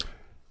hurt?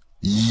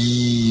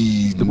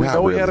 Did we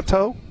know he had a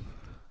toe?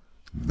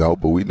 No,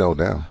 but we know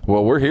now.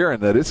 Well, we're hearing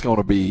that it's going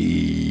to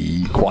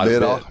be quite a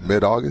bit.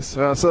 Mid-August?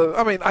 So,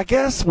 I mean, I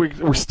guess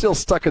we're still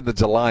stuck in the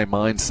July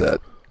mindset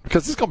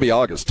because it's going to be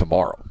August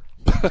tomorrow.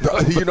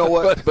 You know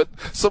what? but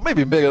so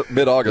maybe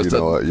mid-August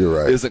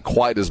you're right. Isn't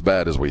quite as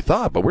bad as we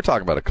thought, but we're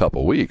talking about a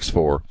couple weeks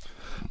for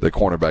the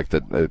cornerback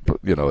that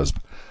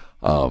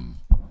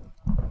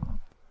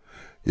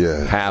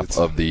is half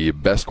of the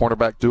best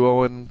cornerback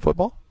duo in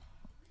football.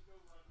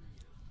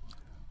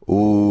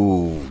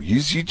 Ooh,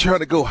 you trying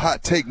to go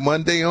hot take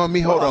Monday on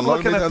me? Hold on,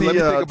 looking at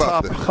the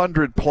top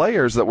 100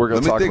 players that we're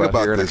going to talk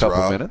about here in a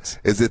couple minutes.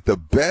 Is it the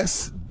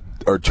best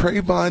or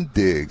Trayvon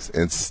Diggs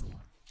and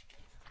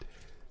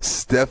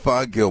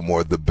Stephon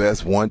Gilmore, the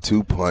best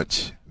 1-2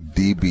 punch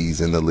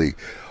DBs in the league?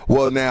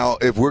 Well, now,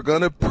 if we're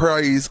going to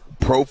praise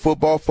Pro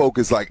Football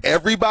Focus like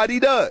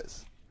everybody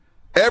does,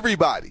 they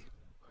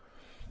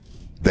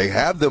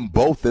have them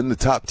both in the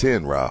top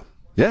 10, Rob.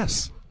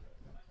 Yes.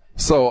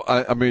 So,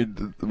 I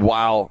mean,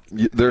 while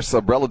there's a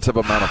relative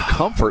amount of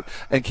comfort,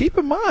 and keep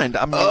in mind,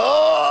 I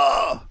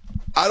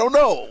don't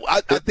know.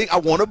 I think I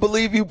want to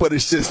believe you, but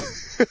it's just,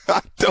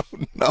 I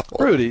don't know.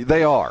 Rudy,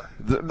 they are.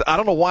 I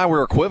don't know why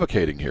we're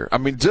equivocating here. I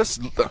mean,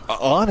 just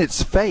on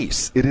its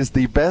face, it is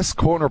the best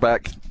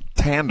cornerback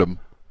tandem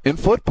in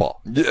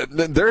football.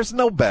 There's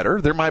no better.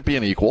 There might be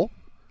an equal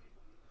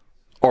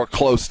or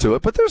close to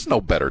it, but there's no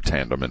better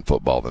tandem in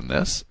football than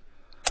this.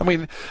 I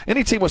mean,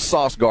 any team with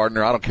Sauce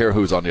Gardner, I don't care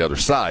who's on the other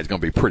side, is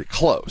going to be pretty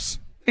close.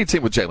 Any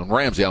team with Jalen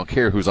Ramsey, I don't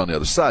care who's on the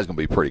other side, is going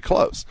to be pretty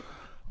close.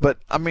 But,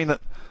 I mean,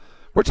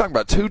 We're talking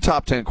about 2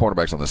 top 10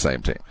 cornerbacks on the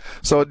same team.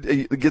 So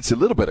it gets you a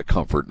little bit of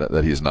comfort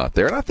that he's not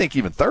there. And I think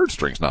even third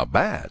string's not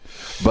bad.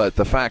 But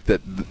the fact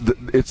that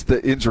it's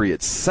the injury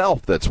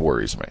itself that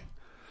worries me.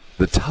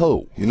 The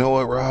toe. You know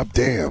what, Rob?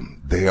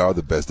 Damn, they are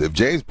the best. If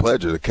James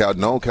Pledger, the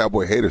known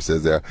Cowboy hater,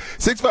 says there,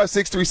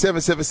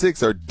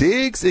 656-3776, are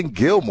Diggs and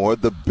Gilmore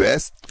the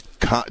best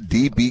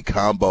DB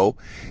combo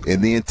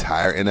in the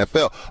entire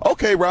NFL?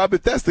 Okay, Rob,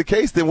 if that's the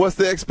case, then what's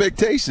the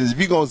expectations?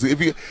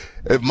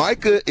 If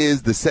Micah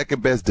is the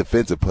second best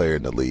defensive player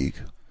in the league,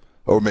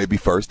 or maybe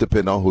first,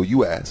 depending on who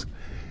you ask,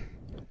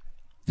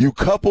 you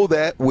couple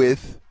that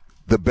with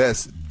the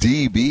best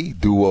DB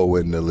duo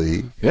in the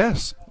league.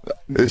 Yes.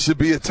 It should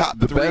be a top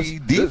 3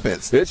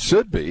 defense. It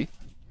should be.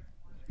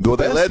 Well,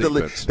 they've led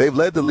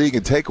the league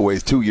in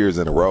takeaways 2 years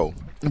in a row.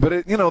 But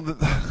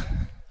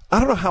I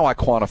don't know how I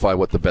quantify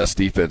what the best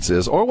defense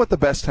is or what the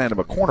best tandem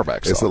of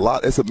cornerbacks It's are. a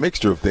lot. It's a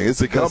mixture of things.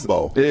 It's a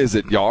combo. Is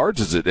it yards?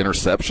 Is it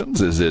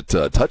interceptions? Is it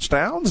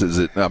touchdowns? Is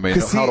it? I mean,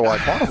 how do I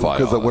quantify?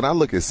 Because when I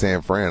look at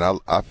San Fran,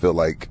 I feel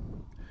like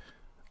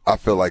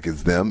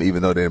it's them,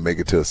 even though they didn't make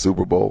it to a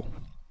Super Bowl.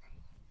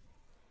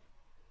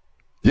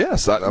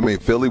 Yes, I mean,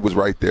 Philly was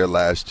right there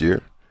last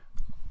year.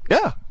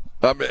 Yeah,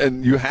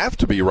 and you have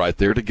to be right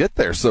there to get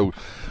there. So,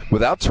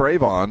 without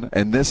Trayvon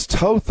and this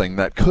toe thing,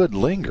 that could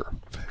linger.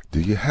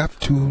 Do you have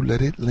to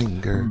let it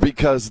linger?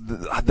 Because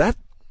that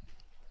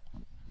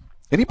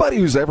anybody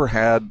who's ever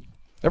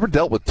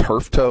dealt with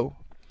turf toe.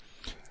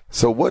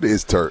 So what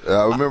is turf?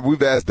 I remember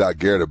we've asked Doc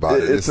Garrett about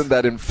it. It's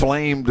that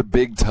inflamed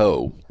big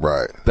toe.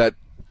 Right.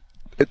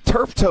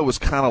 Turf toe is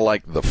kind of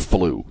like the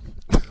flu.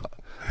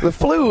 The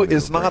flu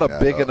is not a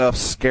big enough,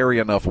 scary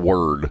enough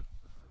word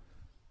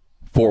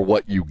for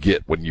what you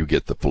get when you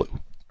get the flu.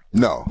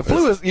 No. The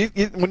flu is,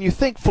 when you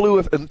think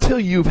flu, until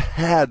you've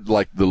had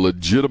like the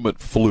legitimate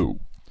flu,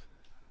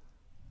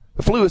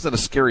 the flu isn't a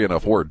scary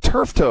enough word.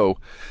 Turf toe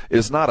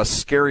is not a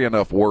scary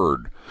enough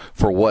word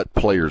for what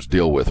players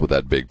deal with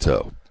that big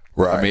toe.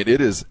 Right. I mean,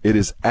 it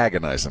is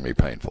agonizingly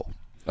painful.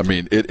 I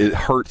mean, it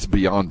hurts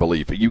beyond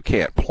belief. You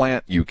can't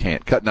plant, you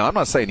can't cut. Now, I'm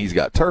not saying he's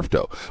got turf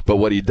toe, but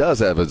what he does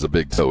have is a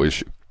big toe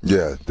issue.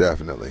 Yeah,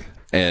 definitely.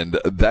 And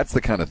that's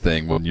the kind of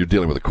thing when you're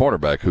dealing with a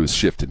cornerback who's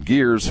shifting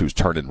gears, who's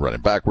turning, running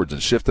backwards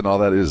and shifting all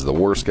that. It is the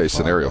worst case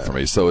scenario for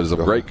me. So it is a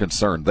great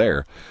concern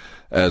there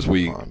as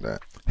we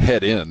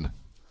head in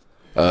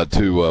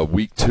to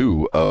week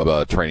 2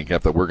 of training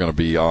camp that we're going to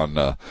be on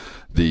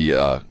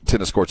the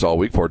tennis courts all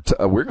week for.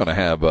 We're going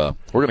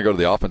to go to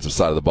the offensive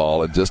side of the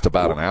ball in just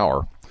about an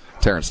hour.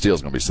 Terence Steele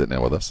is going to be sitting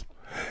in with us.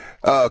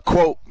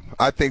 Quote,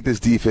 I think this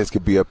defense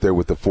could be up there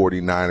with the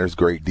 49ers'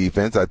 great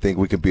defense. I think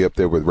we can be up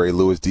there with Ray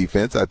Lewis'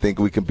 defense. I think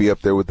we can be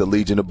up there with the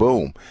Legion of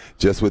Boom.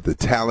 Just with the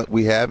talent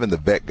we have and the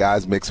vet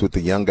guys mixed with the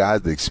young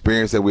guys, the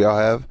experience that we all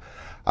have,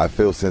 I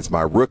feel since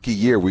my rookie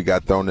year we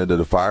got thrown into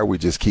the fire. We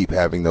just keep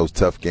having those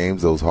tough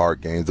games, those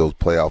hard games, those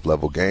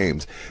playoff-level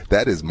games.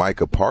 That is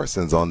Micah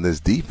Parsons on this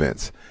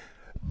defense.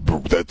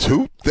 The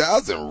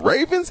 2000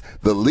 Ravens,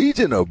 the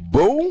Legion of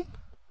Boom.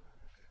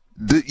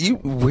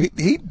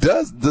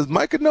 Does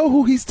Micah know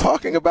who he's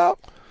talking about?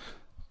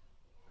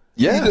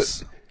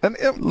 Yes. And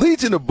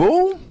Legion of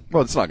Boom?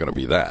 Well, it's not going to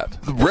be that.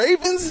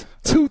 Ravens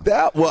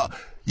 2000? Well,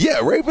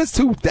 yeah, Ravens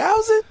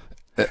 2000?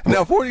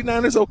 Now,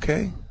 49ers,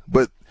 okay.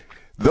 But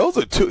those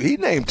are he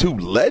named 2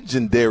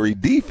 legendary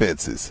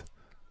defenses.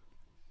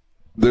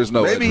 There's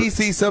no Maybe he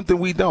sees something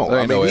we don't.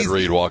 There ain't no Ed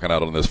Reed walking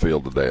out on this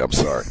field today. I'm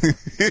sorry.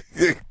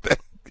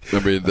 I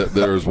mean,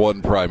 there's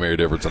one primary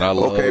difference, and I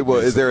love Okay, well,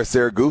 is there a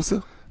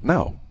Saragusa?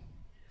 No.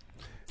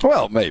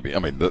 Well, maybe. I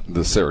mean, the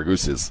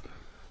Saragusa is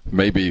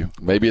maybe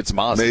it's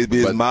Mozzie.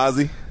 Maybe it's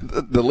Mozzie.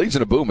 The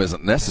Legion of Boom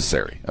isn't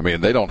necessary. I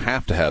mean, they don't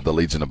have to have the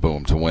Legion of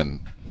Boom to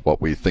win what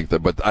we think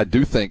that. But I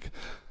do think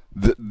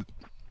the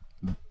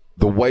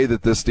way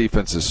that this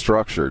defense is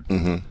structured,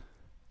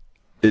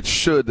 it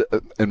should,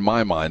 in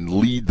my mind,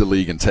 lead the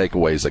league in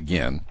takeaways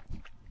again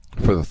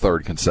for the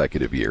 3rd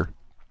consecutive year.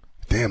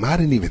 Damn, I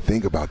didn't even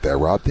think about that,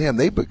 Rob. Damn,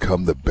 they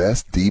become the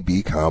best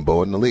DB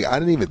combo in the league. I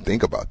didn't even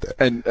think about that.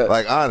 And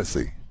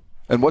honestly.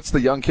 And what's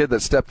the young kid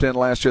that stepped in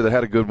last year that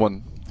had a good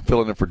one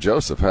filling in for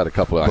Joseph? Had a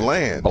couple of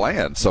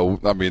Bland. So,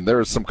 I mean,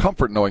 there is some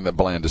comfort knowing that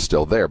Bland is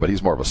still there, but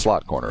he's more of a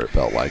slot corner, it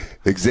felt like.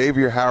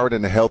 Xavier Howard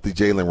and a healthy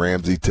Jalen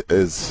Ramsey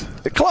is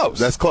close.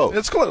 That's close.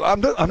 It's close.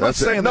 I'm not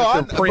saying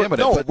that they're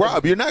preeminent. But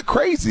Rob, you're not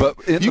crazy.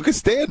 But you can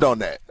stand on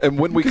that. And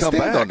when we come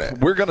back,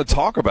 we're going to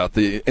talk about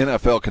the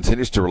NFL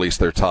continues to release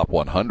their top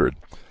 100.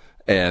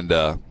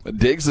 And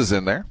Diggs is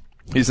in there.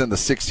 He's in the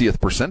 60th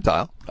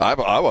percentile. I've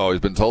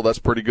always been told that's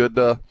pretty good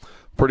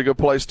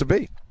place to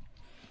be.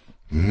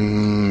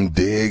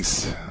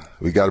 Diggs.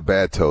 We got a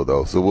bad toe,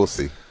 though, so we'll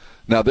see.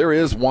 Now, there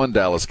is one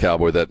Dallas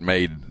Cowboy that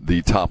made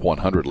the top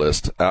 100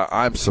 list.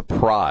 I'm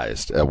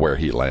surprised at where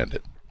he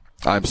landed.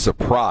 I'm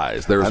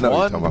surprised. There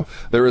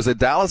is a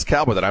Dallas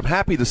Cowboy that I'm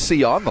happy to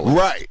see on the list.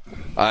 Right.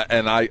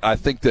 And I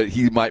think that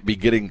he might be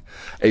getting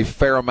a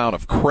fair amount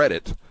of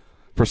credit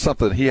for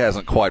something he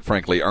hasn't quite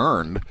frankly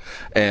earned.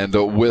 And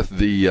with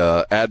the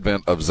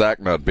advent of Zack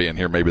not being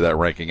here, maybe that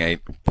ranking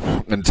ain't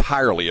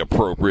entirely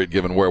appropriate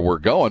given where we're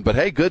going. But,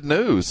 hey, good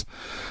news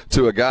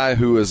to a guy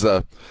who is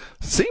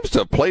seems to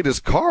have played his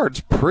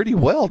cards pretty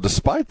well,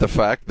 despite the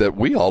fact that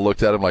we all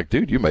looked at him like,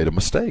 dude, you made a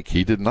mistake.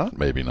 He did not,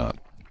 maybe not.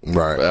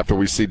 Right. After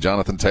we see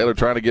Jonathan Taylor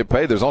trying to get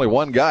paid, there's only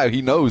one guy.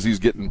 He knows he's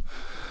getting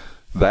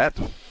that.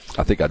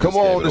 I think I just Come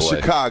on gave it to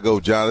away. Chicago,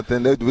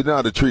 Jonathan. We know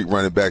how to treat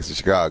running backs in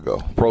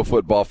Chicago. Pro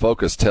Football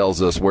Focus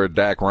tells us where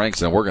Dak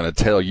ranks, and we're going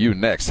to tell you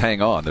next.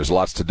 Hang on. There's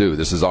lots to do.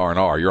 This is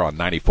R&R. You're on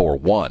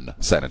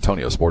 94.1 San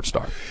Antonio Sports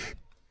Star.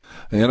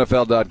 The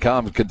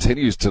NFL.com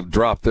continues to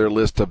drop their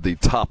list of the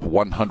top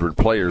 100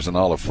 players in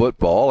all of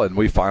football, and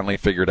we finally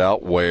figured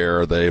out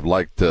where they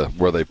put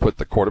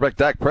the quarterback.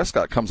 Dak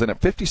Prescott comes in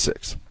at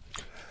 56.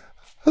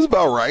 That's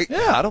about right.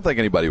 Yeah, I don't think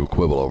anybody would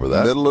quibble over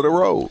that. Middle of the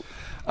road.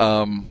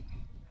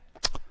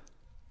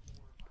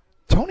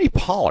 Tony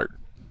Pollard.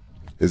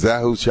 Is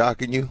that who's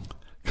shocking you?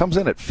 Comes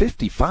in at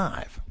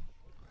 55.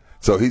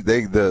 So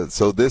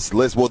this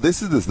list. Well,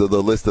 this is the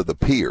list of the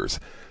peers.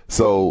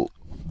 So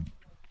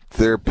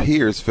their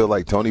peers feel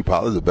like Tony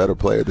Pollard's a better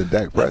player than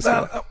Dak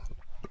Prescott.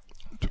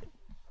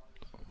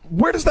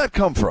 Where does that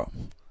come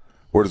from?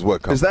 Where does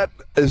what come from?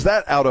 Is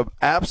that out of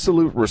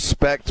absolute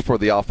respect for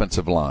the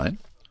offensive line?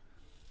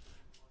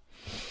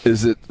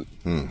 Is it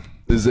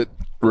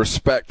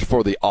respect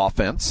for the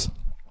offense?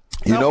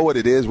 You know what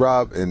it is,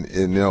 Rob? And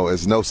you know,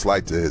 it's no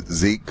slight to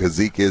Zeke, because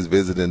Zeke is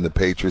visiting the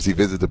Patriots. He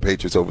visited the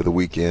Patriots over the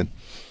weekend.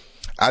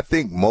 I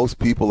think most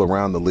people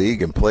around the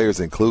league, and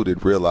players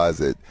included, realize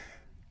that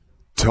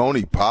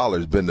Tony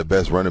Pollard's been the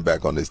best running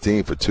back on this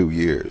team for 2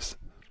 years.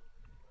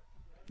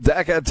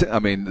 Zeke had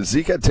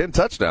 10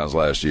 touchdowns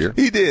last year.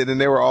 He did,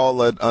 and they were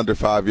all under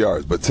 5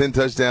 yards. But 10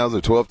 touchdowns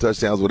or 12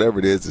 touchdowns, whatever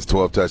it is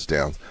 12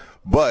 touchdowns.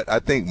 But I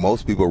think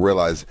most people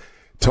realize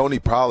Tony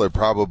Pollard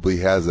probably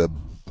has a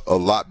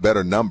lot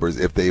better numbers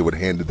if they would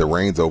have handed the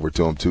reins over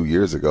to him 2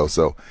 years ago.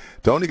 So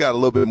Tony got a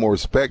little bit more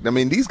respect. I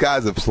mean, these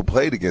guys have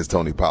played against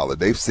Tony Pollard.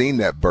 They've seen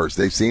that burst.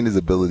 They've seen his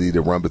ability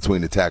to run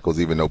between the tackles,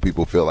 even though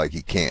people feel like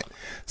he can't.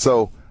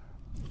 So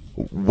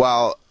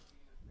while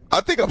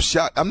I think I'm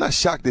shocked, I'm not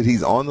shocked that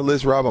he's on the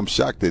list, Rob. I'm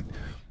shocked that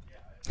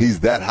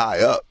he's that high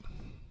up.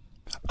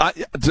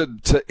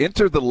 To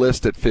enter the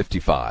list at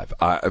 55,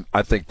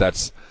 I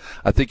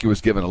think he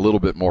was given a little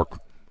bit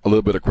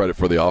of credit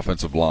for the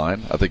offensive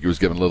line. I think he was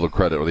given a little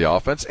credit for the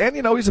offense. And,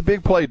 you know, he's a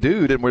big play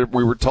dude, and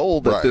we were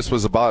told that This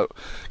was about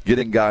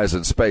getting guys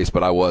in space,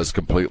 but I was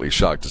completely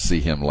shocked to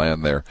see him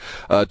land there.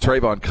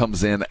 Trayvon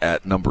comes in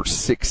at number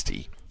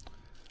 60.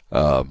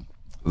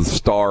 The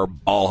star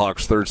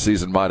Ballhawks' third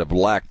season might have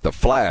lacked the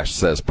flash,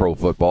 says Pro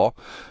Football,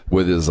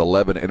 with his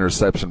 11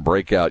 interception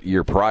breakout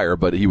year prior,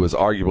 but he was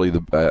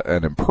arguably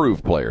an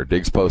improved player.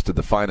 Diggs posted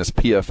the finest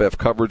PFF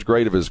coverage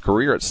grade of his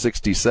career at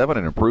 67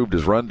 and improved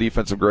his run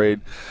defensive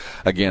grade,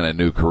 again a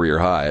new career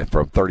high,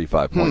 from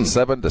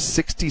 35.7 to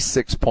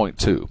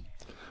 66.2.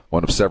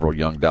 One of several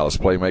young Dallas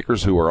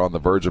playmakers who are on the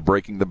verge of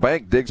breaking the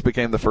bank, Diggs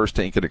became the first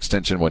to ink an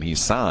extension when he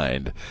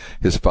signed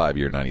his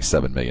 5-year,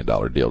 $97 million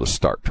deal to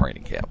start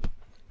training camp.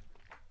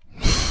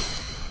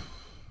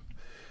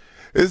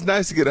 It's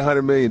nice to get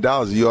 $100 million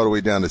and you all the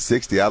way down to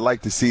 60. I'd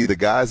like to see the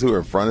guys who are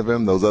in front of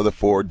him, those other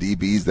 4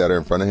 DBs that are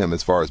in front of him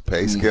as far as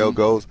pay scale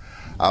goes.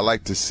 I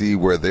like to see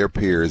where their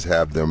peers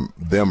have them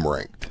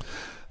ranked.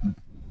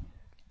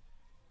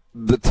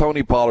 The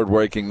Tony Pollard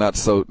ranking not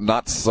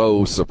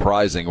so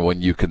surprising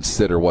when you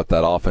consider what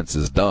that offense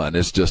has done.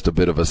 It's just a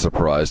bit of a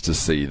surprise to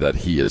see that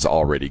he is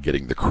already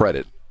getting the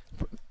credit,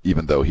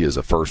 even though he is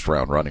a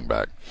first-round running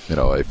back,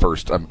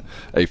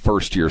 a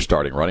first-year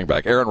starting running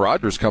back. Aaron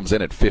Rodgers comes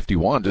in at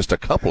 51, just a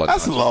couple of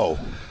That's times. low.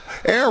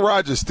 Aaron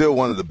Rodgers is still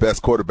one of the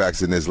best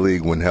quarterbacks in this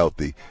league when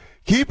healthy.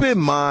 Keep in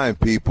mind,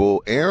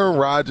 people, Aaron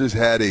Rodgers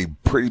had a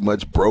pretty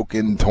much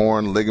broken,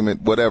 torn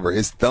ligament, whatever.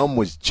 His thumb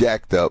was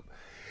jacked up.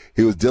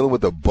 He was dealing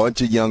with a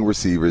bunch of young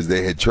receivers.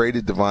 They had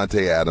traded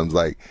Devontae Adams.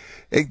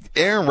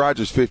 Aaron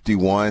Rodgers,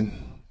 51.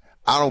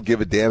 I don't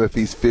give a damn if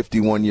he's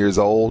 51 years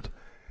old.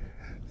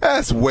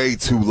 That's way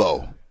too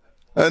low.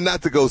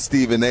 Not to go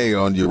Stephen A.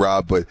 on you,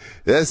 Rob, but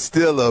that's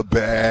still a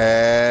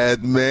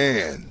bad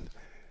man.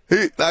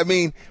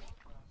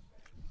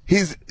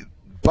 He's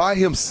by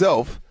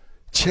himself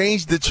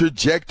changed the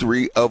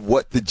trajectory of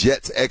what the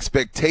Jets'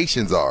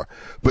 expectations are,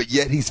 but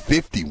yet he's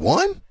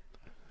 51?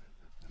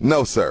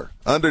 No, sir.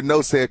 Under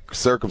no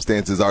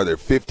circumstances are there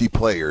 50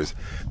 players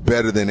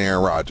better than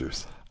Aaron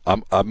Rodgers.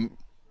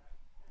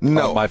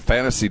 No. On my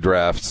fantasy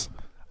drafts,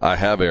 I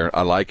have Aaron.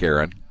 I like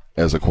Aaron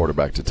as a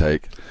quarterback to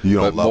take.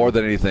 But more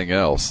than anything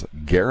else,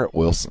 Garrett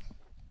Wilson.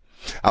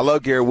 I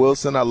love Garrett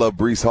Wilson. I love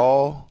Breece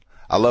Hall.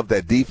 I love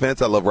that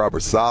defense. I love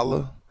Robert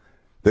Saleh.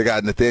 They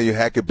got Nathaniel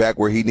Hackett back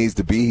where he needs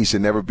to be. He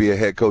should never be a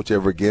head coach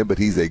ever again, but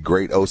he's a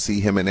great OC.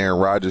 Him and Aaron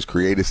Rodgers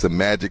created some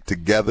magic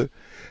together.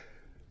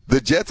 The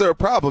Jets are a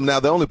problem.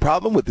 Now, the only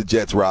problem with the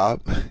Jets,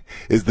 Rob,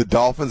 is the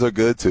Dolphins are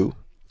good too.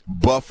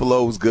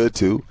 Buffalo's good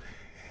too.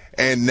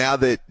 And now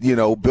that,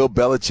 Bill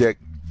Belichick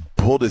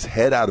pulled his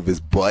head out of his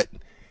butt,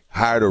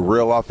 hired a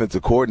real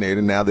offensive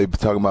coordinator. Now they're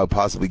talking about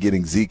possibly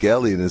getting Zeke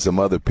Elliott and some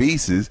other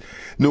pieces.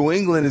 New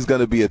England is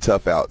going to be a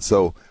tough out.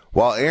 So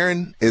while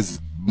Aaron is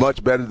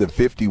much better than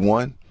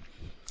 51,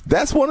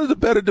 that's one of the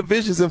better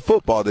divisions in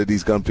football that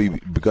he's going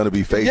to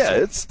be facing. Yeah,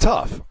 it's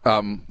tough.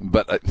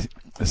 But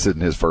this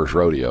isn't his first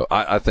rodeo.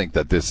 I think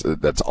that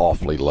that's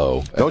awfully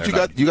low. Don't you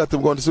got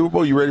them going to Super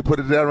Bowl? You ready to put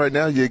it down right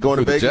now? You going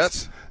to Vegas? The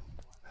Jets?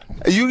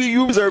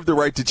 You reserve the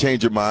right to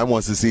change your mind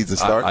once the season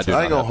starts.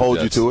 I ain't going to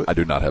hold you to it. I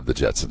do not have the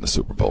Jets in the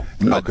Super Bowl.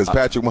 No, because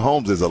Patrick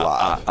Mahomes is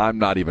alive. I'm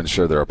not even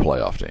sure they're a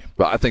playoff team.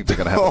 But I think they're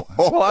going to have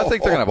I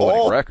think they're going to have a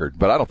winning record.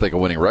 But I don't think a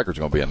winning record is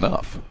going to be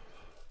enough.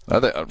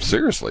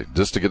 Seriously,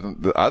 just to get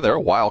they're a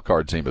wild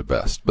card team at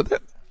best. But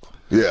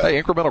hey,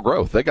 incremental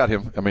growth. They got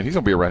him. I mean, he's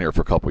going to be around here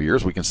for a couple of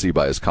years. We can see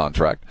by his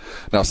contract.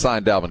 Now,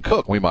 sign Dalvin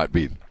Cook, we might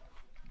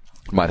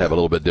have a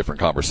little bit different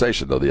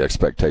conversation, though. The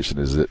expectation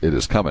is it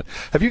is coming.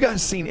 Have you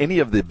guys seen any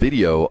of the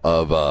video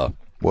of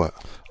what?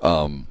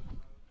 The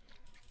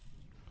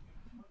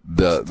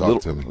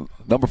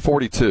number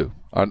 42,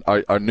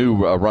 our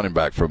new running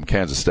back from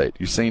Kansas State.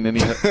 You seen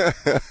any of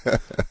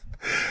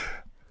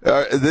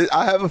it?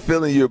 I have a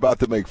feeling you're about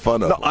to make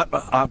fun of him.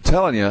 I'm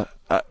telling you,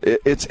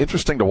 it's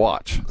interesting to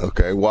watch.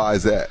 Okay, why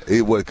is that?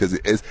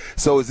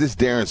 So is this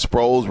Darren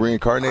Sproles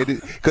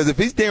reincarnated? Because if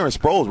he's Darren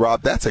Sproles,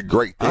 Rob, that's a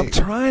great thing. I'm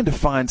trying to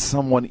find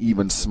someone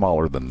even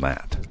smaller than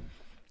that.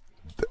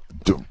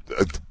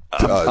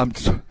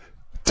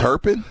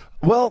 Turpin?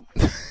 Well,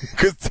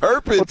 because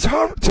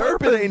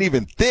Turpin ain't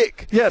even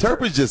thick. Yeah,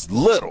 Turpin's just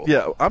little.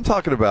 Yeah, I'm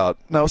talking about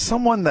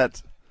someone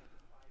that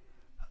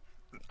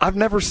I've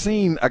never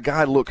seen a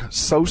guy look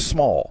so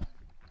small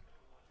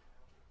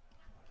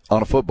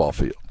on a football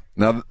field.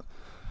 Now,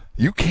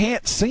 you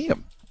can't see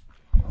him.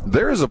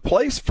 There is a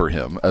place for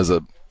him as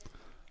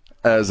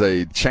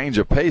a change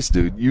of pace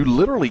dude. You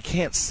literally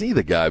can't see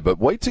the guy, but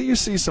wait till you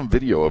see some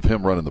video of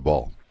him running the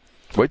ball.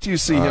 Wait till you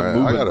see him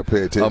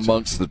moving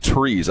amongst the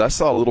trees. I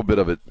saw a little bit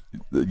of it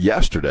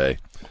yesterday.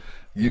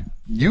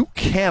 You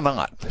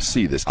cannot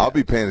see this guy. I'll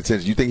be paying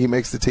attention. You think he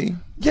makes the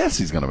team? Yes,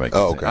 he's going to make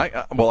the team.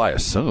 Okay. I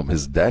assume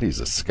his daddy's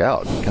a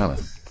scout. Kind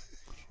of,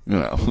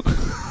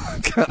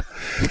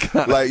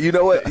 like, you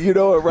know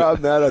what, Rob,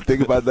 now that I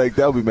think about it, like,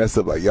 that would be messed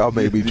up. Like, y'all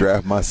made me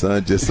draft my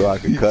son just so I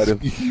could cut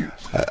him.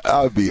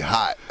 I would be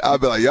hot.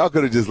 I'd be like, y'all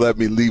could have just let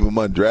me leave him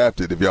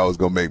undrafted if y'all was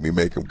going to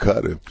make him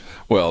cut him.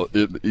 Well,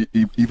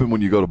 even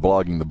when you go to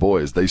Blogging the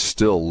Boys, they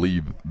still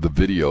leave the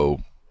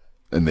video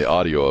and the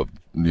audio of,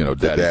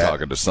 daddy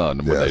talking to son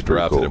when they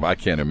drafted him. I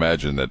can't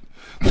imagine that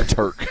the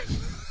Turk.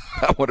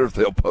 I wonder if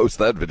they'll post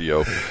that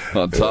video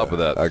on top of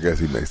that. I guess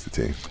he makes the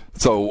team.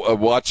 So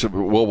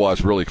we'll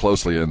watch really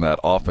closely in that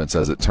offense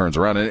as it turns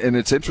around. And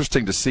it's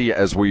interesting to see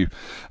as we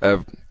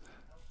have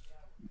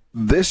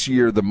this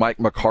year, the Mike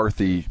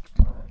McCarthy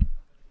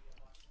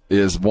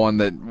is one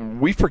that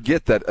we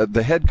forget that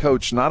the head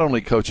coach not only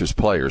coaches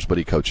players, but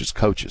he coaches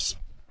coaches.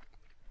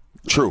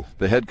 True.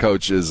 The head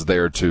coach is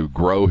there to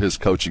grow his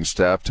coaching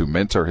staff, to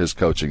mentor his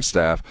coaching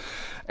staff.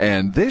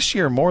 And this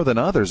year, more than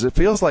others, it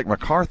feels like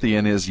McCarthy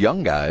and his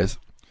young guys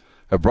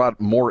have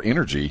brought more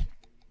energy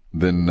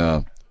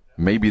than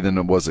maybe than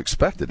it was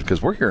expected,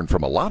 because we're hearing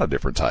from a lot of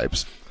different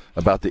types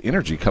about the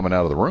energy coming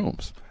out of the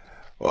rooms.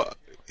 Well,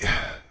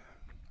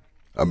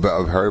 I've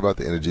heard about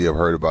the energy. I've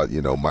heard about,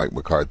 Mike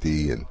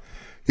McCarthy. And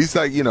he's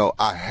like,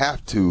 I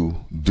have to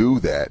do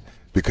that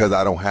because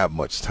I don't have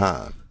much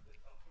time.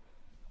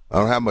 I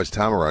don't have much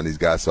time around these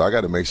guys, so I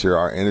got to make sure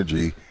our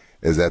energy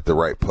is at the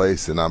right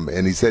place.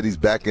 And he said he's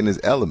back in his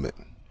element.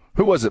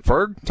 Who was it,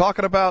 Ferg,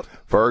 talking about?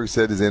 Ferg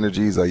said his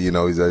energy is,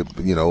 he's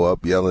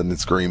up yelling and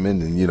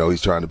screaming, and,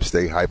 he's trying to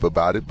stay hype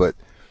about it. But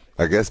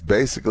I guess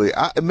basically,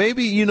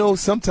 maybe,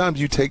 sometimes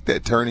you take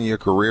that turn in your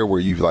career where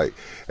you like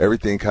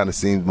everything kind of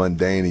seems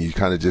mundane and you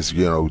kind of just,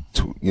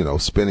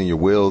 spinning your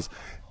wheels.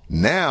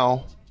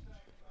 Now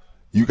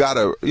you got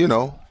to,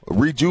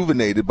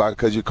 rejuvenated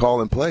because you're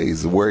calling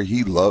plays where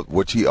he loved,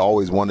 what he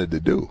always wanted to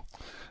do.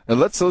 And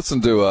let's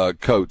listen to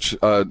Coach.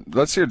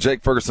 Let's hear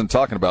Jake Ferguson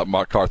talking about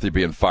McCarthy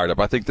being fired up.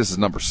 I think this is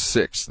number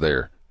 6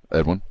 there,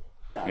 Edwin.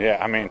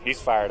 Yeah,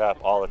 he's fired up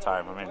all the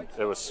time.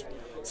 It was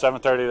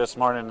 7:30 this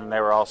morning, and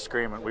they were all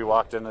screaming. We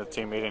walked into the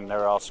team meeting, and they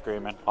were all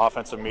screaming.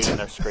 Offensive meeting,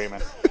 they're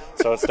screaming.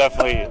 So it's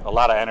definitely a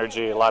lot of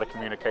energy, a lot of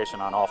communication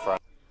on all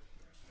fronts.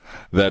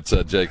 That's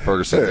Jake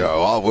Ferguson.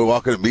 Yeah, we're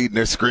walking to the meeting,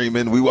 they're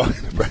screaming.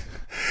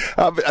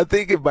 I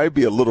think it might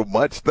be a little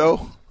much,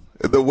 though.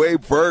 The way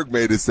Ferg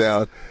made it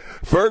sound,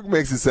 Ferg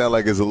makes it sound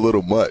like it's a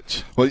little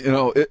much.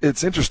 Well,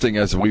 it's interesting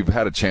as we've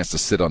had a chance to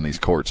sit on these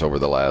courts over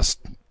the last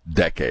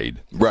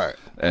decade. Right.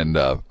 And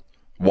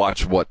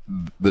watch what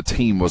the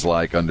team was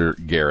like under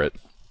Garrett.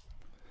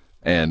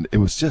 And it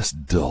was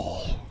just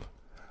dull.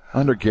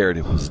 Under Garrett,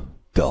 it was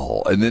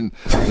dull. And then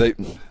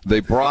they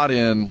brought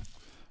in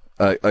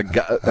a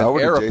guy, an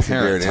heir apparent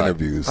Garrett type.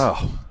 Interviews.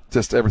 Oh,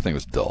 just everything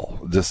was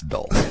dull. Just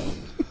dull.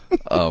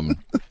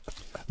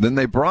 Then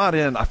they brought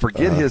in, I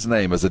forget his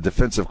name, as a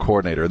defensive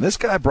coordinator. And this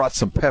guy brought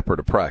some pepper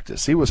to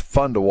practice. He was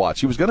fun to watch.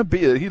 He was going to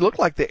be, he looked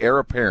like the heir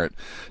apparent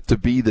to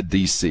be the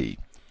DC.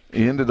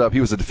 He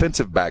was a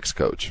defensive backs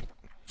coach.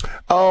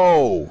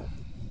 Oh.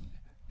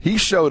 He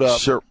showed up.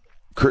 Sure.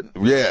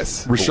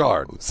 Yes.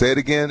 Richard. Say it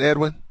again,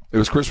 Edwin. It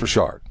was Chris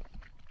Richard.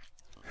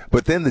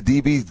 But then the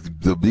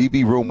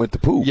DB room went to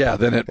poop. Yeah,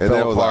 then it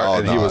fell apart,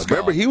 and he was gone.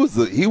 Remember, he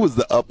was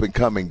the up and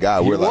coming guy.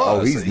 We're like,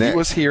 oh, he's next. He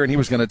was here, and he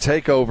was going to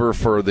take over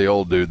for the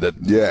old dude.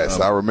 Yes,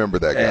 I remember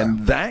that guy.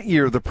 And that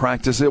year, the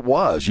practice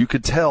you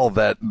could tell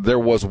that there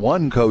was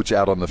one coach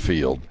out on the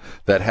field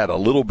that had a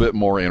little bit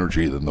more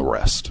energy than the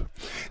rest.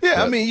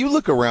 Yeah, I mean, you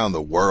look around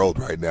the world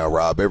right now,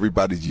 Rob.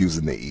 Everybody's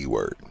using the E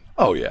word.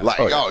 Oh yeah,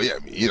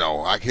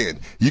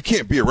 you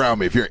can't be around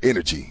me if you're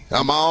energy.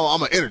 I'm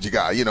an energy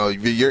guy. You know,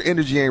 if your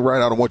energy ain't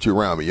right, I don't want you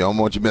around me. I don't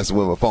want you messing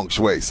with my feng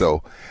shui.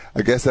 So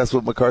I guess that's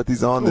what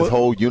McCarthy's on, this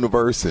whole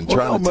universe and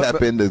trying to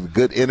tap into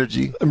good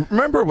energy.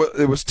 Remember,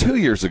 it was 2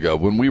 years ago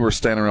when we were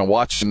standing around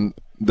watching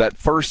that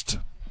first.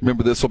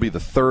 Remember, this will be the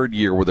third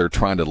year where they're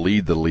trying to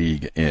lead the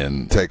league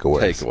in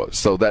takeaways.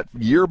 So that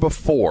year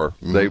before,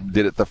 they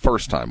did it the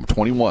first time,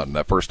 21,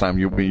 that first time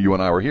you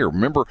and I were here.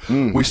 Remember,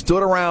 we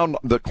stood around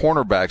the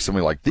cornerbacks and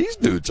we were like, these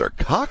dudes are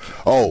cocky.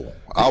 Oh,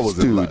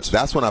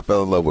 that's when I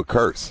fell in love with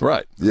Kurtz.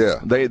 Right.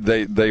 Yeah.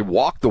 They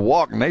walk the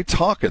walk and they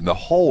talking the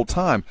whole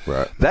time.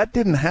 Right. That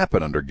didn't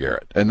happen under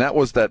Garrett. And that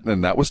was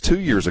 2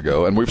 years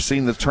ago. And we've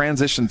seen the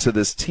transition to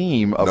this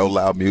team of no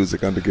loud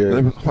music under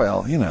Garrett.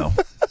 Well, you know.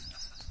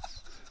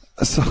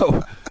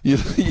 So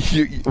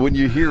when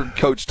you hear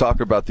Coach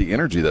talk about the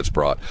energy that's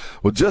brought,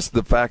 well, just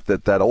the fact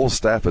that old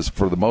staff is,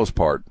 for the most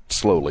part,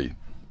 slowly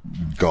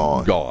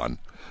gone,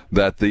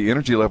 that the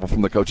energy level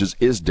from the coaches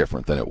is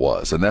different than it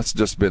was. And that's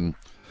just been,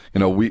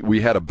 we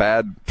had a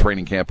bad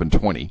training camp in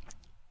 20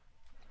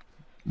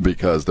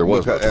 because there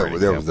was no training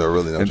camp.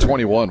 And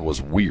 21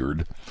 was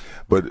weird.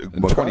 But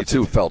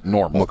 22 felt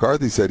normal.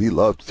 McCarthy said he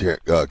loved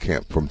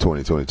camp from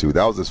 2022.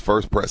 That was his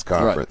first press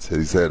conference. Right.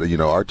 He said,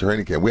 our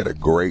training camp, we had a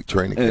great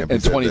training camp.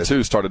 And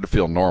 22 started to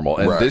feel normal.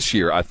 And this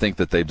year, I think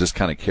that they've just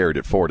kind of carried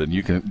it forward. And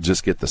you can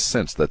just get the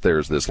sense that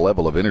there's this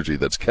level of energy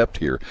that's kept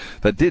here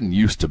that didn't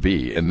used to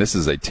be. And this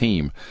is a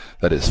team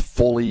that is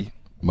fully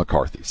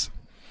McCarthy's.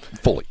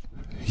 Fully.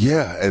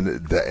 Yeah,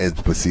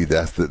 but see,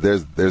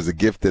 there's a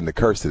gift and the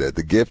curse to that.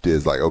 The gift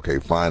is like, okay,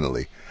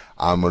 finally,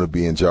 I'm going to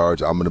be in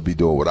charge. I'm going to be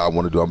doing what I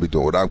want to do. I'm going to be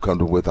doing what I'm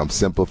comfortable with. I'm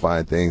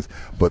simplifying things.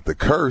 But the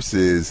curse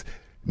is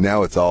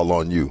now it's all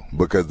on you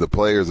because the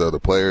players are the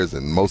players.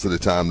 And most of the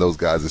time, those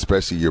guys,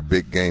 especially your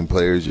big game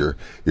players, your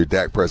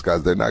Dak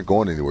Prescott, they're not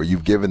going anywhere.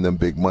 You've given them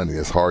big money.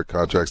 It's hard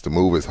contracts to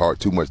move. It's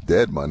too much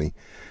dead money.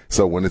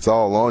 So when it's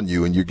all on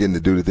you and you're getting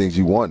to do the things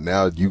you want,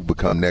 now you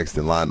become next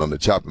in line on the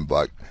chopping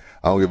block.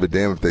 I don't give a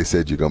damn if they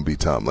said you're going to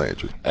beat Tom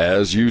Landry.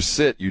 As you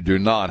sit, you do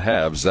not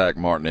have Zack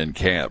Martin in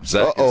camp.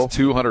 Zack is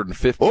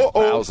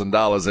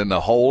 $250,000 in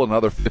the hole,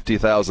 another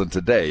 $50,000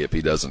 today if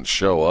he doesn't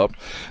show up.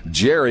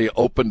 Jerry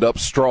opened up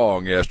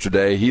strong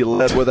yesterday. He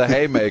led with a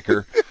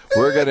haymaker.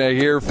 We're going to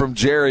hear from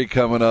Jerry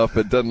coming up.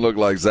 It doesn't look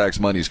like Zack's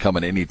money's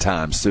coming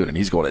anytime soon, and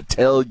he's going to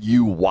tell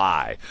you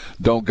why.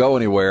 Don't go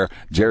anywhere.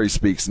 Jerry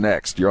speaks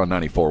next. You're on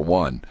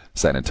 94.1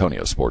 San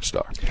Antonio Sports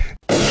Star.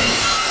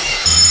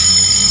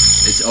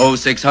 It's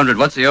 0600.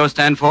 What's the O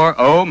stand for?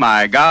 Oh,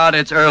 my God,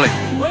 it's early.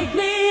 Wake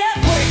me up,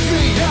 wake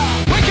me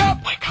up, wake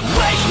up, wake up,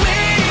 wake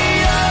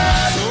me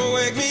up. So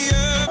wake me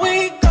up,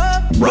 wake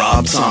up.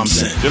 Rob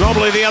Thompson.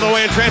 Ginobili the other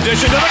way in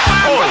transition to the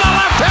back with the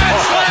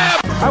left-hand slam.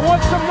 I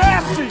want some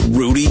nasty.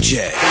 Rudy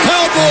J.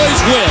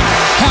 Cowboys win.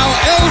 How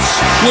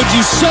else would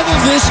you settle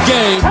this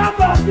game? How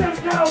about this,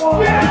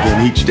 Cowboys?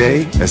 Begin each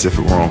day as if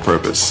it were on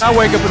purpose. I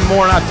wake up in the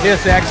morning, I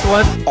piss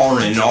excellent.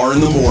 R&R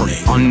in the morning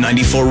on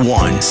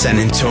 94.1 San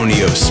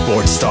Antonio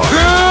Sports Star.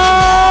 Good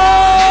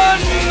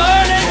morning.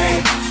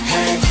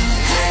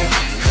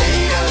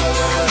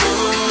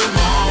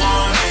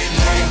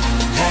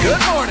 Good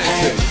morning.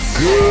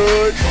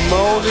 Good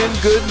morning.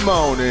 Good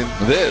morning.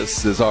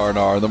 This is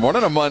R&R in the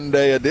Morning, a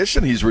Monday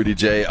edition. He's Rudy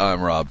J.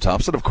 I'm Rob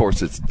Thompson. Of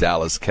course, it's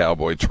Dallas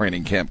Cowboy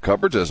Training Camp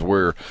coverage as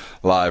we're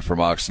live from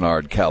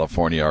Oxnard,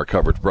 California. Our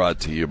coverage brought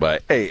to you by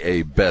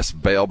AA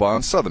Best Bail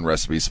Bonds, Southern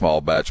Recipe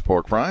Small Batch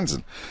Pork Rinds,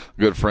 and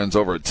good friends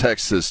over at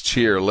Texas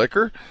Cheer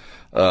Liquor.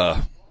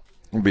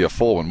 It'll be a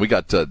full one. We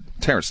got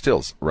Terence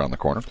Steele around the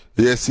corner.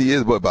 Yes, he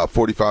is, but about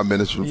 43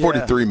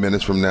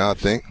 minutes from now, I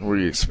think.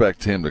 We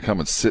expect him to come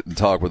and sit and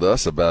talk with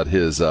us about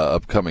his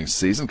upcoming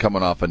season,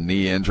 coming off a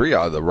knee injury,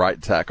 the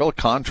right tackle. A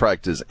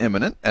contract is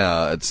imminent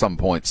at some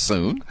point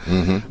soon.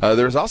 Mm-hmm.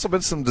 There's also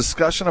been some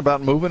discussion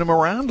about moving him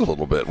around a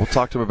little bit. We'll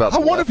talk to him about. I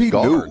wonder if he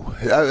knew.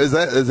 Is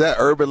that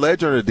urban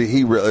legend, or did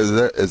he?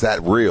 Is that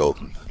real?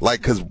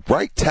 Like, because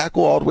right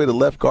tackle all the way to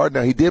left guard.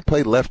 Now he did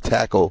play left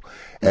tackle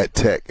at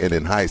Tech and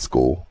in high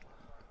school.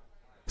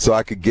 So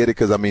I could get it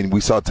because, we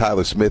saw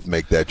Tyler Smith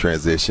make that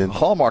transition. The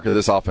hallmark of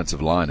this offensive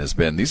line has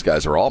been these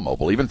guys are all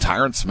mobile. Even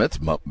Tyron Smith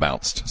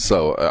bounced.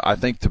 So I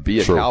think to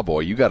be a Cowboy,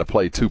 you got to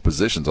play two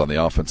positions on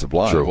the offensive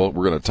line. True. Well,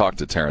 we're going to talk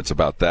to Terrence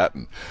about that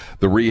and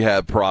the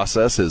rehab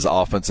process, his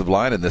offensive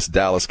line, and this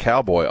Dallas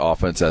Cowboy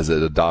offense as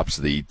it adopts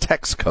the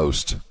Tex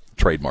Coast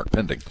trademark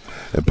pending.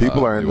 And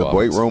people are in the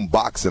weight room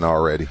boxing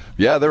already.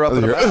 Yeah, they're up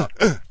and about.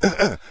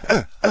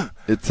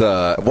 It's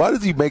why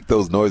does he make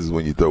those noises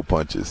when you throw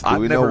punches? Do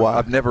we know why?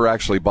 I've never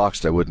actually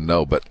boxed. I wouldn't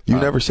know, but you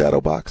never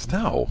shadow boxed?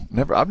 No,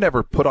 never. I've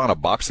never put on a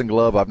boxing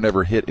glove. I've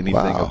never hit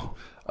anything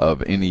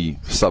of any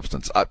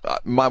substance.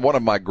 One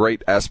of my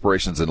great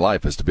aspirations in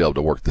life is to be able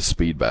to work the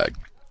speed bag.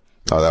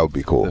 Oh, that would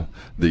be cool.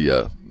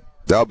 That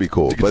would be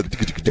cool. But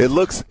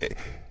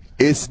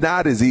it's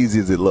not as easy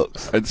as it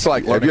looks. It's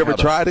like, have you ever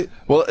tried it?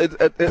 Well,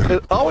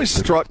 it always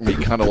struck me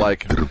kind of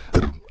like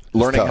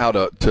learning how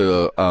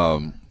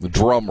to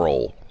drum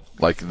roll.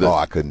 I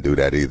couldn't do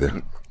that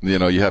either. You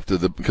know, you have to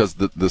because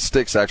the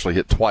sticks actually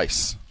hit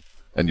twice,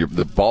 and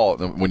the ball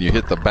when you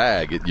hit the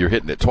bag, you're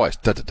hitting it twice.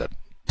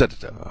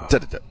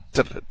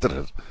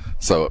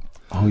 So,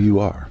 you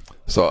are.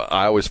 So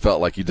I always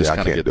felt like you just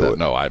kind of get that.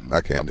 No, I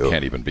can't do it.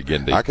 Can't even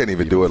begin to. I can't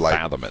even do it like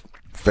fathom it.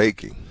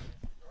 Faking.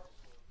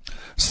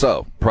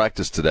 So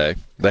practice today.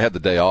 They had the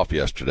day off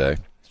yesterday.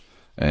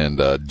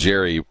 And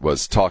Jerry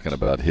was talking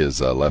about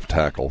his left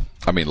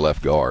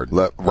guard.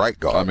 Right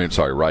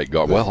guard. Right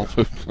guard. Well,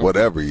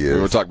 whatever he is.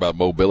 We were talking about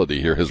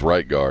mobility here. His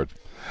right guard,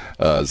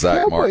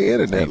 Zack Martin.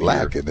 Internet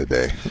lacking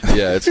today.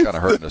 Yeah, it's kind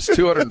of hurting us.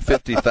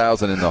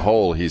 250,000 in the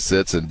hole, he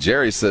sits. And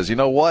Jerry says, "You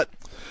know what?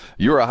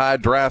 You're a high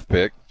draft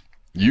pick.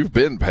 You've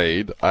been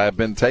paid. I have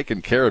been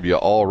taking care of you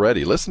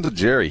already." Listen to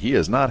Jerry. He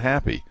is not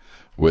happy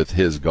with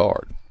his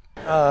guard.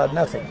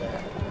 Nothing.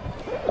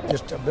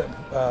 Just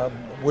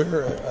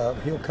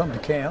he'll come to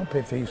camp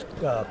if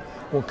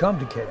will come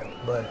to camp,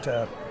 but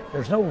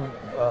there's no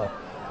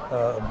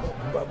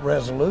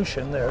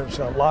resolution. There's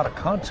a lot of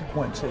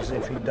consequences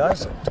if he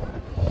doesn't,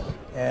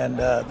 and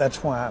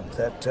that's why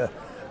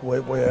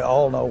we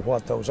all know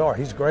what those are.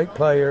 He's a great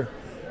player,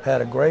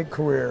 had a great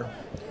career,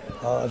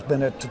 has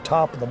been at the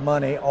top of the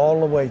money all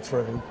the way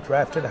through.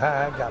 Drafted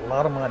high, got a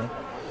lot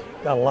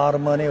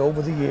of money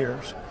over the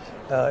years.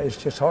 It's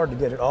just hard to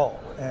get it all.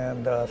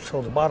 And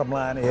so the bottom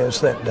line is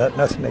that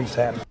nothing needs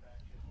to happen.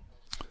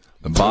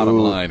 The bottom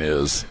line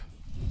is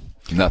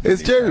nothing.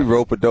 Is Jerry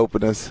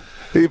rope-a-doping us?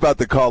 He about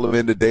to call him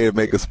in today to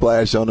make a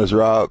splash on us,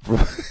 Rob.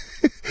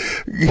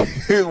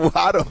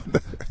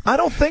 I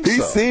don't think so.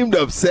 He seemed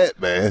upset,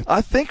 man.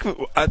 I think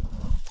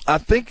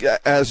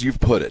as you've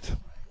put it,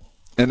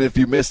 and if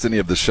you missed any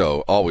of the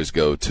show, always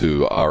go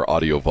to our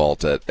audio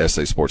vault at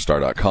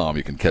sasportstar.com.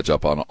 You can catch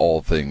up on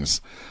all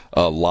things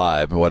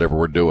live and whatever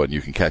we're doing.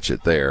 You can catch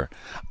it there.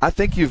 I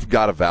think you've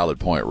got a valid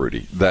point,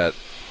 Rudy, that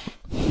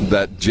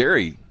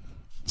Jerry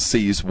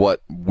sees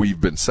what we've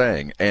been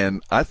saying,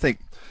 and I think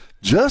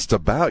just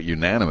about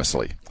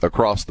unanimously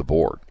across the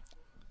board.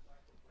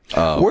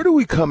 Where do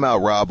we come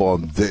out, Rob,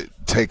 on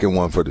taking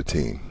one for the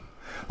team?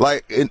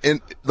 Like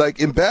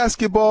in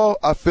basketball,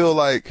 I feel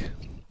like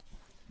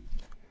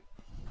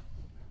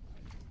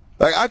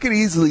I could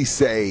easily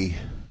say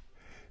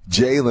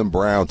Jaylen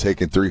Brown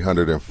taking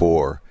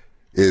 304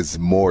 is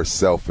more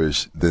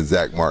selfish than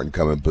Zack Martin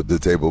coming to the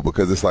table,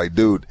 because it's like,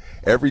 dude,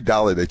 every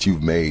dollar that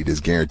you've made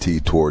is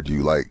guaranteed toward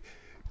you. Like,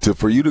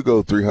 for you to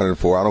go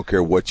 304, I don't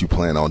care what you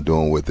plan on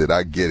doing with it.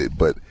 I get it.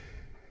 But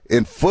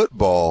in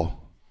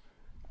football,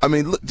 I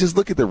mean, just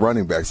look at the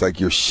running backs. Like,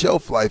 your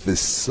shelf life is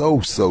so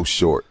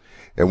short.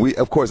 And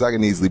of course, I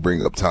can easily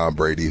bring up Tom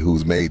Brady,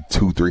 who's made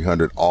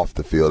 200-300 off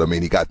the field. I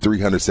mean, he got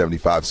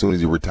 375 as soon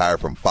as he retired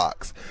from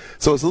Fox.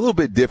 So it's a little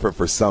bit different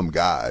for some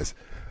guys.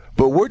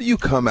 But where do you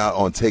come out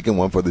on taking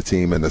one for the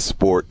team in a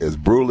sport as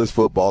brutal as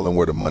football and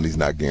where the money's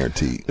not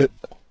guaranteed?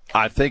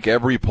 I think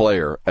every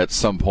player at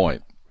some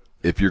point,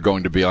 if you're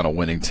going to be on a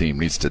winning team,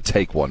 needs to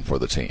take one for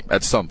the team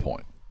at some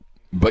point.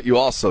 But you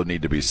also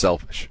need to be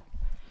selfish.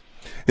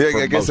 Yeah,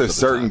 I guess there's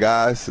certain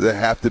guys that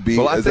have to be.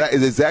 Well,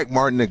 is Zack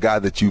Martin the guy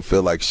that you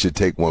feel like should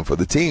take one for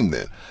the team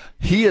then?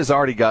 He has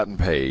already gotten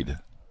paid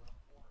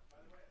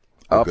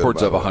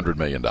upwards of $100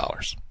 million.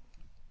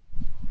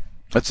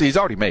 He's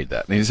already made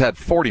that. And he's had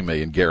 $40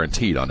 million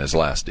guaranteed on his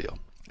last deal.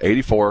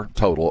 84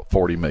 total,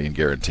 $40 million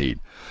guaranteed.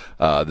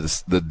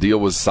 The deal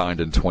was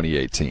signed in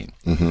 2018.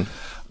 Mm-hmm.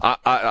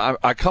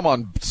 I come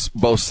on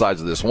both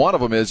sides of this. One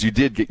of them is you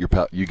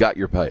got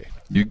your pay.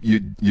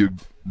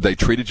 They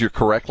treated you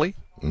correctly.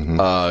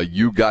 Mm-hmm.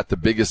 You got the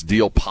biggest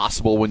deal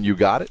possible when you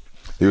got it.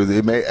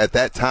 At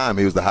that time,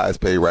 he was the highest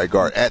paid right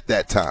guard at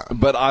that time.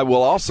 But I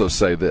will also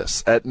say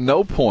this. At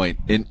no point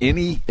in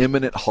any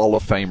eminent Hall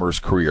of Famer's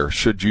career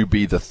should you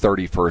be the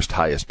 31st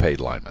highest paid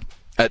lineman.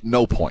 At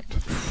no point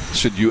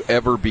should you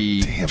ever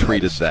be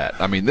treated that.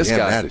 I mean, this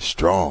guy. That is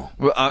strong.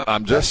 Well,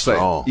 I'm just saying,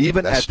 strong.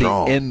 Even that's at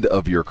strong. The end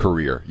of your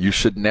career, you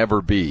should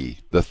never be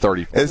the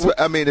 31st.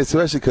 I mean,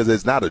 especially because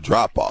it's not a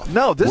drop-off.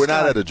 No, we're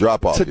not at a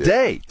drop-off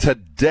Today,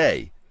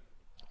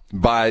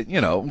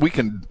 we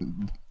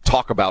can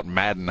talk about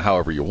Madden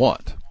however you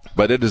want,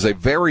 but it is a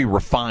very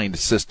refined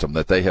system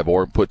that they have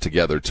put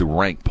together to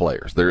rank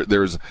players.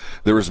 There is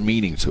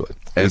meaning to it.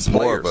 It's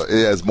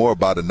more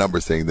about a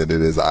numbers thing than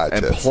it is eye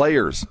test. And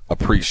players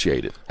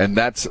appreciate it, and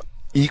that's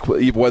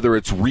equal, whether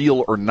it's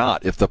real or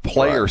not. If the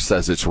player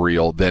says it's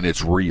real, then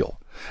it's real,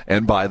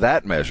 and by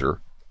that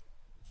measure,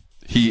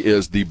 he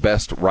is the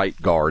best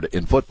right guard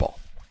in football,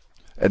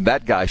 and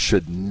that guy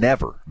should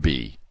never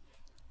be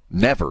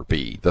never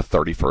be the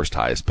 31st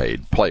highest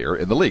paid player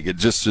in the league. It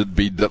just should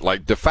be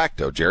like de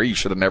facto. Jerry, you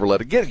should have never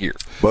let it get here.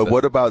 But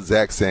what about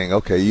Zack saying,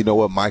 okay, you know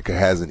what, Micah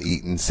hasn't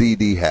eaten,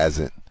 CD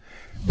hasn't,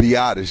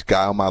 Biotish,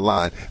 guy on my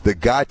line, the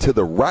guy to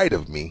the right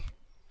of me,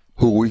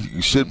 who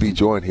we should be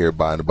joined here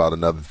by in about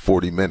another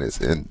 40 minutes,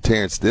 and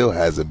Terence Steele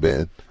hasn't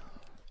been.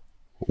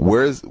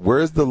 Where's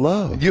the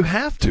love? You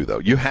have to, though.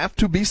 You have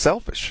to be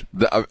selfish.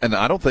 And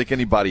I don't think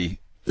anybody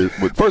 –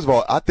 First of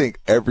all, I think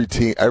every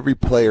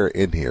player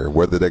in here,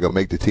 whether they're going to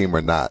make the team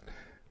or not,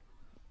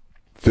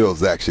 feels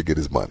Zack should get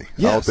his money.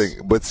 Yes. I don't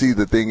think. But see,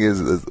 the thing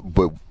is,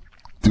 but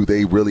do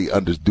we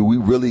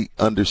really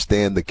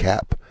understand the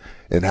cap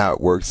and how it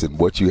works and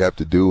what you have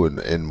to do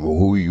and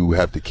who you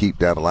have to keep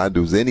down the line?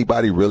 Does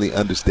anybody really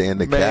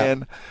understand the cap?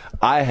 Man,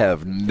 I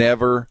have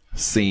never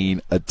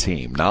seen a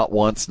team, not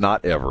once,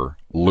 not ever,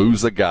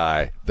 lose a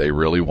guy they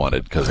really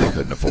wanted because they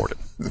couldn't afford it.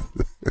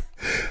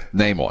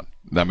 Name one.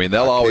 I mean,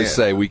 they'll always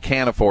say we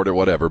can't afford it,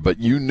 whatever, but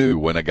you knew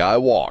when a guy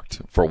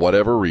walked, for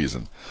whatever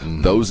reason,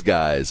 those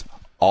guys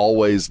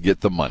always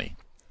get the money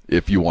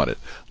if you want it.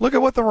 Look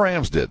at what the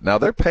Rams did. Now,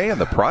 they're paying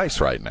the price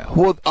right now.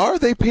 Well, are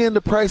they paying the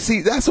price?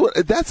 See, that's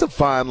a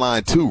fine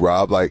line too,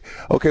 Rob. Like,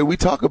 okay, we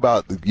talk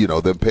about,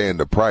 them paying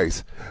the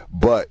price,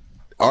 but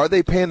are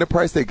they paying the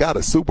price? They got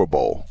a Super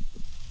Bowl.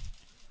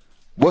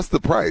 What's the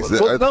price?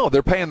 Well, no,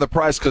 they're paying the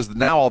price because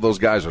now all those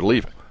guys are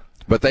leaving.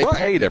 But they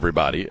paid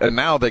everybody, and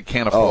now they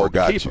can't afford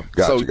to keep them.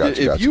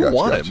 If you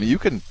want him,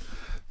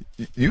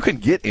 you can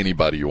get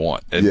anybody you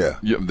want. And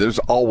there's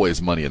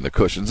always money in the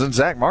cushions, and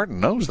Zack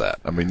Martin knows that.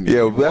 I mean,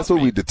 that's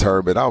what we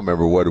determined. I don't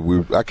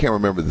remember I can't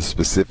remember the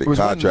specific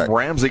contract. When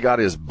Ramsey got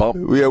his bump.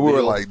 Yeah, we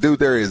were like, dude,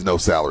 there is no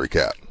salary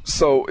cap.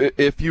 So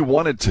if you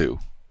wanted to,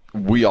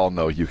 we all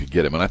know you could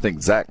get him, and I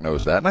think Zack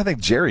knows that, and I think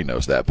Jerry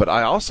knows that. But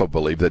I also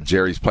believe that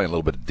Jerry's playing a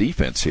little bit of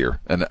defense here,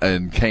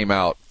 and came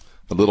out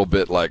a little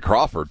bit like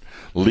Crawford,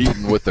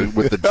 leading with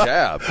the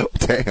jab.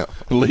 Damn.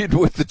 Leading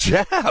with the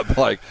jab.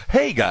 Like,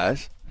 hey,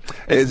 guys.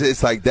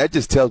 It's like that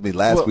just tells me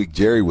last week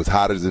Jerry was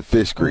hot as a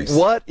fish grease.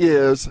 What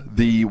is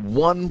the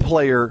one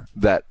player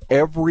that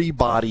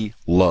everybody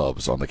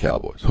loves on the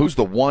Cowboys? Who's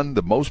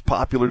the most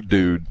popular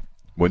dude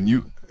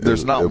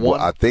there's not one?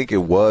 I think it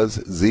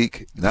was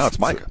Zeke. Now it's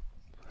Micah.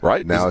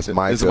 Right? Now it's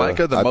Micah. Is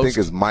Micah the most? I think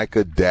it's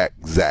Micah, Dak,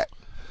 Zack.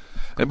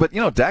 But,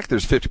 Dak,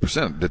 there's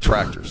 50%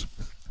 detractors.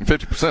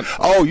 50%.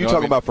 Oh, you're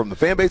talking about from the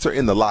fan base or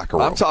in the locker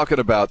room? I'm talking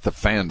about the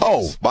fan base.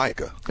 Oh,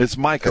 Micah. It's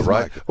Micah,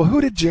 right? Micah. Well,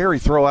 who did Jerry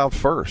throw out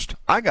first?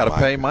 I got to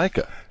pay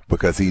Micah.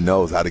 Because he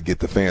knows how to get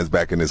the fans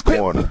back in his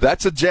corner.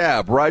 That's a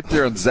jab right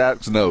there in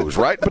Zack's nose,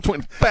 right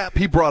between Fap.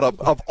 He brought up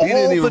He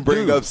didn't even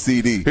bring up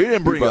CD. He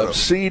didn't bring up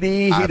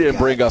CD. He didn't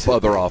bring up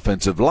other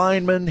offensive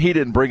linemen. He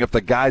didn't bring up the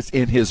guys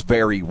in his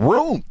very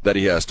room that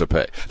he has to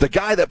pay. The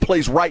guy that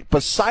plays right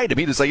beside him.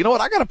 He didn't say, you know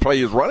what, I got to play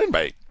his running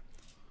back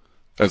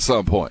at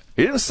some point.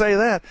 He didn't say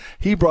that.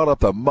 He brought up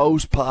the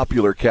most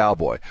popular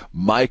Cowboy,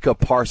 Micah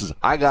Parsons.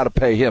 I got to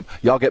pay him.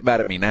 Y'all get mad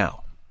at me now.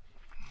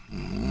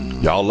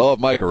 Y'all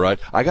love Micah, right?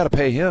 I got to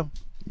pay him.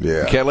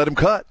 Yeah. You can't let him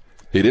cut.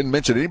 He didn't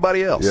mention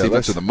anybody else. He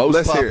mentioned the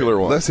most popular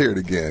one. Let's hear it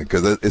again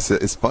because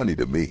it's funny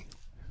to me.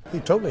 He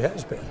totally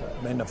has been.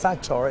 I mean, the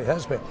facts are he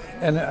has been.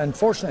 And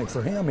unfortunately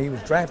for him, he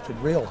was drafted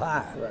real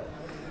high. Right.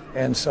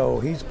 And so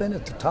he's been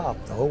at the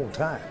top the whole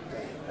time.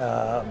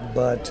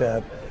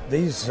 But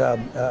these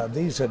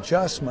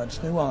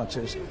adjustments,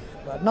 nuances,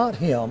 not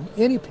him,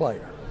 any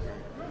player,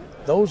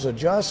 those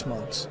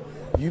adjustments,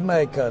 you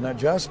make an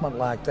adjustment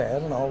like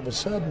that, and all of a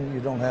sudden you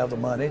don't have the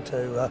money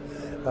to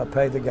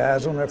pay the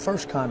guys on their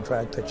first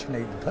contract that you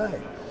need to pay.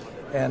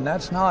 And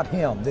that's not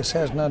him. This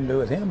has nothing to do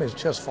with him. It's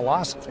just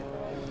philosophy.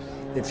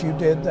 If you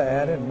did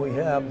that, and we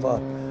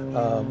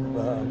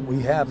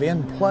have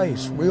in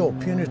place real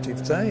punitive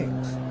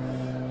things,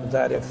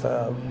 that if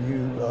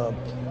you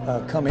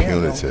come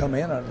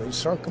in under these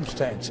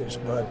circumstances.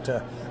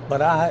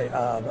 But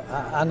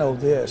I know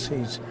this.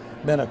 He's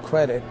been a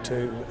credit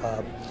to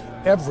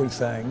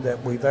everything that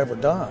we've ever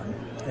done,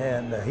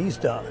 and he's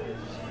done.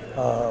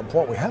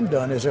 What we haven't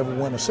done is ever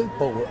win a Super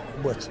Bowl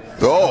with.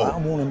 I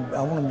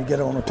want him to get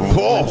on a team and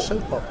win a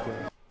Super Bowl.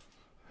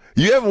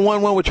 You haven't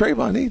won one with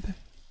Trayvon either.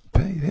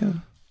 Paid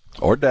him.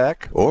 Or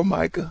Dak. Or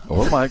Micah.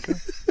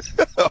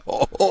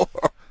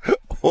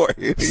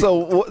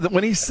 So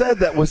when he said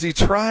that, was he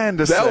trying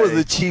to say that was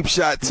a cheap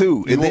shot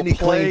too? And then he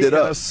cleaned it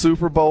up. In a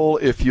Super Bowl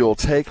if you'll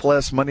take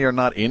less money or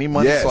not any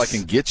money, so I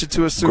can get you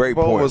to a Super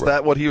Bowl. Was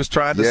that what he was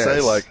trying to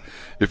say? Like,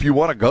 if you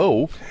want to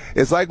go,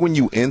 it's like when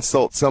you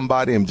insult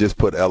somebody and just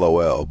put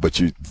LOL,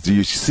 but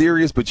you're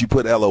serious, but you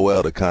put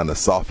LOL to kind of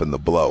soften the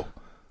blow.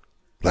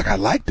 Like, I'd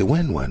like to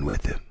win one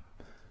with him,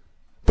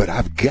 but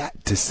I've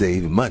got to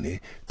save money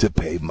to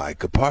pay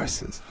Micah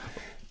Parsons.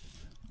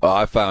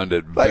 I found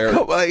it very...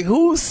 Like,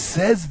 who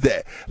says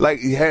that? Like,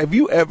 have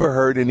you ever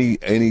heard any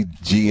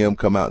GM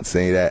come out and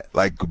say that,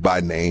 like, by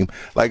name?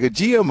 Like, a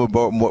GM would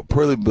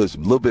probably a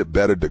little bit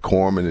better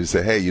decorum and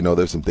say, hey,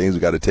 there's some things we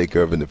got to take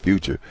care of in the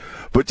future.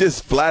 But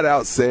just flat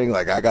out saying,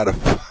 like, I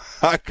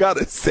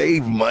gotta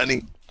save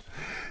money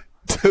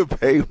to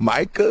pay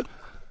Micah?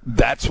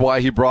 That's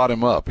why he brought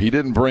him up. He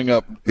didn't bring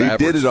up He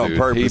did it on dude.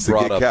 purpose. He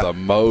brought up the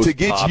most to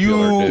get you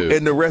dude.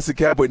 and the rest of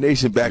Cowboy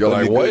Nation back. You're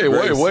on like,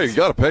 the wait, you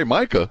got to pay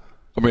Micah.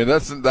 I mean,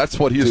 that's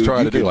what he's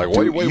trying to do. Like,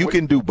 wait. You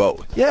can do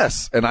both.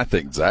 Yes, and I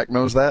think Zack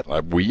knows that.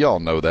 We all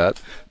know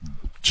that.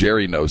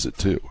 Jerry knows it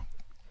too.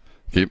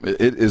 It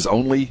is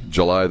only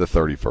July the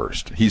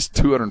 31st. He's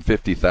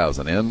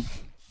 250,000 in.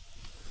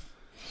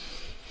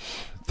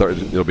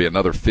 It'll be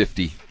another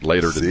 50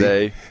 later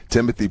today.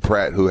 Timothy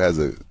Pratt, who has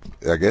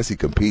I guess he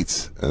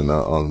competes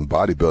on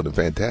bodybuilding.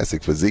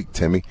 Fantastic physique,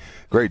 Timmy.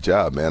 Great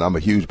job, man. I'm a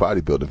huge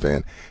bodybuilding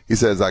fan. He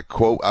says, I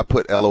quote, I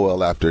put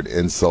LOL after an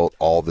insult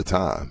all the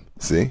time.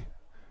 See?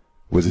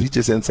 Was he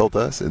just insult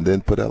us and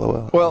then put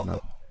LOL?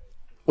 Well,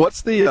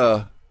 what's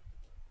the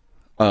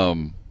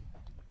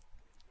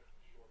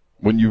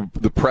when you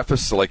the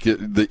preface, like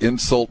the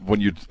insult, when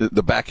you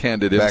the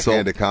backhanded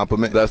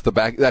compliment? That's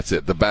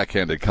it, the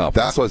backhanded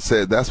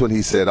compliment. That's when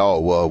he said, oh,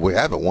 well, we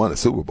haven't won a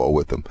Super Bowl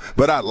with him,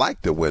 but I'd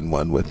like to win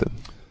one with him.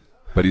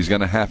 But he's going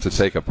to have to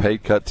take a pay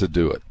cut to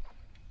do it.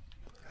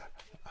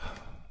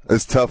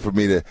 It's tough for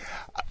me to.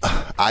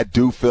 I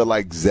do feel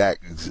like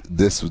Zack.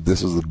 This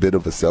was a bit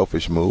of a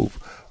selfish move,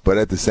 but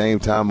at the same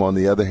time, on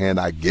the other hand,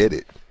 I get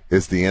it.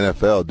 It's the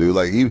NFL, dude.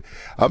 Like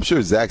I'm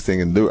sure Zack's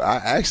thinking, dude, I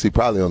actually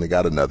probably only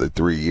got another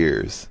 3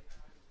 years.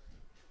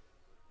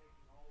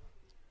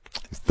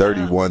 He's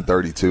 31,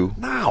 32.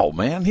 No,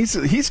 man,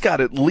 he's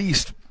got at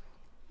least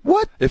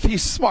what? If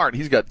he's smart,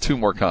 he's got 2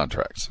 more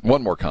contracts.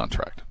 1 more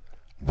contract.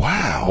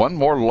 Wow. One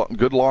more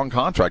good long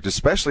contract,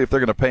 especially if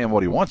they're going to pay him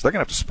what he wants. They're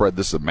going to have to spread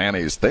this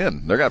mayonnaise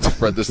thin. They're going to have to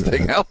spread this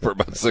thing out for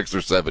about 6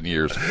 or 7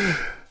 years.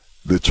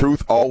 The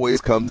truth always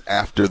comes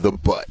after the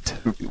but.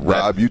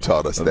 Rob, you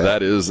taught us that.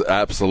 That is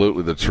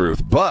absolutely the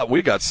truth. But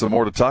we got some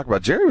more to talk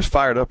about. Jerry was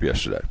fired up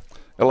yesterday.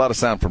 A lot of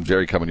sound from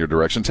Jerry coming your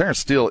direction. Terence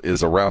Steele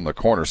is around the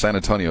corner. San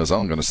Antonio's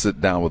own, going to sit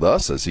down with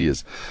us as he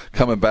is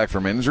coming back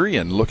from injury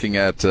and looking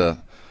at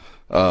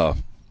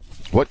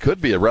what could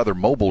be a rather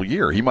mobile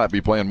year. He might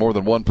be playing more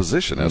than one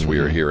position, as we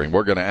are hearing.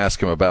 We're going to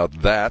ask him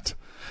about that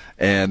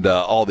and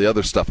all the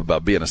other stuff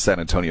about being a San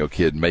Antonio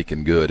kid,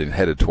 making good and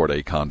headed toward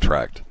a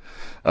contract.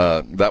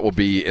 That will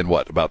be in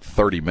about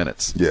 30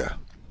 minutes. Yeah.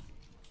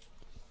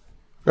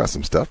 Got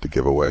some stuff to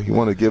give away. You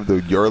want to give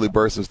the early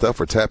bird some stuff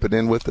or tap it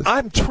in with us?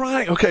 I'm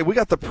trying. Okay, we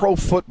got the pro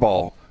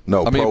football.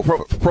 No,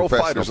 pro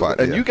fighters. Fight,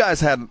 and yeah. you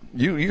guys had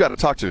you got to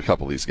talk to a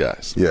couple of these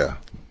guys. Yeah.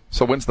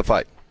 So when's the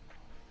fight?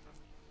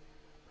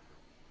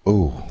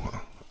 Ooh,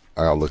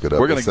 I'll look it up.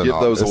 We're going to give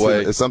those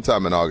away. It's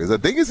sometime in August. I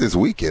think it's this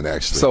weekend,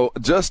 actually. So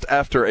just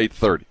after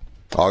 8:30.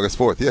 August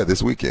 4th. Yeah,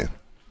 this weekend.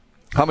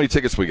 How many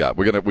tickets we got?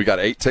 We got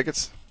 8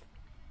 tickets.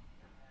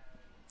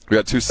 We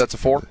got 2 sets of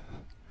 4.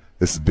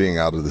 This is being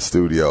out of the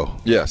studio.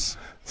 Yes.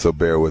 So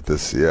bear with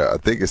us. Yeah, I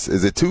think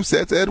is it 2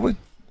 sets, Edwin?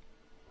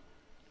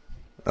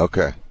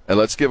 Okay. And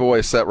let's give away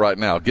a set right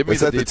now. Give me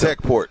it's the at the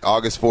Tech Port,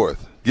 August 4th.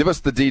 Give us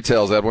the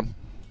details, Edwin.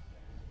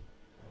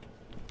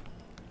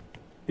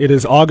 It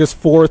is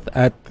August 4th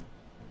at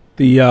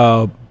the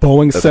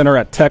Boeing Center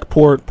at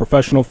Techport,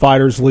 Professional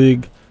Fighters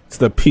League. It's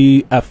the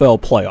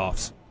PFL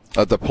playoffs.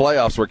 At the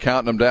playoffs, we're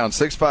counting them down.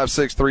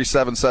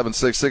 656-3776,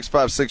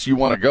 656, you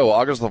want to go.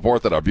 August the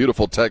 4th at our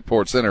beautiful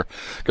Techport Center.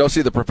 Go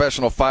see the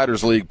Professional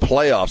Fighters League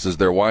playoffs as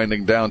they're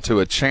winding down to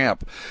a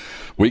champ.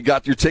 We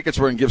got your tickets.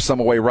 We're going to give some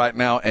away right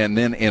now, and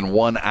then in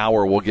 1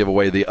 hour we'll give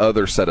away the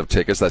other set of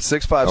tickets. That's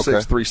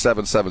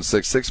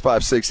 656-3776,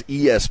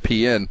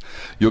 656-ESPN.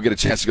 You'll get a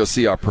chance to go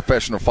see our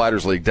Professional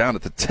Fighters League down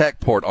at the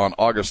Techport on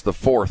August the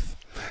 4th.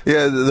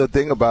 Yeah, the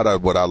thing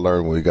about what I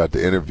learned when we got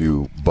to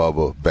interview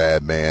Bubba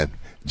Badman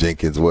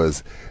Jenkins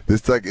was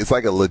it's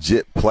like a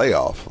legit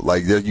playoff.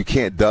 Like you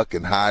can't duck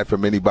and hide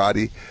from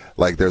anybody.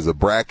 Like there's a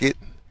bracket,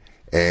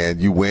 and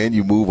you win,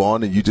 you move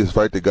on, and you just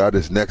fight the guy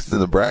that's next in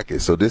the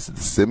bracket. So this is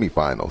the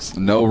semifinals.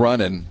 No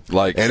running,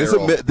 like. And there is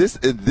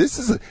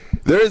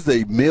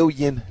 $1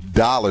 million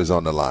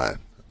on the line.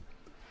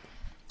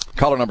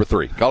 Caller number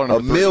 3. Caller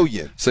number 3. $1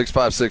 million.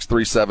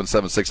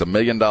 656-3776. $1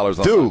 million on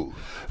the line. Dude,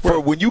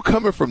 for when you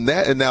coming from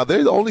that, and now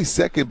they're only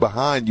second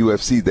behind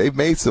UFC. They've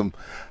made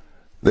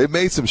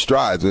some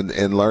strides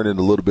in learning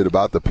a little bit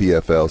about the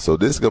PFL, so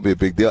this is going to be a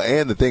big deal.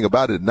 And the thing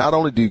about it, not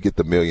only do you get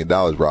the $1 million,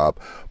 Rob,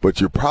 but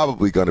you're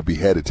probably going to be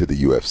headed to the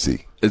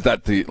UFC. Is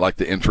that the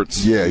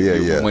entrance?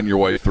 Yeah. Win your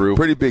way through?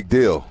 Pretty big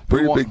deal.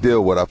 Big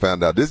deal what I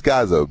found out. This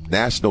guy's a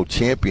national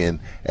champion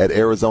at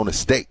Arizona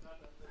State.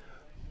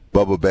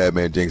 Bubba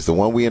Badman Jenkins, the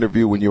one we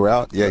interviewed when you were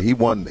out, yeah, he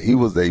won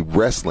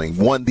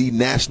the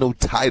national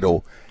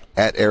title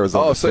at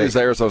Arizona State. So he's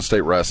Arizona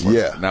State wrestler.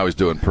 Yeah. Now he's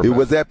doing It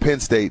was at Penn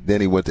State, then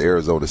he went to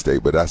Arizona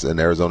State, but that's in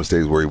Arizona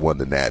State is where he won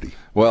the Natty.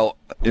 Well,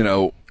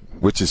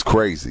 which is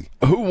crazy.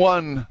 Who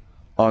won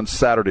on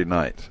Saturday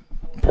night?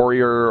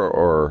 Poirier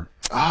or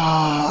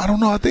I don't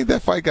know. I think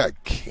that fight got.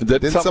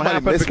 Did something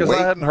happen? Because weight?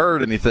 I hadn't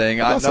heard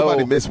anything. I know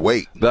somebody missed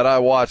weight. That I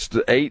watched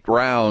 8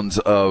 rounds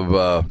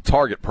of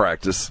target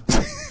practice.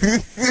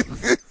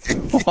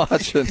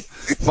 Watching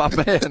my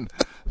man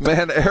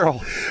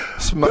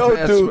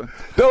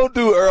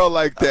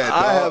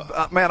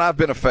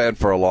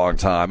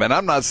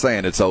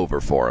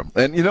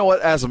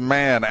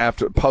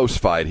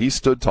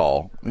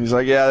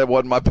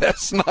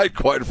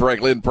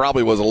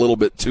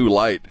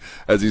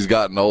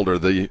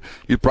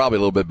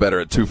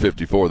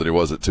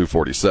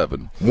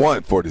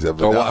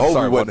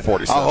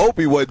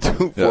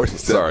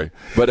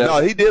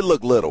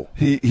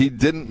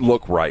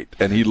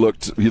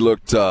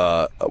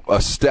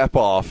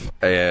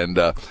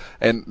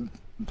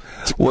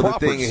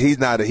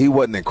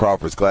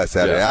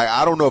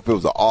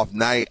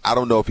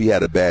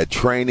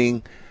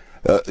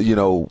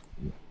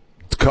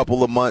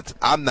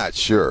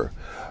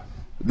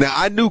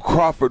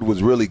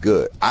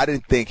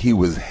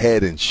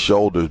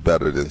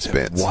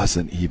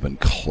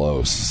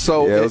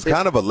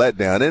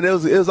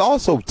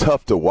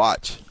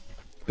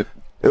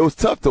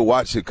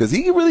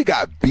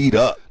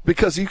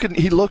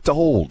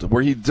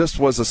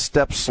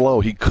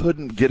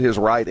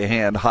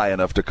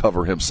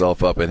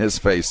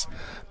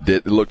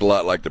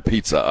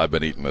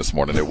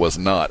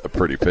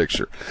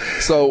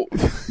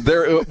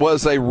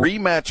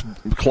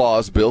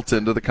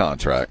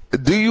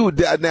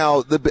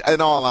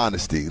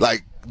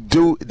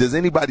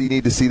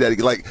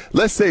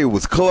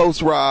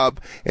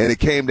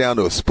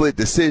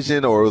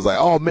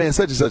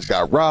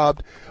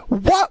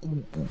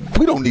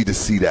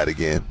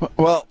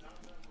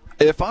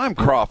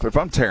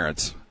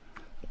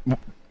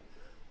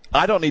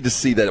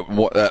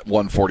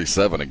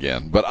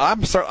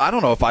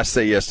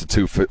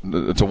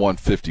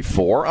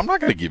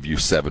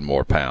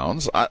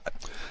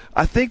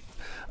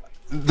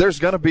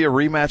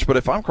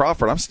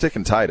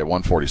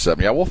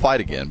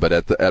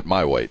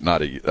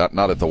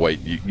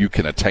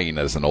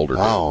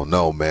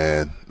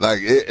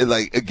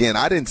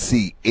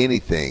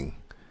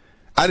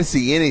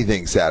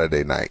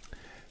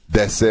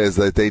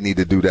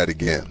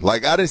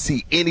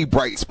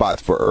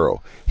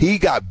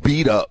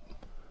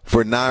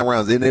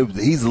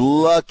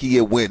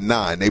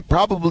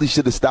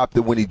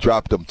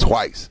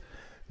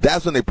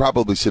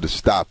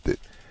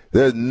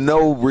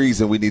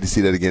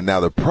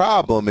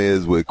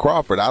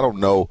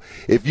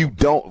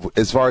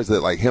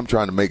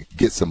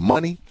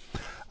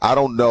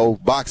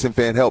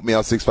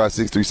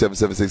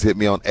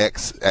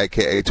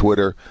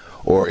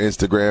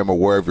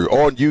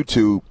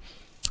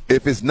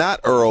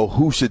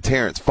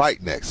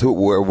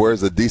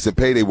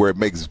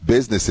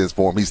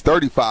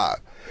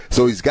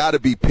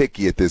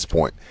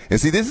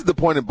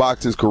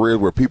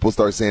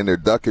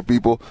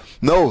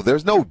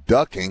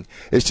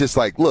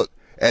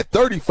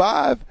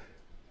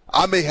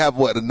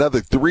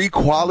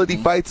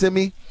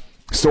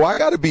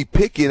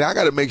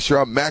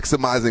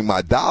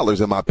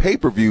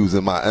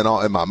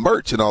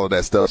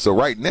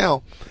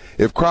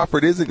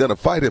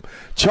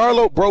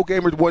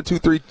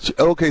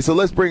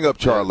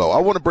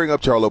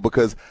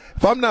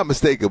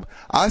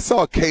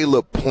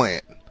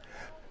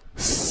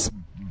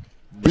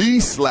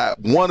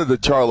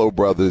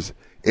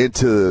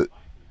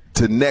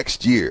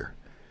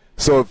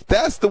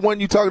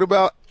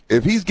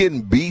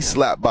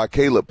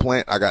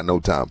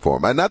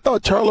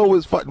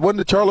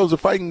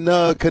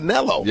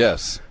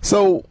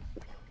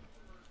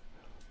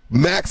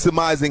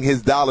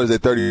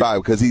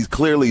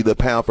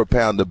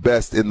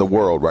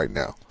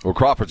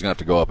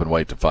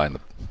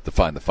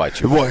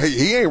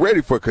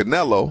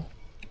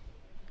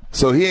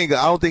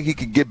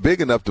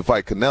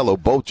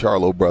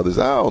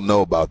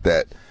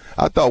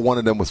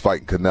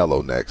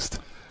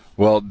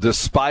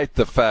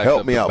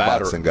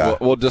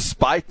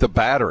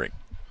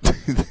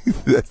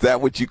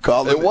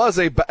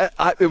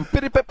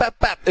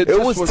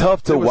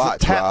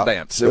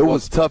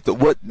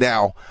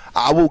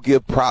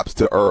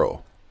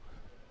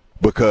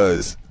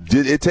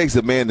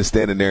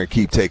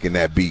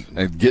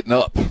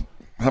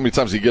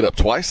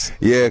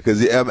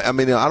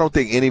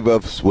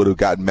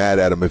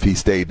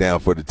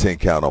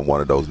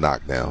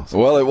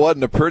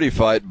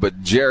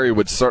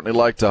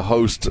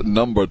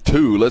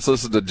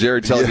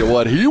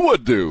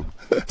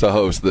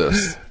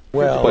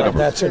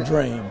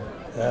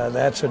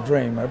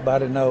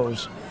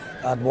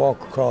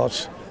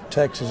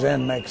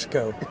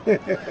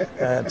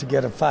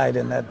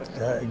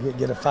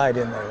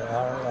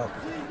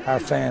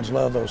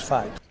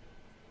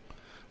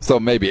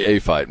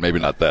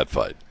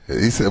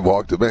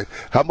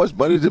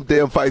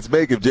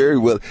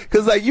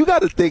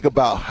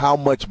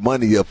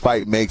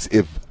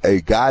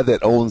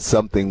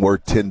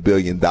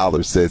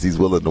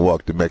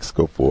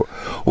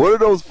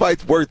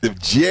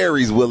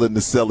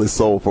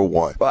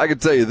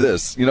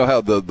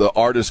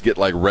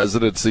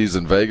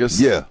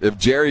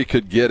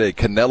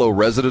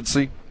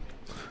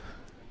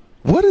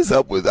What is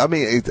up with? I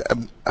mean,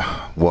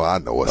 well, I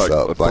know what's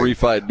up. A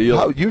 3-fight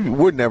deal.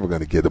 We're never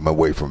going to get him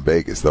away from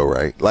Vegas, though,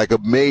 right? Like a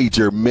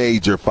major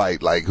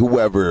fight, like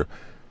whoever,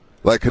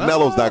 like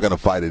Canelo's not going to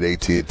fight at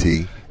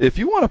AT&T. If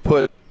you want to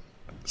put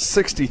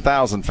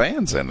 60,000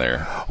 fans in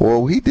there.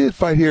 Well, he did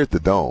fight here at the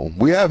Dome.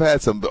 We have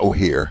had some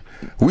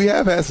We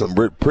have had some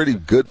pretty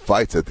good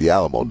fights at the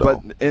Alamo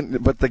Dome.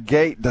 But the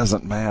gate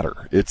doesn't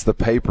matter. It's the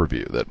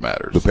pay-per-view that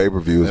matters. The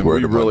pay-per-view is and where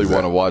we the really money's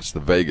want at. to watch the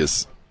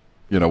Vegas.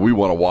 We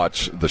want to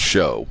watch the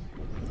show.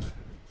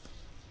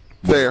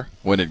 Fair.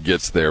 When it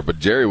gets there. But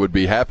Jerry would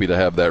be happy to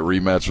have that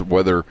rematch,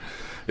 whether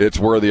it's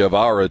worthy of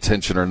our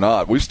attention or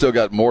not. We've still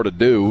got more to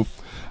do.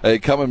 Hey,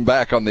 coming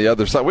back on the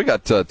other side, we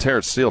got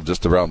Terence Steele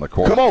just around the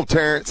corner. Come on,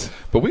 Terence.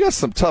 But we got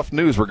some tough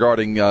news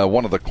regarding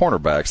one of the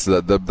cornerbacks,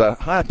 the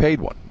high-paid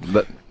one.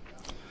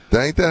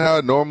 Ain't that how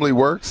it normally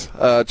works?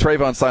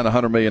 Trayvon signed a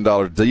 $100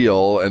 million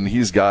deal, and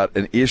he's got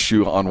an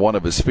issue on one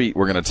of his feet.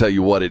 We're going to tell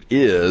you what it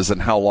is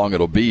and how long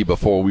it'll be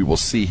before we will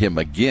see him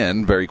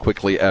again. Very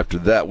quickly after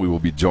that, we will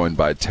be joined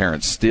by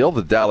Terence Steele.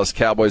 The Dallas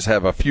Cowboys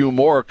have a few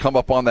more come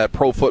up on that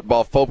Pro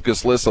Football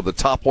Focus list of the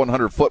top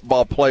 100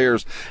 football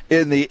players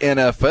in the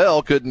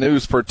NFL. Good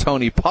news for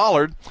Tony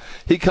Pollard.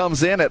 He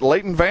comes in at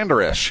Leighton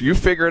Vander Esch. You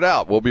figure it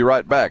out. We'll be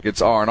right back.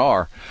 It's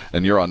R&R,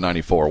 and you're on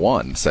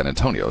 94.1 San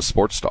Antonio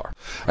Sports Star.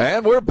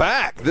 And we're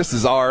back. This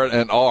is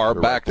R&R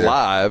back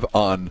live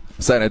on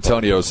San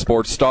Antonio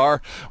Sports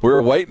Star.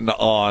 We're waiting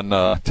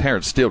on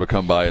Terence Steele to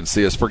come by and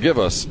see us. Forgive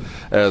us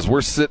as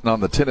we're sitting on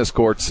the tennis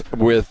courts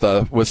with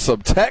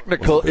some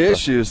technical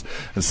issues.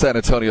 And San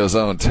Antonio's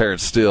own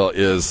Terence Steele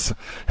is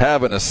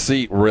having a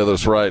seat with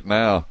us right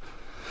now.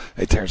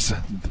 Hey, Terence,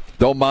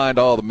 don't mind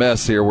all the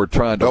mess here. We're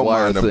trying to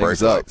wire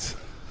things up.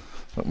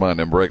 Don't mind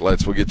them brake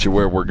lights. We'll get you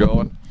where we're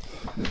going.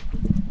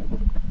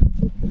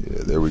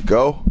 Yeah, there we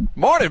go.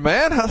 Morning,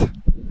 man.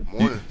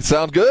 Morning. You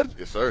sound good?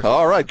 Yes, sir.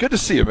 All right. Good to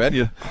see you, man.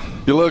 You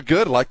look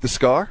good. Like the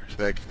scar.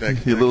 Thank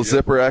you. Your little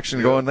zipper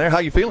action going there. How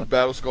you feeling?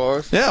 Battle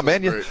scars. Yeah,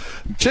 man.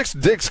 Chicks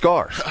dig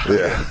scars.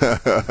 Yeah.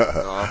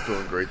 No, I'm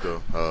feeling great,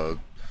 though.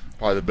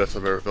 Probably the best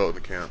I've ever felt in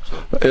the camp.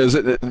 So. Is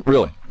it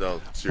really?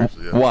 No,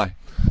 seriously, yeah. Why?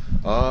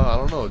 I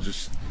don't know.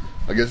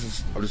 I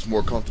guess I'm just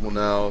more comfortable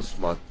now. It's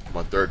my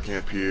third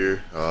camp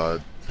here.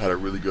 Had a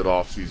really good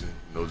off season.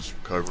 Just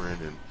recovering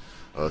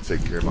and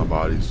taking care of my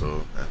body.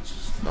 So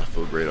I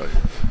feel great out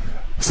here.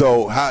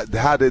 So how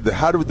did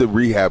the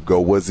rehab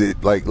go? Was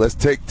it like, let's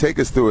take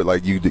us through it,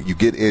 like you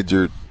get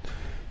injured,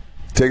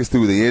 take us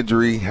through the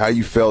injury, how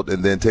you felt,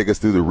 and then take us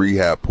through the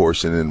rehab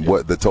portion and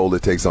what the toll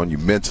it takes on you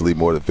mentally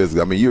more than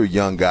physically. I mean, you're a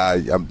young guy.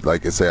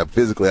 Like I say,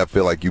 physically I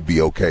feel like you'd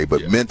be okay,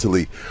 but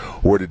mentally,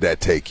 where did that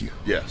take you?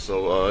 Yeah,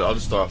 so I'll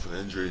just start off with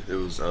an injury. It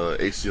was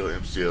ACL,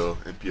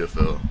 MCL, and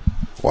PFL.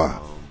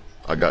 Wow.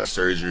 I got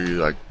surgery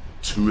like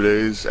 2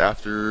 days right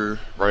after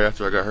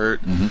I got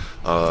hurt. Mm-hmm.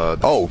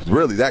 Oh,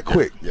 really? That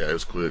quick? Yeah, it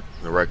was quick.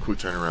 Quick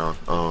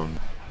turnaround.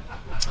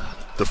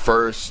 The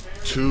first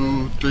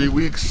 2-3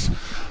 weeks,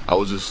 I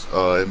was just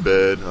in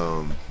bed,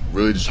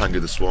 really just trying to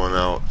get the swelling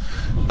out.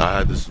 I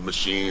had this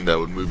machine that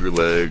would move your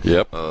leg.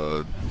 Yep.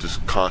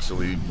 Just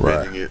constantly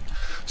bending it.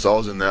 So I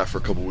was in that for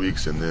a couple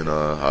weeks, and then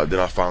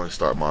I finally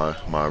start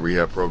my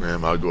rehab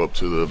program. I'd go up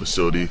to the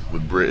facility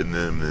with Britt and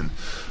them, and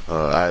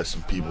I had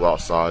some people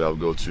outside I would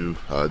go to.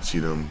 I'd see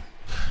them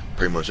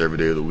pretty much every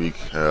day of the week.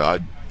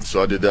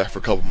 So I did that for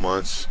a couple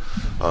months,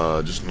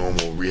 just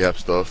normal rehab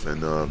stuff,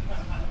 and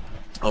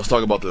I was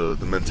talking about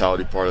the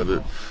mentality part of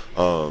it.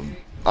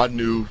 I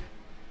knew,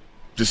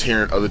 just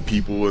hearing other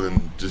people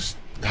and just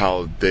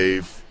how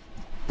they've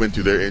went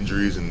through their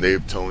injuries, and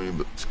they've told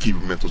me to keep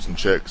your mentals in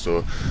check.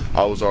 So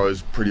I was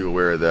always pretty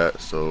aware of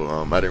that. So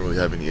I didn't really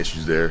have any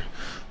issues there.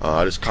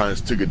 I just kind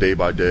of took it day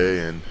by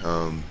day, and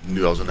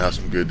knew I was gonna have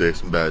some good days,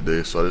 some bad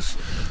days. So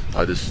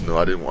I just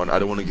I didn't want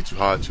to get too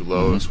high, too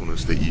low. I just wanted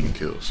to stay even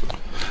kill. So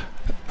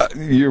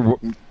you're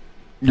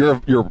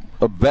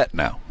a vet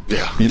now.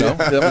 Yeah. I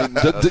mean,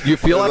 do you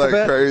feel like a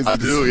vet? Crazy. I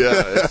do.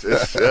 Yeah.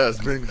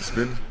 It's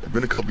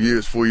been a couple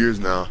years, 4 years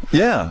now.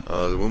 Yeah.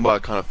 It went by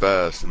kind of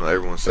fast.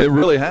 Everyone says it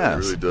really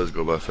has. It really does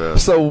go by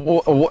fast.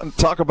 So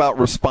talk about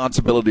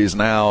responsibilities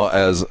now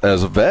as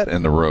a vet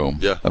in the room.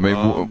 Yeah. I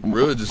mean,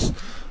 really just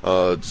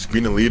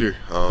being a leader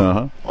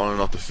on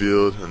and off the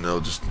field, and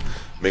just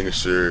making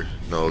sure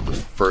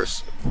the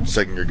first,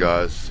 second year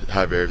guys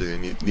have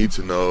everything they need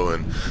to know,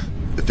 and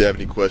if they have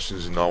any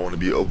questions, I want to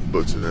be open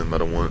book to them. I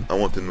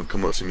want them to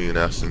come up to me and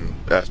ask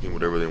me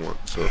whatever they want.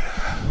 So,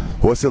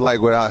 what's it like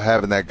without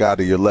having that guy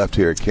to your left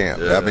here at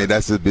camp? Yeah. I mean,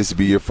 this would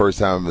be your first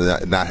time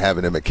not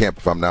having him at camp,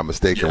 if I'm not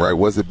mistaken, right?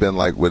 What's it been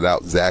like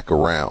without Zack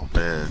around?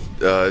 Man,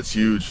 it's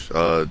huge.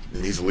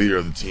 He's the leader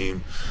of the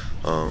team.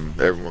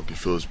 Everyone can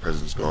feel his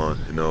presence gone,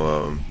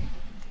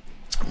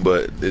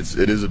 but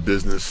it is a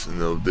business.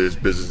 There's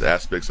business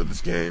aspects of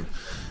this game,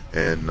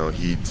 and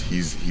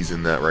he's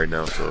in that right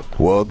now. So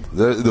well,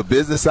 the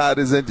business side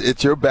is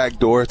at your back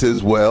door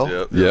as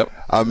well. Yep.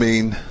 I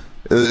mean,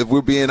 If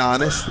we're being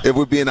honest,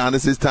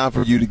 it's time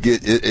for you to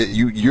get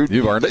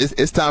you've earned it.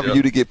 It's time for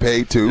you to get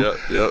paid too.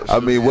 I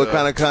mean, what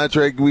kind of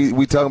contract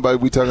we talking about?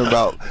 We talking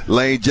about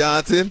Lane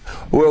Johnson?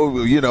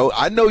 Well,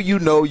 I know you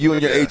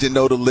and your agent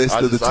know the list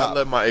of the top. I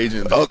let my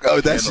agent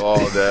handle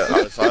all of that.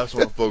 I just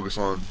want to focus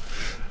on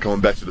coming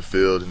back to the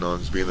field and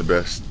just being the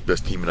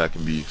best team that I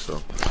can be.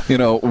 So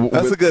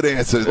that's a good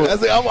answer. I'm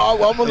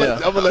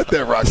gonna let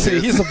that rock. See,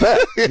 he's a vet.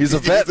 He's a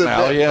vet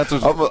now. He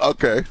answers.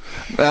 Okay.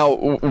 Now,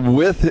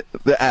 with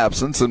the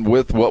absence and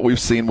with what we've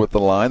seen with the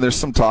line, there's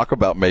some talk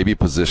about maybe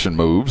position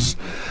moves.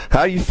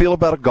 How do you feel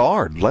about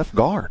a left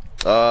guard?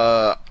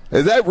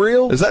 Is that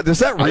real? Is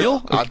that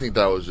real? I think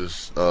that was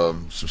just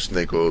some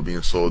snake oil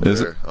being sold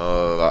there.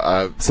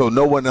 So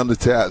no one on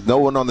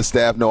the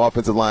staff, no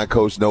offensive line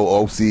coach, no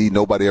OC,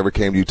 nobody ever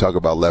came to you talk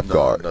about left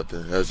guard.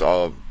 Nothing. That's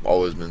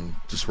always been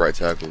just right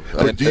tackle.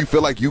 But do you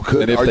feel like you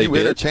could? Are you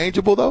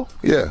interchangeable though?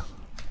 Yeah.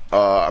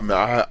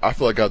 I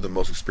feel like I have the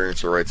most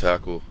experience at right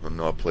tackle. I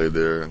know I played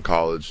there in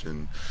college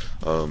and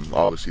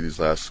obviously these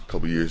last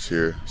couple years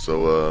here.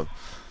 So.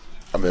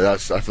 I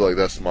feel like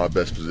that's my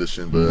best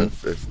position, but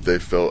if they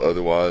felt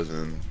otherwise,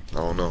 then I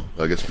don't know.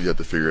 I guess we have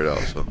to figure it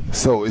out.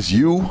 So it's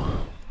you,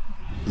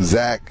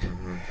 Zack,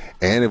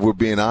 and if we're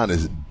being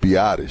honest,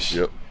 Biadish.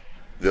 Yep.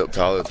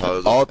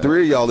 Tyler's all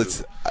three of y'all.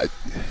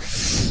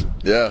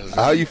 Yeah.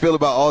 How you feel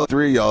about all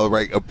three of y'all,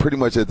 right? Pretty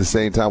much at the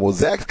same time. Well,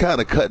 Zack's kind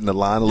of cutting the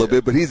line a little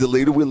bit, but he's the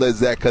leader. We let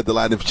Zack cut the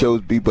line if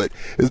chose be, but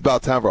it's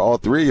about time for all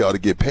three of y'all to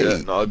get paid. Yeah,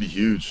 no, it'd be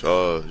huge.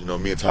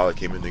 Me and Tyler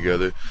came in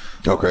together.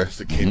 Okay. Just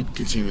to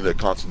continue that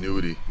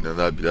continuity.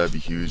 That'd be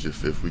huge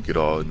if we could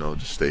all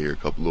just stay here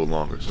a little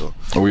longer. So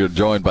we are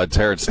joined by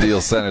Terence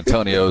Steele, San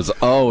Antonio's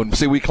own.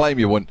 See, we claim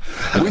you when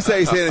we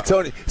say San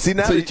Antonio. See,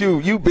 now that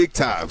you big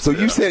time. So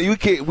you said we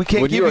can't when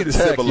give you the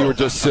Tech, Cibolo. You were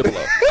just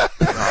Cibolo.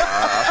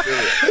 I feel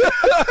it.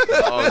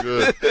 All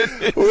good.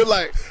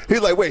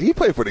 He's like, wait, he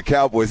played for the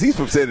Cowboys. He's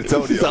from San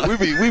Antonio.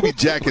 we be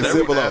jacking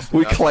Cibolo.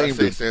 We claimed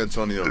it. San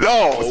Antonio.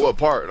 No. What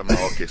part? I'm like,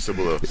 okay,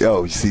 Cibolo.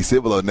 Yo, you see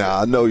Cibolo now.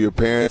 I know your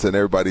parents and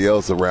everybody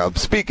else around.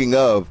 Speaking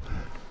of,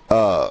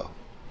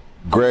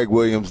 Greg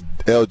Williams,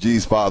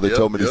 LG's father,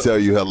 told me to tell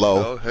you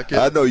hello.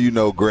 I know you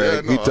know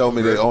Greg. He told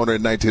me the owner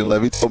in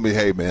 1911. He told me,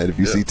 hey, man, if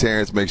you see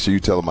Terrence, make sure you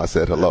tell him I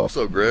said hello. What's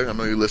up, Greg? I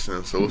know you're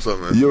listening, so what's up,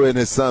 man? You and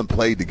his son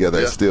played together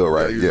at Steele,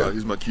 right?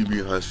 He's my QB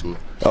in high school.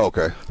 Oh,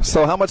 okay.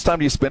 So how much time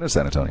do you spend in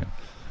San Antonio?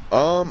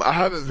 I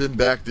haven't been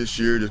back this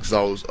year just because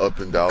I was up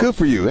in Dallas. Good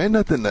for you. Ain't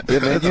nothing. Man,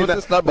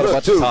 it's not but a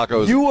bunch of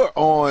tacos. You were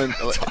on,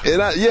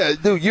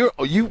 dude.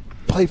 You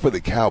play for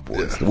the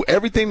Cowboys. Yeah.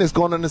 Everything that's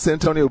going on in San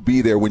Antonio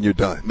be there when you're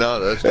done. No,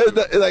 that's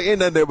ain't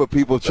nothing there but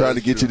people trying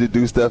to get you to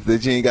do stuff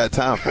that you ain't got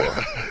time for.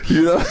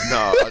 You know?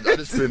 No, I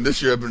just been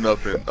this year. I've been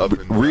up in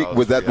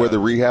was that where the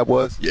rehab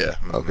was? Yeah.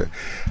 Okay.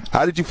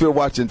 How did you feel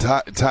watching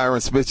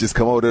Tyron Smith just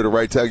come over there to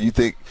right tackle? You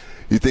think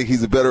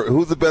who's a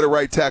better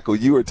right tackle,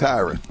 you or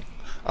Tyron?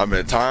 I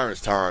mean,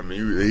 Tyron's Tyron. I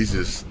mean, he's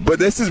just. But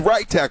this is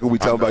right tackle we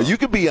talking about. You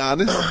can be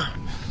honest.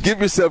 Give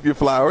yourself your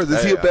flowers.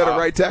 Is he a better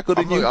right tackle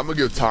than you? I'm gonna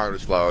give Tyron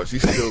his flowers. He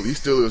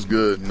still is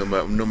good no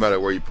matter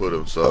where you put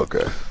him. So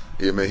okay.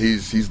 Yeah, man,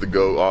 he's the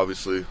GOAT,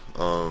 obviously.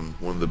 One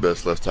of the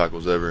best left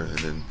tackles ever, and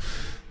then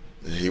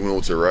he went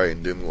over to right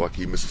and didn't look like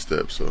he missed a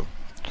step.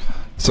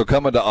 So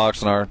coming to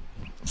Oxnard,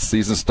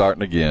 season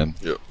starting again.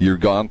 Yep. You're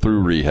gone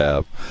through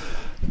rehab.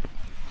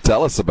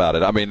 Tell us about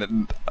it. I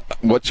mean,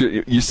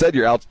 you said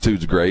your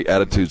altitude's great,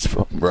 attitude's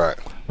right.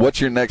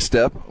 What's your next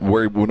step?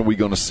 When are we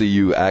going to see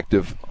you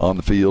active on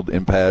the field,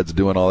 in pads,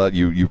 doing all that?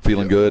 You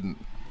feeling good?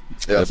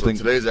 Yeah. So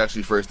today's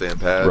actually first day in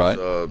pads.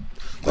 Right.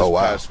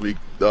 Past week,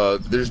 they're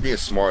just being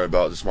smart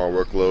about the smart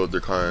workload.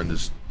 They're kind of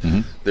just.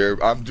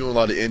 I'm doing a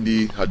lot of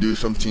indie. I do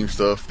some team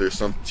stuff. There's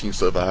some team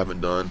stuff I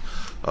haven't done.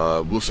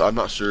 I'm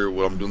not sure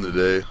what I'm doing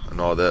today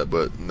and all that,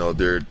 but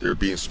they're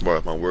being smart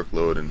with my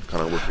workload and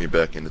kind of working me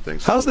back into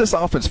things. How's this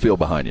offense feel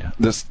behind you?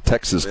 This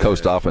Texas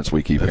Coast offense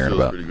we keep hearing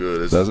about. Pretty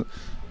good. Does it?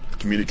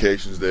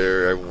 Communication's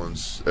there.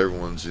 Everyone's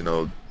grooving.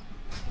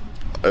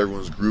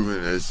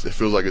 It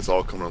feels like it's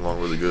all coming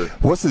along really good.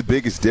 What's the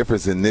biggest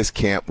difference in this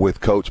camp with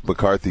Coach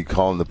McCarthy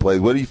calling the plays?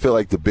 What do you feel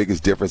like the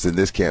biggest difference in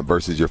this camp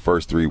versus your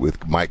first three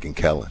with Mike and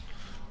Kellen?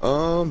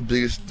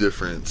 Biggest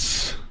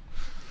difference.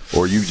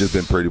 Or you've just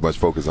been pretty much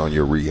focused on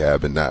your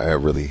rehab and not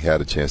have really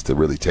had a chance to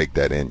really take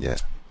that in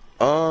yet?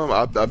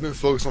 I've been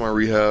focused on my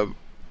rehab.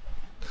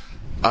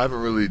 I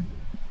haven't really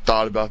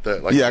thought about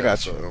that. I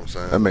got you. So, you know what I'm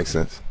saying? That makes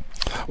sense.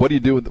 What do you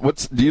do?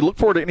 Do you look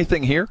forward to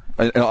anything here?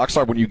 In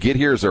Oxnard, when you get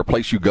here, is there a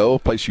place you go, a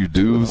place you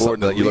do,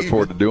 something that you look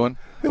forward to doing?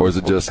 Or is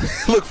it just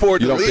look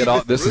forward you to don't get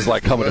out? This is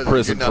like coming to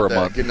prison for a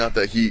month. Getting out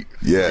that heat.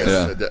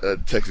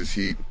 That Texas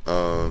heat.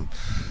 I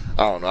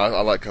don't know.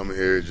 I like coming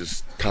here,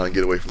 just kind of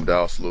get away from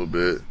Dallas a little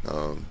bit.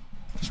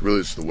 It's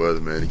really just the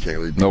weather, man. You can't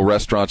really. No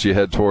restaurants you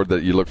head toward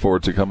that you look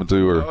forward to coming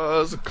to, or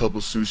there's a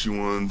couple sushi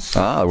ones.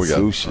 We got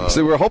sushi.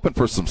 See, we're hoping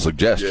for some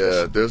suggestions.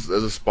 Yeah, there's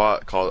a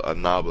spot called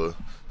Anaba.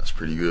 That's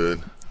pretty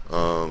good.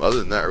 Other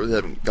than that, I really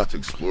haven't got to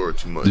explore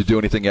too much. Did you do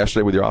anything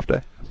yesterday with your off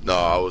day? No,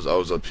 I was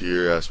up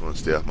here. I just want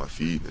to stay off my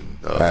feet and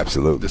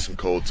absolutely did some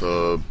cold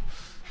tub.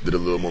 did a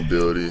little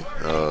mobility.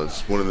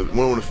 Just wanted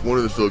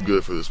to feel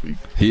good for this week.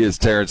 He is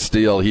Terence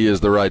Steele. He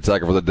is the right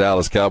tackle for the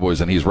Dallas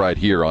Cowboys, and he's right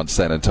here on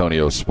San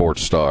Antonio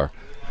Sports Star.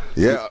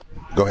 Yeah,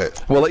 go ahead.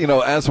 Well,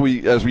 as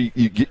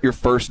you get your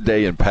first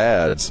day in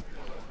pads,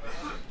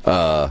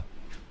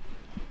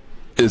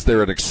 is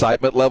there an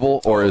excitement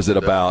level, or is it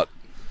about,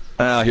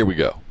 here we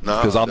go?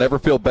 Because I'll never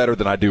feel better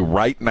than I do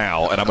right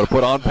now, and I'm going to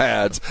put on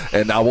pads,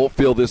 and I won't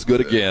feel this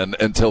good again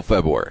until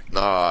February.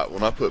 Nah,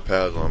 when I put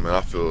pads on, man,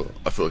 I feel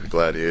like a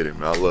gladiator,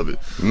 man. I love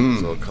it.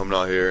 So coming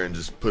out here and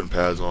just putting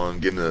pads on,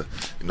 getting to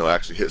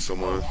actually hit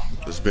someone.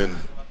 It's been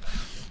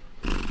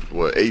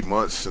 8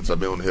 months since I've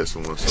been able to hit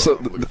someone, so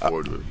I'm looking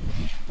forward to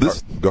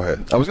it. Go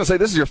ahead. I was going to say,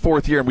 this is your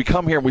 4th year, and we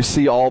come here and we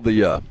see all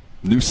the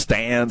new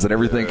stands and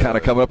everything kind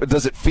of coming up.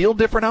 Does it feel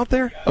different out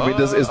there? I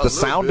mean, is the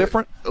sound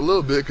different? A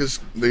little bit,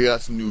 because they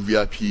got some new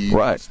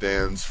VIP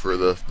stands for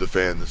the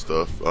fans and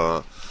stuff.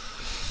 A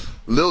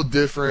little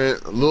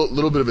different, a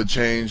little bit of a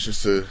change,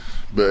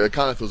 but it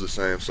kind of feels the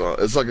same. So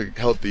it's like a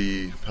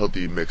healthy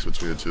mix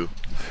between the two.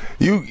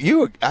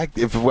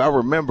 If I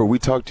remember, we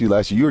talked to you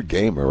last year. You're a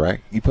gamer,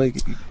 right? You play?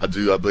 I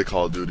do. I play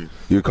Call of Duty.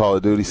 You're Call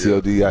of Duty,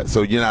 COD guy.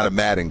 So you're not a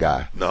Madden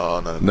guy? No.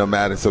 No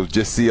Madden. So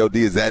just COD.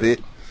 Is that it?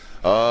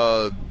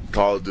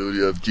 Call of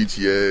Duty, of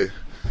GTA.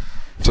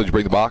 So did you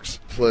bring the box?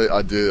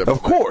 I did.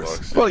 Of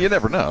course. Well, you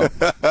never know.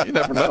 You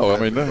never know. I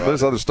mean,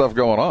 there's other stuff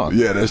going on.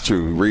 Yeah, that's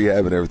true.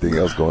 Rehab and everything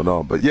else going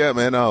on. But yeah,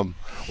 man.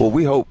 Well,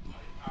 we hope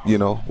you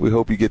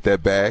get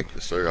that bag.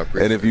 Yes, sir. I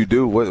appreciate and if you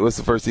do, what's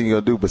the first thing you're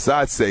gonna do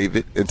besides save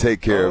it and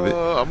take care of it?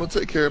 I'm gonna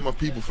take care of my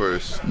people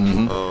first.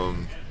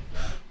 Probably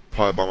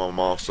buy my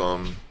mom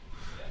something.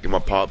 Get my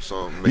pop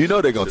something. You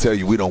know they're going to tell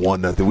you we don't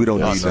want nothing. We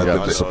don't need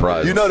nothing.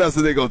 Surprise. You know that's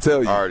what they're going to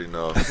tell you. I already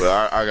know,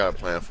 but I got a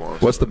plan for them.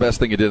 What's the best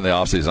thing you did in the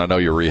offseason? I know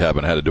you're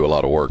rehabbing, had to do a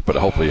lot of work, but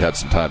hopefully you had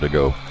some time to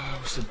go.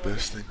 What's the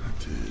best thing I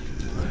did?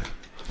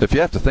 If you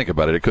have to think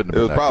about it, it couldn't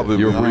have been probably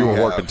you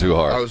were working too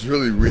hard. I was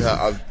really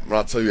rehab. When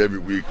I tell you every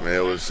week, man,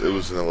 it was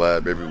in the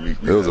lab every week.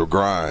 It was a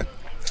grind.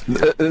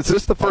 Is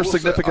this the first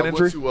significant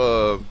injury?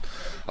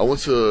 I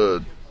went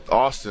to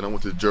Austin. I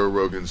went to Joe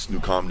Rogan's new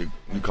comedy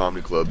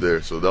club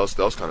there, so that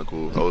was kind of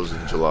cool. That was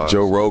in July.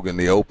 Joe Rogan,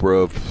 the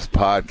Oprah of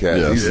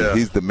podcasts. Yeah.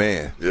 He's the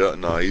man. Yeah,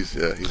 no, he's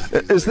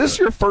Is this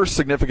your first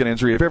significant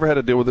injury? Have you ever had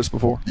to deal with this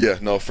before? Yeah,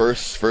 no,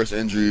 first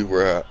injury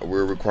where we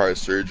required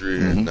surgery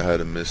and I had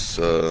to miss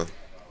the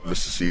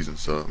season,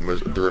 so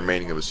the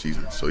remaining of the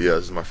season. So yeah,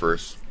 this is my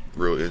first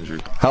real injury.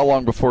 How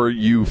long before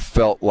you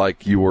felt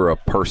like you were a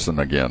person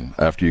again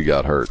after you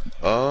got hurt?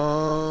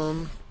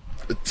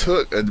 It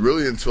took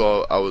really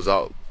until I was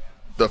out.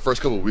 The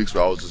first couple of weeks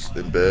where I was just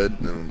in bed,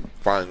 and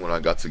finally when I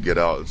got to get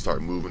out and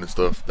start moving and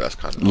stuff, that's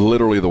kind of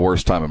literally the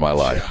worst time in my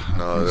life. Yeah,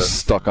 no,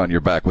 stuck on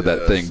your back with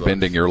that thing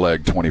bending your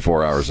leg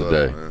 24 hours a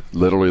day. Man.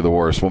 Literally the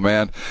worst. Well,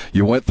 man,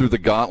 you went through the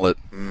gauntlet.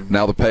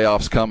 Now the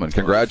payoff's coming.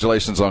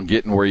 Congratulations on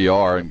getting where you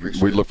are,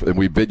 and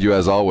we bid you,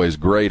 as always,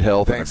 great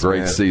health and a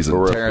great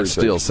season. Terence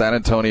Steele, San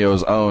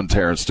Antonio's own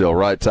Terence Steele,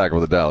 right tackle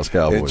with the Dallas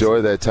Cowboys.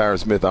 Enjoy that Tyron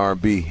Smith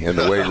R&B in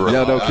the weight room.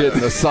 Yeah, no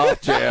kidding. The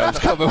soft jams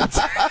coming with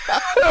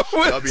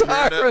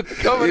Tyron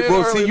coming in.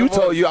 Well, see, you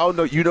told you. I don't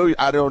know.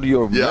 I don't even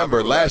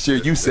remember. Last year,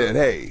 you said,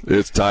 "Hey,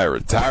 it's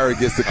Tyron. Tyron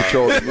gets to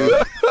control the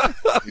music."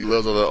 He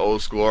loves all that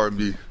old school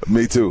R&B.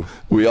 Me too.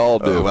 We all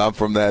do. I'm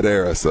from that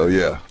era, so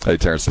yeah. Hey,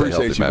 Terence, stay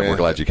healthy, man. We're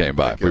glad you came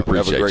by. We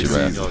appreciate you,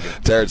 man.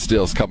 Terence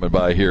Steele's coming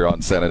by here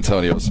on San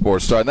Antonio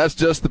Sports Star, and that's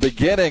just the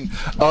beginning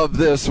of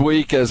this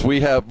week as we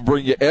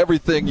bring you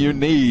everything you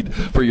need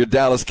for your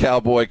Dallas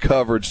Cowboy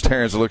coverage.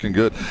 Terence looking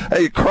good.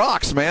 Hey,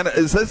 Crocs, man.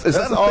 Is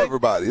that all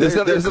everybody? Is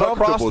that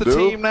across the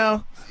team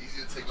now?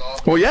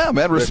 Well, yeah,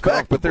 man,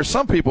 respect, but there's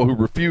some people who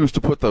refuse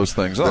to put those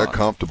things on. They're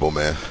comfortable,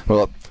 man.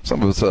 Well,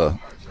 some of us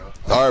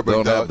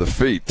don't have the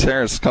feet.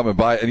 Terrence coming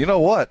by, and you know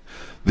what?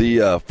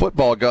 The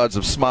football gods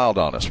have smiled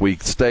on us. We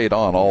stayed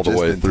on all the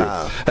way through.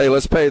 Hey,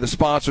 let's pay the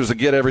sponsors and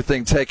get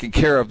everything taken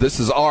care of. This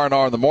is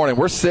R&R in the Morning.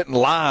 We're sitting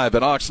live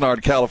in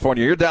Oxnard,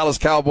 California. Your Dallas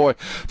Cowboy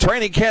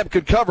training camp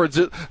coverage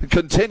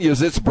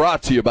continues. It's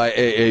brought to you by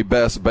AA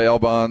Best Bail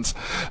Bonds.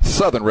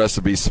 Southern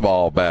Recipe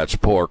small batch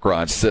pork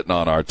rinds sitting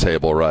on our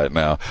table right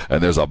now.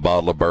 And there's a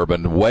bottle of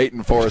bourbon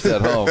waiting for us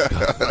at home.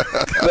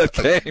 That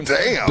came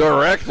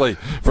directly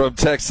from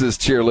Texas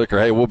Cheer Liquor.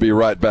 Hey, we'll be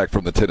right back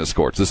from the tennis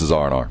courts. This is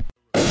R&R.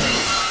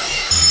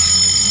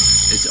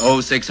 It's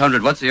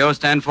 0600. What's the O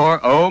stand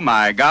for? Oh,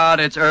 my God,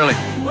 it's early.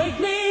 Wake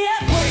me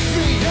up, wake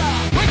me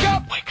up, wake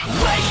up, wake up,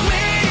 wake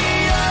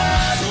me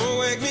up, oh,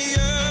 wake me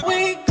up,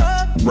 wake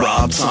up.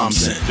 Rob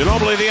Thompson.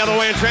 Ginobili the other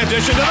way in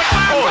transition to the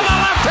back with a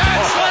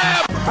left-hand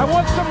slam. I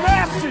want some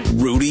nasty.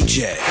 Rudy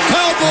J.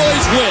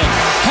 Cowboys win.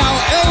 How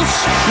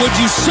else would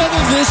you settle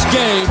this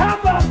game? How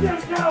about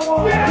them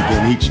Cowboys?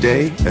 Begin each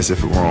day as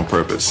if it were on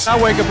purpose. I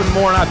wake up in the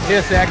morning, I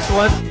piss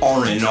excellent.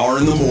 R&R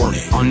in the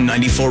Morning on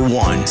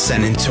 94.1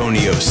 San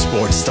Antonio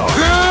Sports Star. Good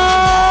morning.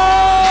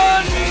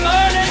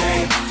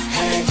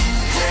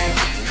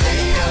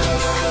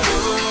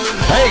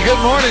 Hey, good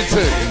morning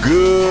to you.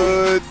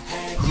 Good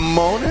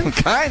morning.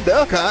 Kind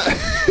of.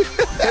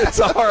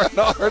 It's R&R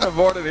in the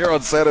morning here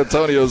on San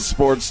Antonio's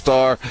Sports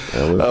Star.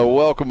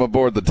 Welcome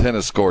aboard the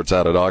tennis courts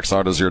out at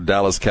Oxnard as your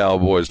Dallas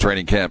Cowboys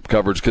training camp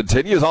coverage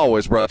continues.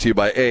 Always brought to you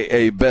by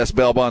AA Best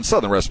Bail Bond,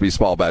 Southern Recipe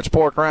Small Batch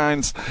Pork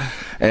Rinds,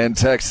 and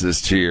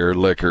Texas Cheer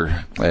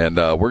Liquor. And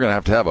we're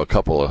going to have a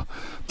couple of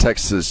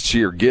Texas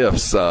Cheer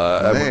gifts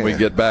when we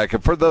get back.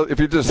 And if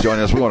you're just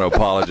joining us, we want to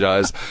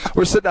apologize.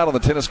 We're sitting out on the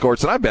tennis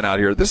courts, and I've been out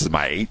here. This is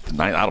my 8th,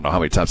 9th. I don't know how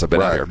many times I've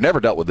been out here. I've never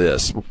dealt with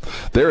this.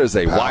 There is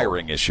a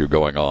wiring issue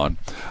going on.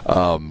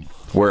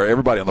 Where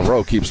everybody on the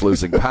row keeps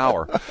losing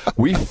power.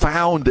 We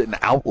found an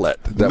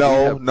outlet.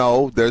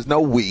 No, there's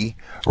no we.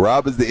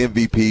 Rob is the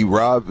MVP.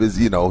 Rob is,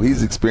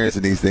 he's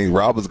experiencing these things.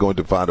 Rob is going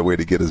to find a way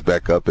to get us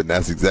back up, and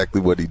that's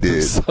exactly what he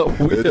did.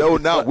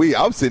 Not we.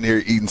 I'm sitting here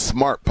eating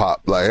Smart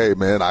Pop. Like, hey,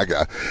 man,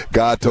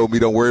 God told me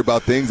don't worry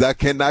about things I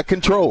cannot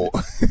control.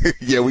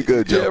 Yeah, we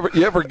good, Joe.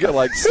 You ever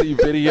see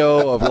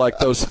video of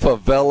those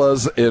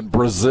favelas in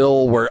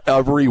Brazil where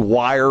every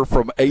wire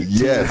from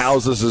 18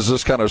 houses is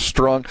just kind of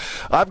strung?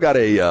 I've got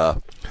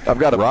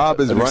Rob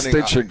is running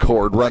extension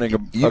cord running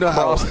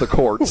across the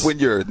courts. When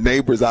your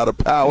neighbor's out of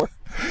power,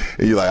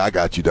 and you're like, I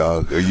got you,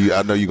 dog.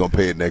 I know you're going to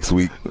pay it next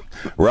week.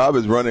 Rob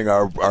is running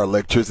our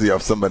electricity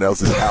off someone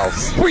else's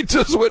house. We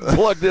just went and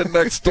plugged in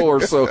next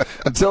door, so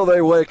until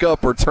they wake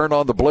up or turn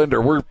on the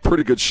blender, we're in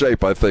pretty good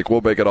shape, I think.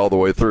 We'll make it all the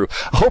way through.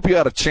 I hope you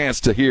had a chance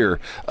to hear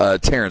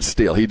Terence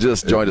Steele. He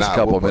just joined us a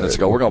couple of minutes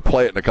ago. We're going to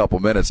play it in a couple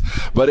of minutes.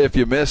 But if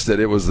you missed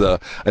it, it was an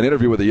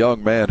interview with a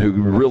young man who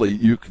really,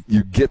 you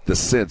get the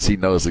sense he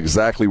knows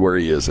exactly where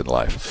he is in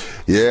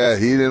life. Yeah,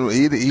 he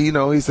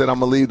said, I'm going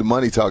to leave the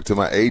money talk to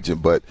my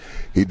agent, but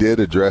he did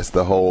address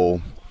the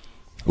whole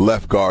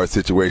left guard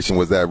situation.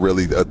 Was that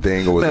really a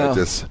thing, or was that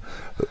just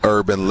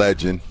urban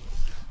legend?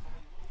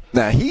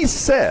 Now, he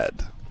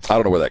said, I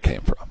don't know where that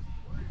came from.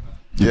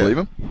 You believe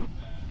him?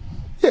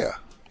 Yeah.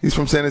 He's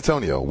from San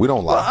Antonio. We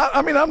don't lie.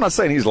 Well, I'm not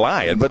saying he's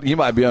lying, but he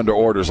might be under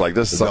orders like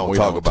this is something we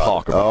don't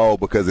talk about. Oh,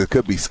 because it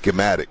could be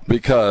schematic.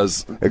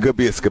 Because it could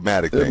be a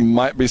schematic thing. It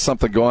might be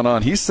something going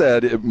on. He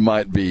said it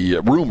might be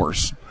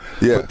rumors.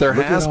 Yeah, but there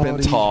has been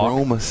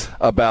talk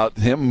about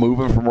him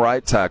moving from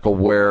right tackle,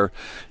 where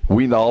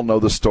we all know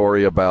the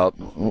story about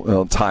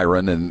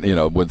Tyron,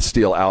 and with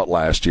Steele out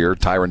last year,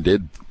 Tyron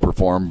did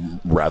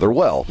perform rather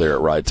well there at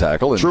right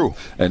tackle. And, True.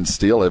 And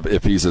Steele,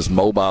 if he's as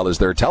mobile as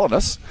they're telling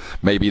us,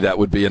 maybe that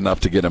would be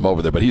enough to get him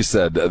over there. But he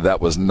said that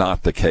was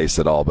not the case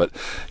at all. But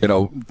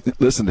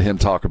listen to him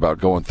talk about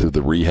going through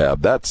the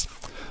rehab. That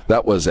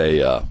was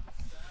a.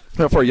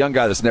 For a young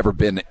guy that's never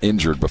been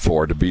injured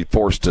before, to be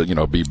forced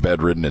to, be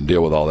bedridden and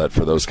deal with all that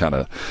for those kind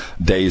of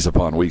days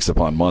upon weeks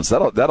upon months,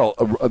 that'll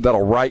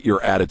right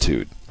your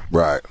attitude.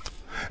 Right.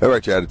 That'll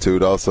right your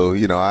attitude. Also,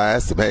 I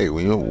asked him, hey,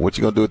 what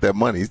you gonna do with that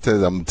money? He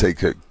says, I'm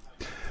gonna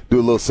do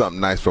a little something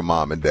nice for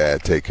mom and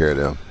dad, take care of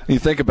them. You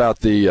think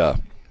about the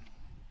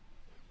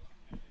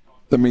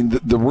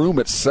room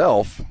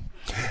itself.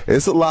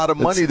 It's a lot of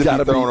money to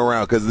be thrown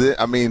around because,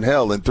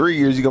 hell, in 3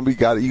 years you're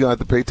gonna have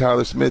to pay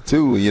Tyler Smith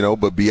too,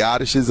 But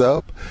Biotish is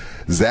up,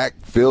 Zack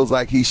feels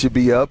like he should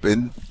be up,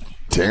 and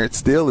Terence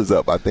Steele is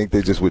up. I think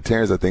with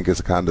Terence, I think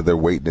it's kind of they're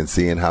waiting and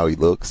seeing how he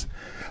looks.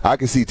 I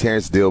can see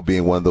Terence Steele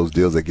being one of those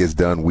deals that gets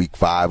done week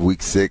 5,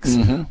 week 6,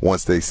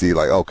 once they see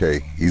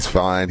okay, he's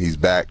fine, he's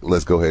back,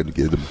 let's go ahead and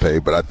get him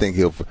paid. But I think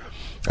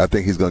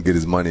he's going to get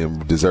his money,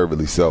 and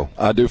deservedly so.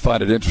 I do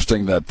find it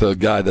interesting that the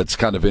guy that's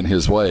kind of in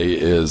his way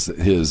is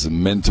his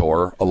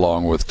mentor,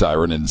 along with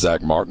Tyron and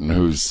Zack Martin,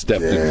 who's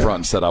stepped in front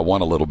and said, I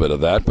want a little bit of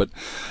that. But,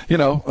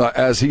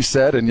 as he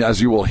said, and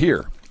as you will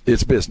hear,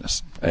 it's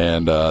business,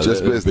 and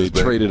just business,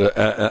 be treated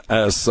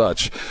as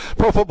such.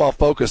 Pro Football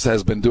Focus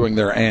has been doing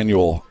their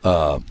annual.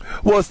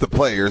 It's the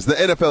players, the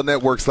NFL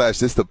Network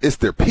 / it's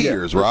their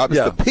peers, Rob.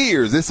 It's the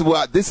peers. This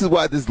is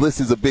why this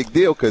list is a big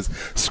deal, because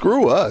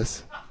screw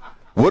us.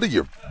 What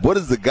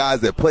is the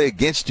guys that play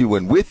against you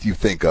and with you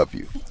think of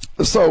you?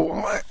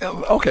 So,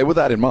 okay, with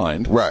that in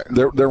mind, right?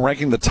 They're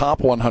ranking the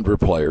top 100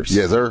 players,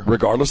 yes, sir,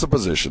 regardless of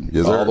position,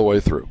 yes, all the way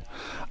through.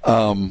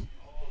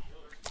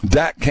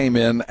 Dak came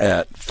in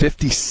at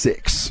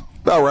 56.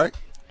 All right.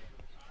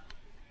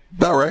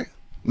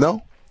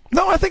 No,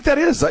 I think that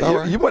is.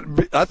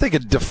 Right. I think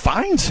it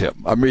defines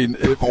him.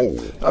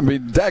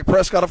 Dak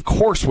Prescott, of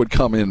course, would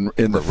come in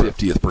the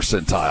 50th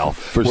percentile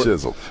for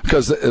shizzle,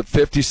 because at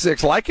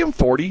 56, like him,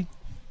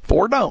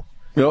 44 don't.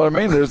 You know what I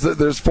mean? There's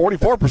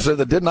 44%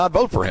 that did not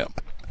vote for him.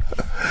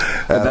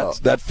 And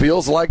that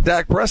feels like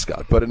Dak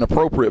Prescott, but an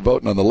appropriate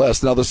vote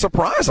nonetheless. Now, the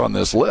surprise on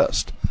this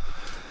list,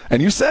 and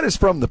you said it's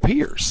from the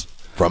peers.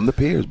 From the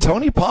peers.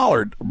 Tony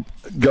Pollard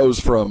goes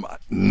from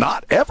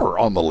not ever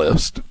on the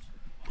list,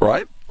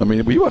 right?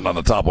 He wasn't on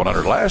the top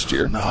 100 last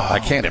year. No, I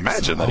can't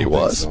imagine that he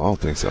was. I don't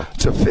think so.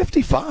 To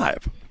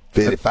 55.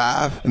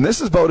 55? And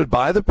this is voted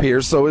by the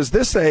peers. So is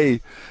this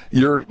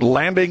you're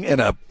landing in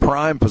a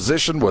prime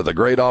position with a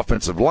great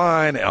offensive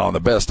line, on the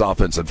best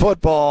offense in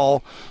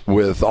football,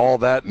 with all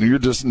that, and you're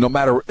just, no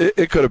matter,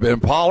 it could have been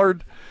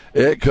Pollard,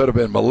 it could have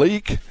been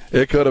Malik,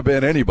 it could have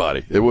been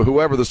anybody.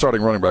 Whoever the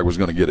starting running back was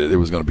going to get it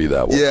was going to be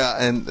that one. Yeah,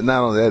 and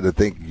not only that, I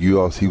think he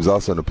was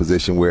also in a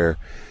position where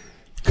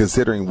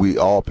considering we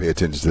all pay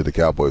attention to the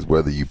Cowboys,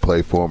 whether you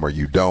play for them or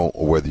you don't,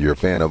 or whether you're a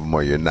fan of them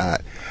or you're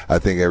not, I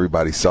think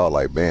everybody saw,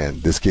 like, man,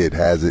 this kid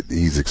has it.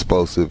 He's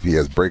explosive. He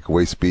has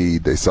breakaway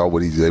speed. They saw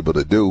what he's able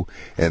to do,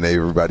 and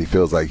everybody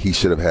feels like he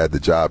should have had the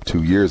job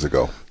 2 years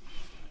ago.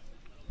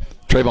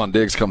 Trayvon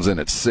Diggs comes in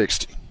at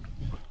 60.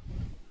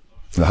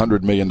 The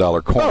 $100 million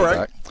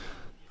cornerback.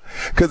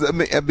 Because, I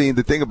mean,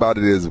 the thing about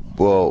it is,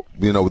 well,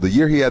 you know, the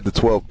year he had the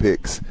 12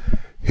 picks,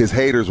 his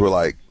haters were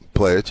like,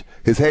 Pledge.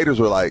 His haters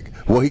were like,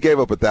 well, he gave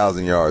up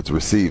 1,000 yards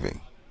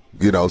receiving.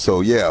 You know,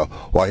 so, yeah,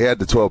 while he had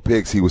the 12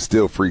 picks, he was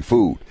still free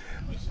food.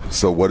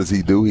 So what does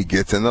he do? He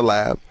gets in the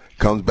lab,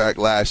 comes back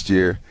last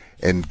year,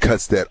 and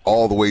cuts that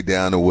all the way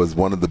down and was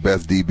one of the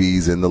best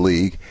DBs in the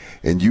league.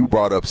 And you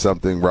brought up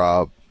something,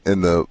 Rob,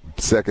 in the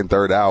second,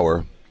 third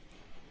hour.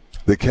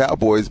 The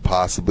Cowboys,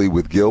 possibly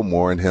with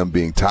Gilmore and him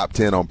being top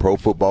 10 on Pro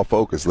Football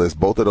Focus list,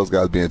 both of those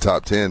guys being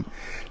top 10,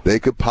 they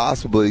could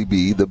possibly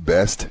be the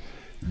best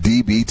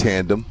DB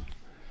tandem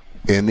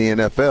in the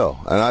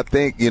NFL. And I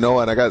think, you know,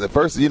 and I got the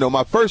first, you know,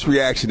 my first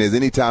reaction is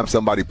anytime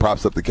somebody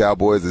props up the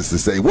Cowboys is to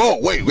say, whoa,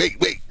 wait,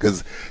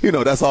 because, you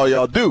know, that's all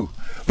y'all do.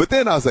 But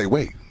then I was like,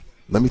 wait,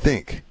 let me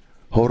think.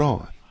 Hold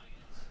on.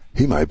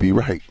 He might be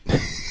right.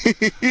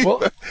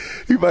 Well,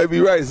 he might be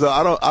right. So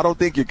I don't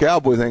think your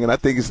Cowboys hanging. I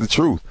think it's the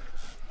truth.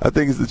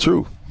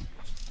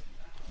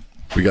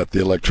 We got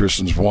the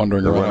electricians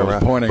wandering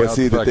around. But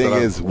see, the thing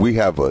is, we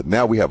have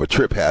a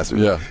trip hazard.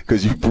 Yeah,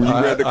 because you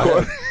read the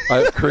court.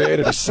 I've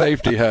created a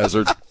safety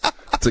hazard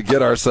to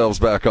get ourselves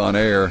back on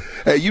air.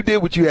 Hey, you did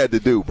what you had to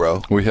do,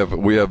 bro. We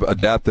have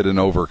adapted and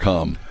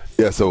overcome.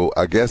 Yeah, so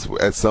I guess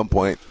at some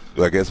point,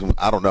 I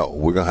don't know.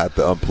 We're gonna have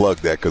to unplug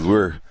that because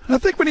I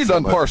think we need to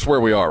unparse where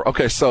we are.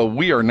 Okay, so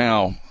we are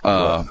now.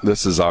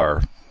 This is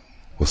our.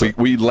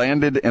 We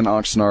landed in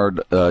Oxnard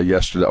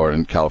yesterday, or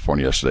in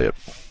California yesterday at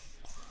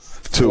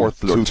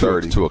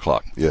 2:30, 2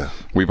 o'clock. Yeah,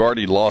 we've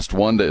already lost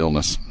one to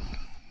illness.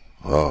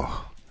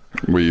 Oh,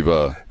 we've.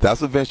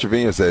 That's what Vince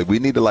Trevino said. We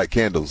need to light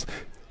candles.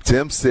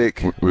 Tim's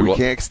sick. We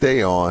can't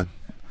stay on.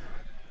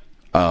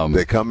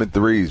 They come in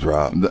threes,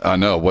 Rob. I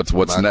know. What's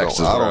next?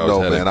 I don't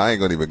know, man. I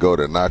ain't gonna even go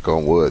there. Knock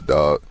on wood,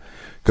 dog.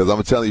 Because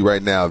I'm telling you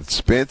right now,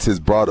 Spence has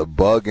brought a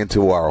bug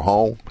into our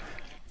home.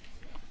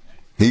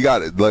 He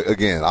got it. Like,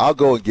 again, I'll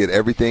go and get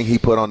everything he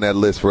put on that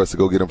list for us to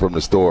go get him from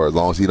the store as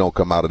long as he don't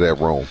come out of that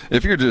room.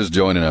 If you're just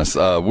joining us,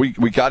 we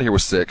got here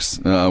with 6.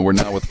 We're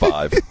now with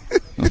 5.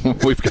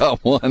 We've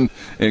got one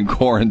in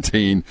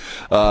quarantine.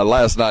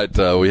 Last night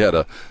we had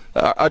a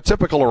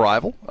typical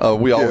arrival.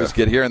 We always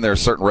get here, and there are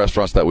certain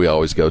restaurants that we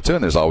always go to,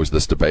 and there's always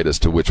this debate as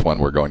to which one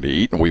we're going to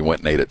eat. And we went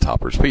and ate at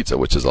Topper's Pizza,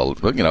 which is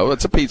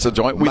it's a pizza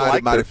joint. We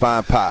mighty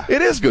fine pie.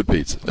 It is good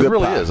pizza. It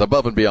really is.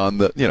 Above and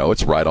beyond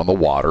it's right on the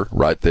water,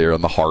 right there on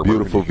the harbor.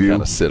 Beautiful view.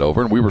 Kind of sit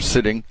over, and we were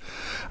sitting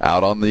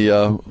out on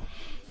the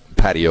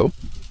patio,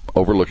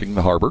 overlooking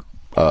the harbor,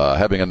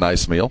 having a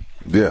nice meal.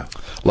 Yeah.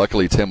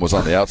 Luckily, Tim was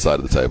on the outside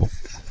of the table.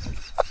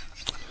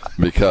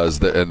 Because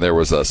there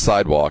was a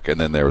sidewalk and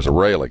then there was a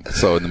railing.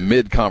 So in the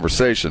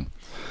mid-conversation,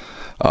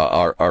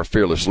 our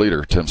fearless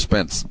leader, Tim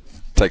Spence,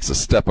 takes a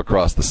step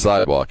across the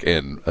sidewalk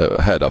and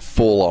had a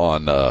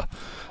full-on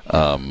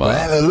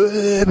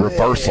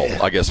reversal,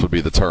 I guess would be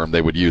the term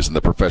they would use in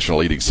the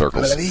professional eating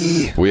circles.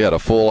 We had a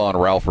full-on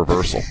Ralph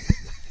reversal,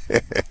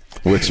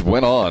 which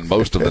went on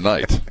most of the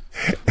night.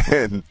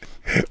 And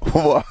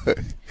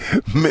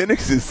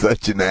Minix is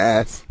such an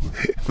ass.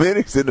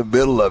 Minix in the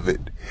middle of it,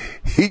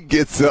 he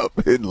gets up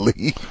and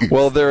leaves.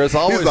 Well, there is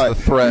always the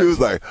threat. He was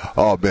like,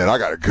 "Oh man, I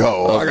gotta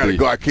go.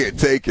 I can't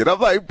take it." I'm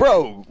like,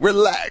 "Bro,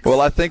 relax."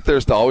 Well, I think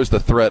there's always the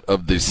threat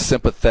of the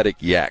sympathetic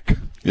yak.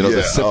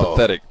 The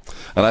sympathetic.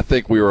 And I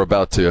think he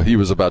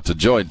was about to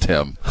join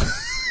Tim.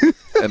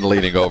 And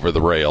leaning over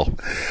the rail.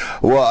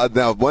 Well,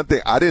 now one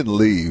thing, I didn't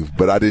leave,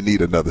 but I didn't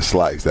eat another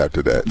slice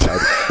after that.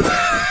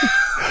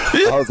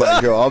 I was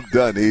like, yo, I'm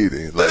done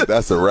eating. Like,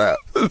 that's a wrap.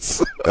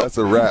 That's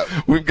a wrap.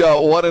 We've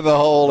got one in the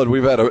hole, and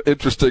we've had an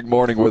interesting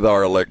morning with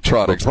our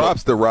electronics. But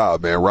props to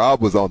Rob, man.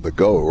 Rob was on the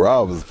go.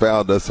 Rob has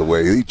found us a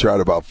way. He tried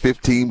about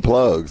 15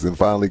 plugs and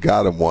finally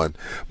got him one.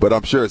 But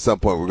I'm sure at some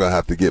point we're going to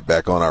have to get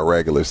back on our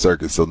regular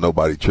circuit so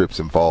nobody trips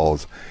and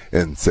falls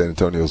and San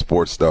Antonio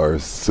Sports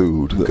Stars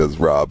sued because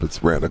Rob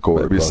has ran a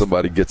quarter. Maybe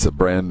somebody gets a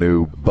brand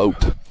new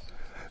boat.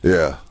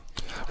 Yeah.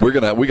 We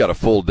got a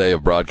full day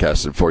of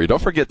broadcasting for you.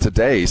 Don't forget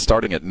today,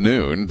 starting at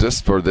noon,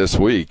 just for this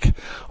week,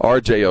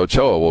 RJ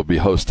Ochoa will be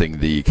hosting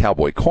the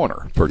Cowboy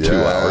Corner for 2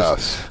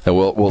 hours, and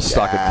we'll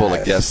stock it full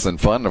of guests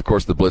and fun. Of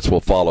course, the Blitz will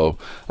follow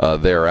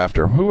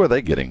thereafter. Who are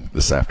they getting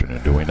this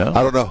afternoon? Do we know?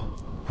 I don't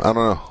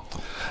know.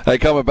 Hey,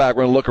 coming back,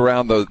 we're going to look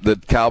around the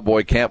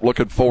Cowboy camp.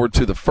 Looking forward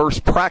to the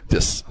first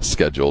practice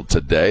scheduled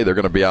today. They're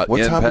going to be out in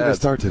pads. What time do they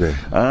start today?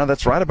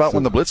 That's right about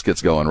when the Blitz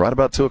gets going, right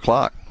about 2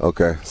 o'clock.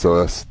 Okay,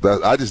 so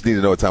I just need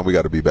to know what time we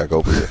got to be back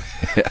over here.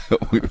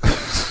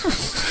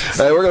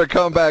 Hey, we're going to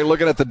come back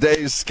looking at the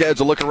day's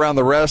schedule, look around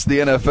the rest of the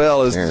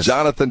NFL. Is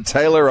Jonathan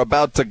Taylor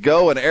about to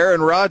go? And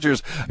Aaron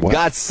Rodgers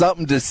got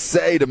something to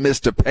say to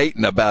Mr.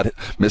 Payton about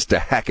Mr.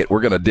 Hackett.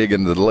 We're going to dig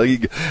into the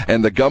league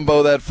and the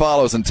gumbo that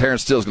follows, and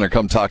Terence Steele is going to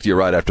come talk to you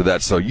right after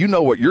that. So you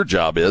know what your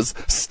job is.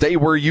 Stay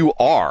where you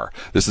are.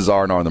 This is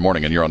R&R in the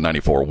Morning, and you're on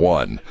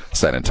 94.1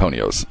 San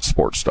Antonio's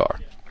Sports Star.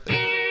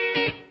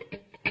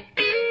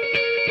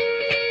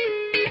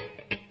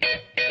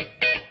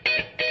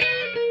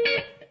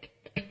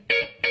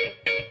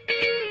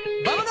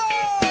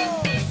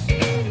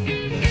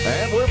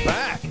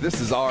 This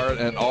is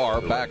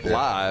R&R back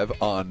live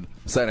on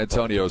San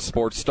Antonio's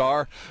Sports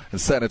Star. And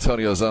San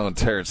Antonio's own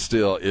Terence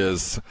Steele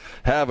is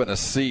having a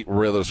seat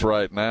with us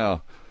right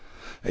now.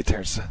 Hey,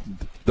 Terence,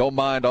 don't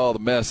mind all the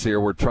mess here.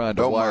 We're trying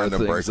to wire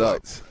things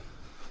up.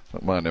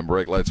 Don't mind them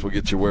brake lights. We'll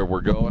get you where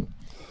we're going.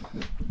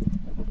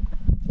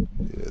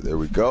 Yeah, there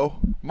we go.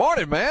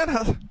 Morning, man.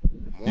 Morning.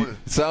 You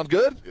sound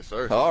good? Yes,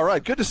 sir. All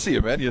right. Good to see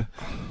you, man. You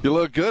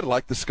look good.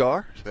 Like the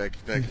scar. Thank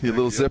you. Your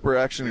little zipper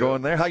action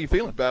going there. How you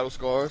feeling? Battle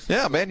scars.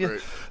 Yeah,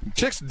 man.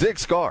 Chicks dig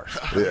scars.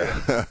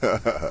 Yeah.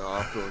 No,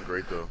 I'm feeling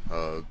great, though.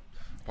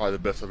 Probably the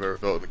best I've ever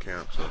felt in the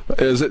camp. So.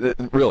 Is it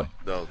really?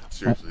 No,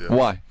 seriously, yeah.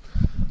 Why?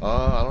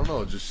 I don't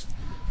know.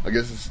 I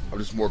guess I'm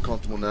just more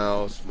comfortable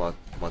now. It's my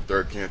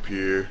third camp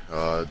here.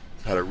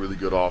 Had a really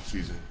good off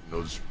season,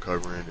 just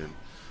recovering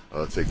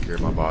and taking care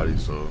of my body.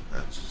 So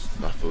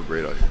I feel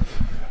great out here.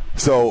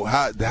 So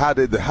how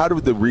did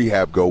the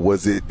rehab go?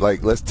 Was it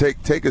like, let's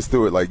take us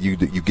through it? Like you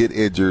get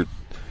injured,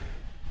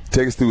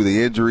 take us through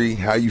the injury,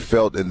 how you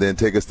felt, and then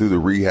take us through the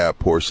rehab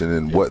portion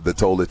and what the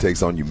toll it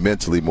takes on you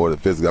mentally more than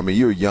physically. I mean,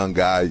 you're a young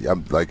guy.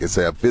 Like I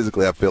said,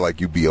 physically I feel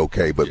like you'd be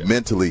okay, but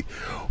mentally,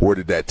 where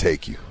did that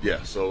take you?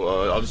 Yeah.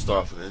 So I'll just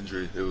start off with the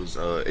injury. It was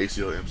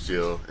ACL,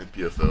 MCL, and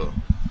PFL.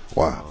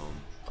 Wow.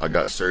 I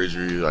got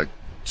surgery like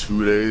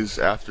 2 days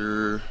right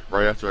after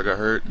I got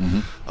hurt. Mm-hmm.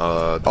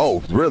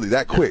 Oh, really?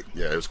 That quick?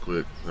 Yeah, it was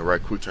quick. The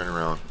right quick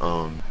turnaround.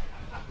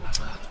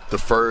 The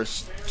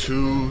first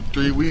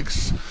 2-3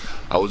 weeks,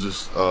 I was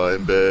just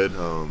in bed,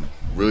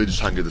 really just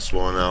trying to get the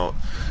swelling out.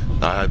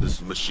 I had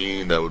this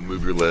machine that would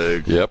move your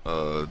leg. Yep.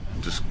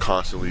 Just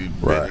constantly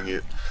bending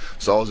it.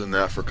 So I was in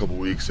that for a couple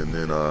weeks, and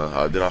then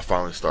I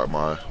finally start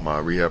my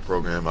rehab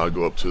program. I'd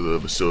go up to the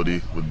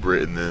facility with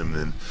Britt and them,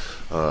 and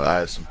I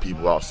had some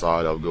people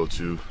outside I would go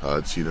to.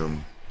 I'd see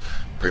them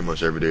pretty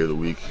much every day of the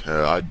week.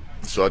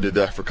 So I did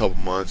that for a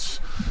couple months,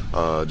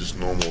 just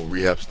normal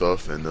rehab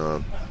stuff, and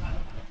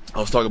I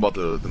was talking about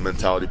the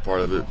mentality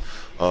part of it.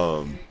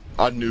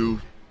 I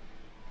knew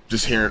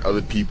just hearing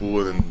other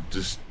people and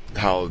just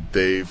how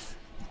they've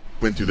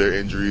went through their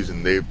injuries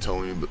and they've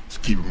told me to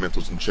keep your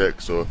mentals in check.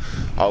 So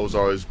I was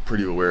always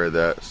pretty aware of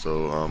that.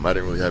 So I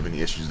didn't really have any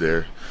issues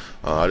there.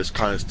 I just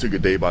kind of took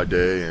it day by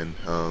day and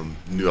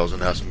knew I was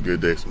gonna have some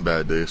good days, some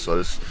bad days. So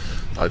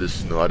I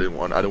just I didn't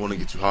want to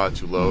get too high,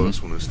 too low. I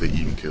just wanted to stay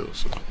even keel.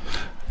 So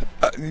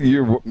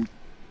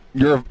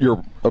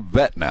you're a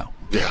vet now.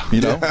 Yeah. I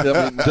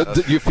mean,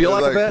 do you feel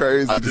like a vet?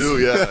 Crazy. I do.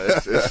 Yeah.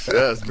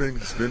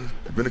 It's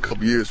been a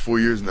couple years, 4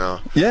 years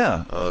now.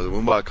 Yeah. It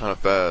went by kind of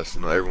fast.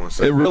 Everyone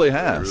says it really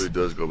has. It really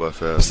does go by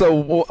fast.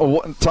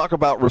 So talk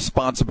about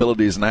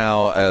responsibilities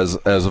now as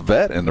a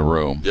vet in the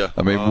room. Yeah.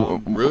 I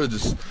mean, really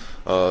just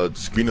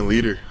being a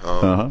leader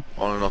on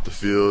and off the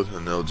field,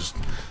 and just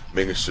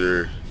making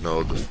sure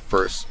the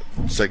first,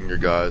 second year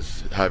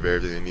guys have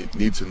everything they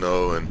need to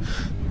know, and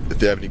if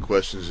they have any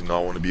questions, I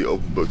want to be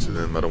open book to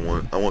them. I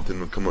want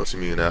them to come up to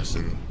me and ask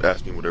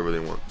me whatever they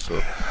want. So,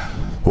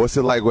 what's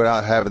it like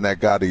without having that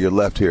guy to your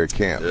left here at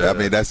camp? Yeah. I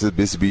mean, this would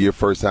be your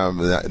first time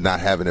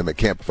not having him at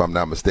camp, if I'm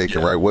not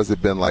mistaken, right? What's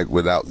it been like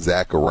without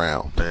Zack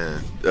around?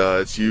 Man,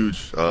 it's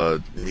huge.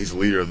 He's the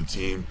leader of the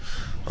team.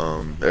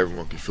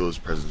 Everyone can feel his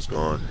presence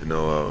gone.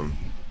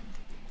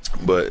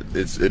 But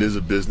it is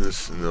a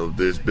business.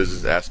 There's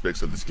business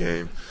aspects of this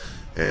game,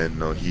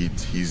 and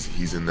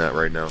he's in that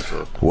right now.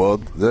 So well,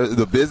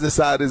 the business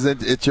side is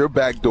at your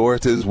back door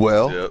as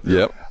well.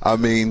 Yep. I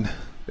mean,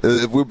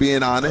 if we're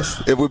being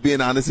honest,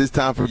 it's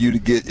time for you to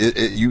get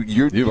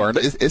you've earned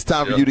it. It's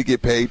time for you to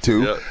get paid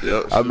too.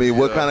 Yep. I mean,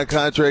 what kind of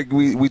contract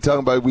we talking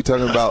about? We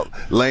talking about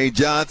Lane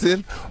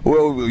Johnson?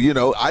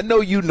 Well, I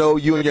know you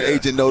and your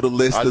agent know the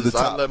list of the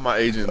top. I let my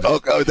agent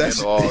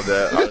that's all of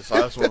that. I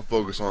just want to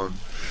focus on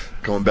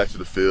coming back to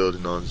the field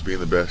and just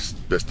being the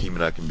best team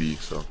that I can be.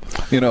 So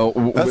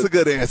that's a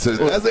good answer.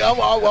 I'm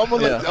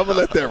gonna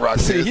let that rock.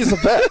 See, he's a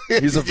vet.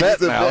 He's a vet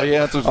now. He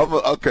answers.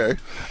 Okay.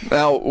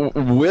 Now,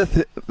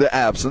 with the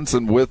absence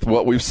and with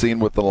what we've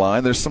seen with the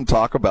line, there's some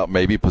talk about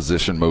maybe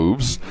position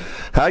moves.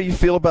 How do you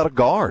feel about a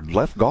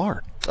left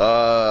guard?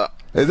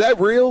 Is that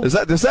real? Is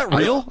that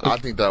real? I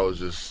think that was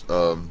just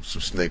some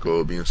snake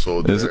oil being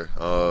sold there.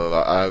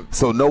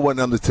 So no one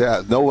on the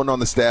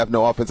staff,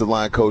 no offensive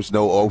line coach,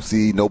 no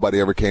OC,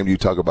 nobody ever came to you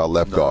talk about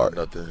left guard.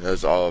 Nothing.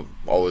 It's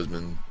always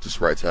been just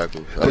right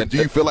tackle. Do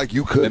you feel like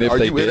you could? Are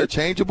you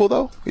interchangeable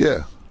though?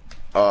 Yeah.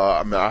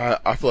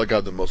 I feel like I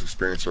have the most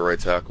experience at right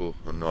tackle.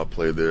 I know I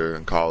played there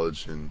in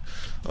college and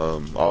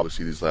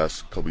obviously these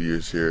last couple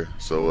years here.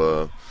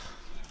 So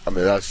I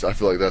mean, I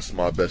feel like that's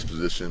my best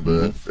position,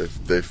 but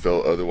if they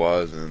felt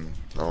otherwise, then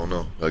I don't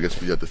know. I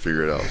guess we have to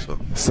figure it out.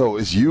 So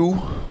it's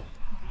you,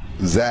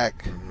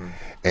 Zack,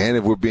 and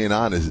if we're being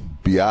honest,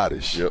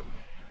 Biotish.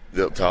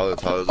 Yep,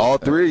 Tyler's all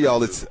three of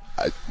y'all,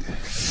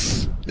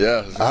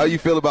 yeah. How you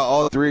feel about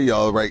all three of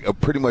y'all, right?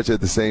 Pretty much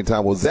at the same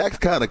time. Well, Zack's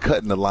kind of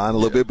cutting the line a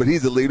little bit, but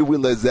he's the leader. We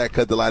let Zack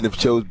cut the line if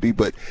chose be,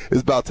 but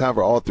it's about time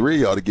for all three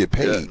of y'all to get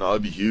paid. Yeah, no,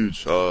 it'd be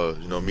huge.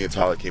 Me and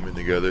Tyler came in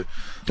together.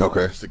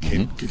 Okay. Just to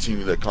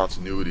continue that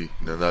continuity,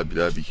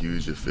 that'd be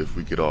huge if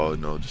we could all,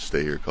 just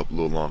stay here a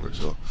little longer.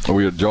 So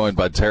we are joined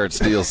by Terence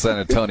Steele, San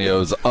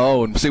Antonio's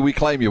own. See, we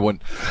claim you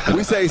when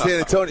we say San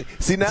Antonio.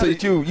 See, now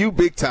that you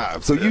big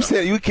time, so you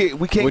said we can't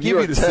when give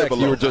you the Tech,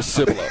 Cibolo. you were just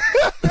Cibolo.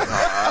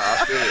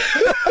 I feel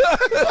it.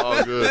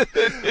 All good.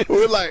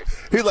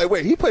 He's like,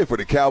 wait, he played for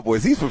the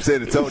Cowboys. He's from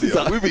San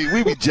Antonio.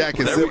 we be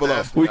jacking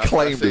Cibolo. We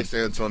claimed it.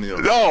 San Antonio.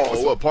 No.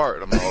 Oh, what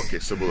part? I'm like, okay,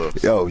 Cibolo.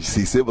 Yo, you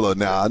see Cibolo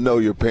now. I know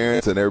your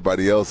parents and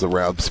everybody else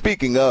around.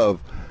 Speaking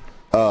of,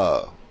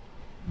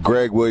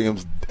 Greg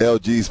Williams,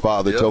 LG's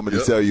father, told me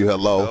to tell you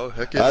hello.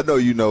 Oh, yeah. I know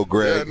you know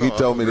Greg. Yeah, no, he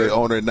told me Greg. the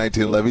owner in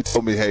 1911. He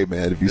told me, hey,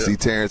 man, if you see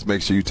Terence,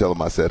 make sure you tell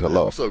him I said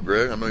hello. What's up,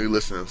 Greg? I know you're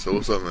listening, so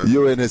what's up, man?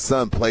 You and his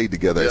son played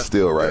together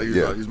still, right?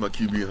 Yeah, he's my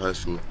QB in high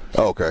school.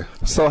 Oh, okay.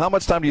 So how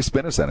much time do you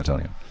spend in San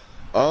Antonio?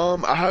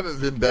 I haven't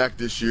been back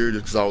this year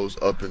just because I was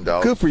up in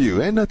Dallas. Good for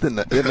you. Ain't nothing.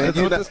 Man,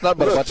 it's not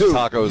but a bunch of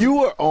tacos. You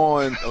were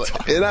on,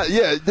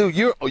 dude.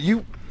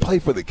 You play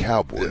for the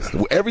Cowboys.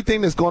 Yeah.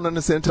 Everything that's going on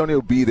in San Antonio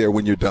will be there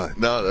when you're done.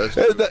 No, that's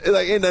true.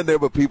 Ain't nothing there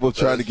but people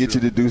trying to get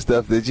you to do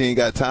stuff that you ain't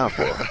got time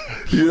for.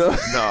 You know?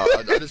 No,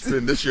 I just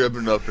been this year. I've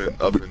been up in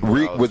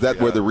Dallas. Was that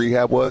where the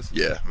rehab was?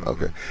 Yeah.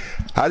 Okay.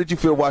 How did you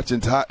feel watching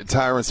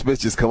Tyron Smith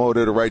just come over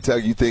there to right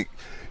tackle? You think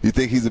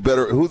he's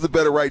who's a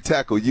better right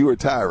tackle, you or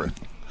Tyron?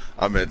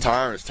 I mean,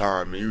 Tyron's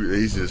Tyron.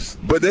 He's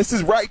just. But this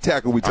is right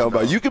tackle we talking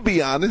about. You can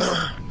be honest.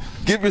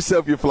 Give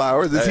yourself your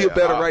flowers. Is he a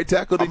better right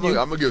tackle than you?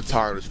 I'm gonna give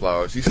Tyron his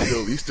flowers. He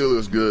still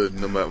looks good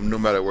no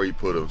matter where you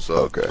put him. So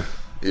okay.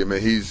 Yeah, man,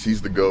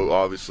 he's the GOAT,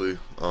 obviously.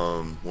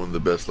 One of the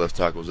best left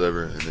tackles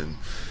ever, and then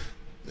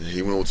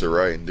he went to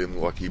right and didn't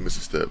look like he missed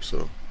a step.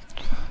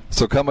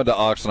 So coming to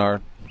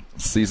Oxnard,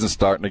 season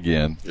starting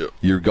again. Yep.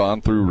 You're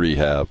gone through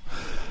rehab.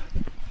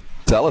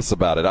 Tell us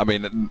about it. I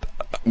mean,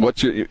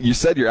 you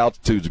said your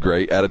altitude's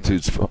great,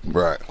 attitude's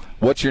right.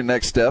 What's your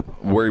next step?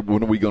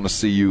 When are we going to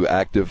see you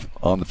active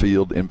on the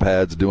field, in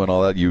pads, doing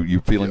all that?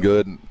 You feeling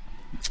good?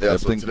 Yeah.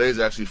 So today's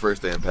actually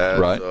first day in pads.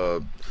 Right.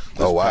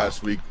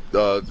 Past week,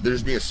 they're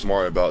just being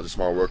smart about the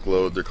smart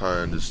workload. They're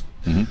kind of just.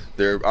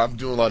 I'm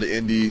doing a lot of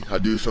indie. I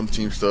do some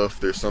team stuff.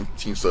 There's some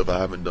team stuff I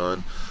haven't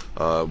done.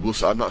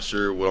 I'm not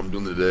sure what I'm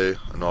doing today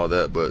and all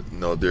that, but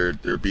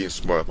they're being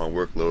smart with my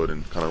workload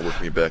and kind of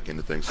working me back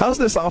into things. How's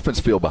this offense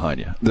feel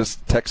behind you? This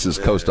Texas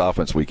Coast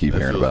offense we keep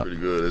hearing about. Pretty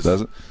good.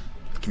 Does it?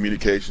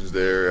 Communication's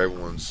there.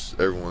 Everyone's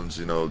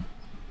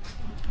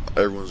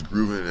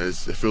grooving. It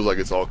feels like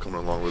it's all coming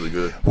along really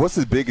good. What's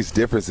the biggest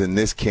difference in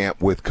this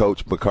camp with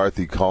Coach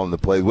McCarthy calling the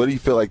plays? What do you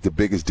feel like the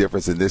biggest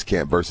difference in this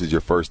camp versus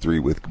your first three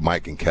with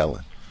Mike and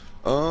Kellen?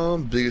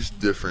 Biggest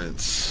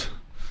difference.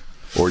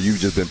 Or you've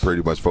just been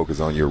pretty much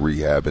focused on your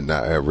rehab and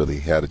not have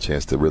really had a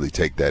chance to really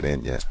take that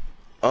in yet?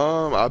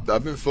 I've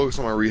been focused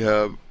on my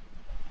rehab.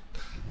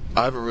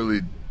 I haven't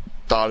really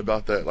thought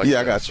about that. I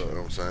got you. You know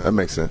what I'm saying? That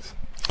makes sense.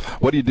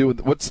 What do you do?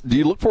 Do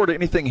you look forward to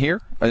anything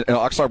here in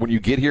Oxnard? When you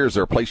get here, is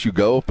there a place you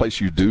go, a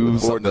place you do,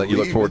 something that you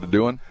look forward to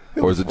doing?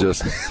 Or is it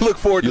just look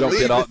forward you to don't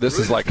get out? This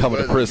is like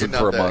coming to prison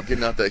for a month.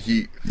 Getting out that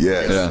heat.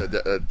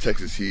 That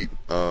Texas heat.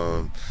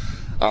 I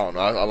don't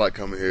know. I like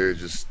coming here,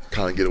 just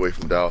kind of get away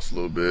from Dallas a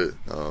little bit.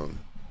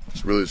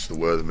 It's really just the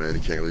weather, man.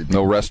 You can't really.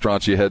 No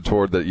restaurants you head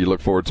toward that you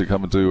look forward to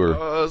coming to, or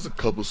there's a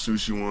couple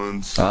sushi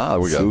ones. Ah,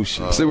 we got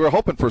sushi. See, we're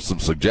hoping for some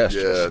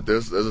suggestions. Yeah,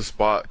 there's a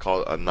spot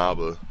called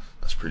Anaba.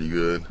 That's pretty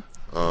good.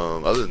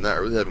 Other than that, I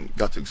really haven't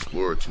got to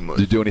explore too much.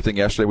 Did you do anything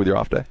yesterday with your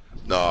off day?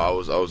 No, I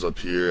was up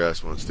here. I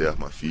just wanted to stay off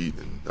my feet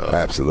and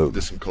absolutely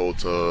did some cold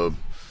tub.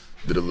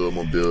 Did a little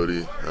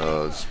mobility.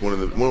 Just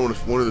wanted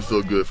to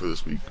feel good for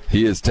this week.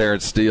 He is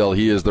Terence Steele.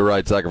 He is the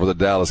right tackle for the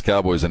Dallas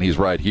Cowboys, and he's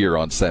right here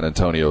on San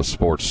Antonio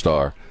Sports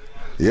Star.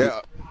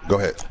 Yeah, go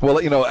ahead. Well,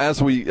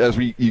 as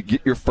you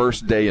get your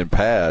first day in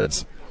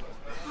pads,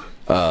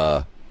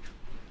 is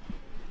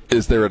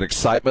there an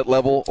excitement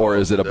level, or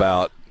is it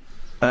about?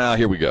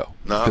 Here we go.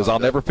 Because I'll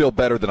never feel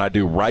better than I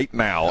do right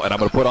now, and I'm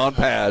going to put on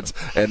pads,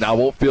 and I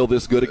won't feel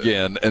this good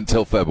again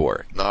until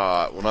February.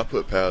 Nah, when I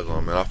put pads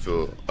on, man, I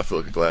feel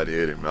like a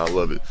gladiator, man. I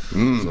love it.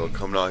 So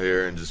coming out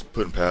here and just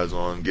putting pads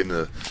on, getting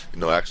to,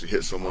 actually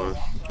hit someone.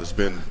 It's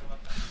been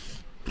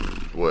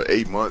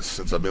 8 months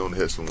since I've been able to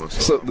hit someone,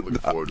 so I'm looking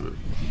forward to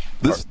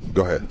it.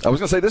 Go ahead. I was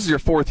going to say, this is your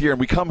fourth year, and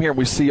we come here and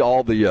we see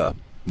all the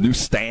new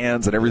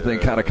stands and everything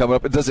kind of coming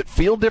up. Does it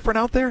feel different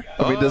out there?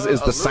 I mean, is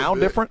the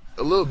sound different?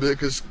 A little bit,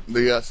 because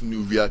they got some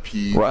new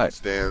VIP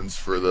stands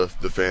for the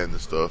fans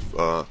and stuff.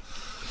 A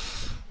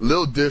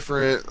little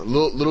different, a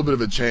little bit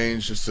of a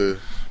change just to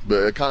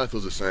but it kind of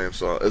feels the same.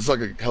 So it's like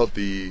a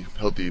healthy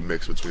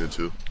mix between the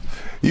two.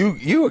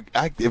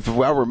 If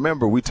I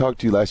remember, we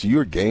talked to you last year.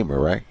 You're a gamer,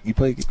 right? You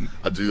play?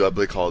 I do. I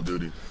play Call of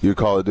Duty. You're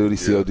Call of Duty,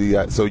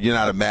 Yeah. COD. So you're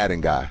not a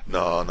Madden guy.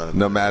 No,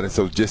 no Madden.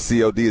 So just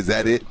COD. Is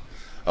that it?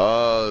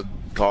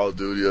 Call of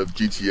Duty,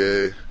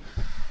 GTA.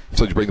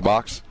 So did you bring the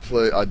box?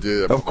 I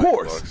did. Of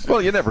course. Box,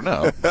 Well, you never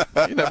know.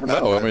 You never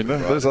know. I mean,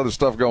 there's other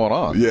stuff going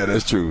on. Yeah,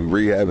 that's true.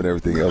 Rehab and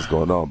everything else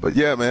going on. But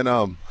yeah, man.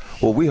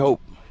 Well, we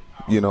hope.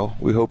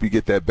 We hope you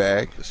get that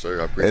bag. Yes,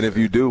 sir. And if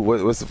you do,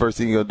 what's the first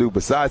thing you're gonna do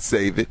besides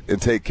save it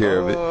and take care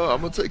of it?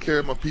 I'm gonna take care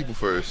of my people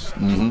first.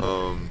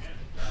 Mm-hmm.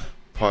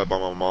 Probably buy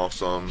my mom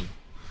something.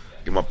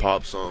 Get my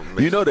pop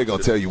something. You know they're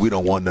gonna tell you we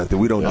don't want nothing.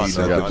 We don't need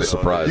nothing.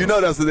 Surprise. You know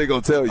that's what they're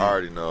gonna tell you. I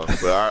already know,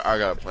 but I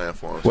got a plan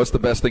for them. What's the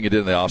best thing you did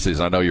in the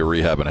offseason? I know you're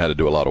rehabbing, had to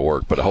do a lot of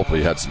work, but hopefully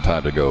you had some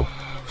time to go.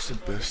 What's the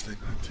best thing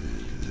I did?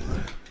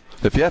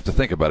 If you have to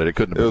think about it, it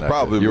couldn't have been. It was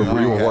probably you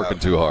were working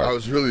too hard. I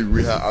was really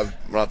rehab.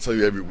 When I tell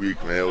you every week,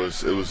 man, it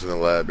was in the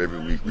lab every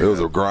week. It was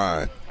a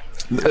grind.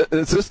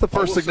 Is this the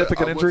first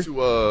significant injury?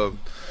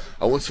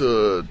 I went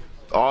to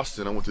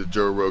Austin. I went to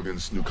Joe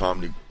Rogan's new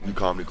comedy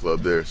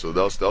club there, so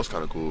that was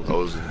kind of cool. That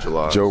was in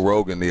July. Joe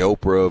Rogan, the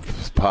Oprah of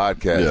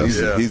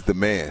podcast. Yeah. He's the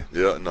man.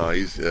 Yeah, no,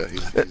 he's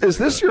Is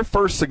this your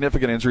first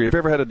significant injury? Have you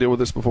ever had to deal with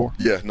this before?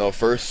 Yeah, no,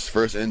 first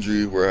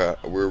injury where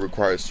we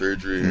required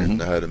surgery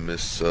and I had to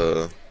miss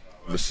the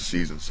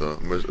season, so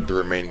the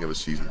remaining of the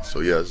season. So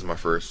yeah, this is my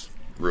first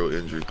real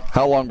injury.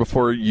 How long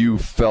before you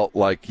felt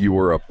like you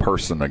were a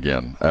person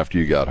again after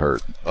you got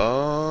hurt?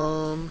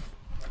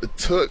 It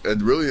took,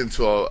 and really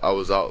until I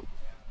was out.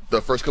 The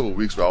first couple of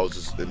weeks where I was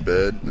just in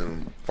bed,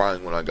 and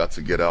finally when I got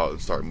to get out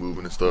and start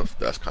moving and stuff,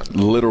 that's kind of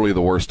literally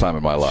the worst time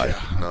in my life.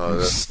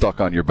 No,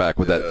 stuck on your back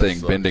with that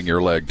thing, bending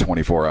your leg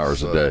 24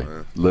 hours a day.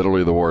 Man.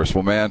 Literally the worst.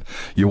 Well, man,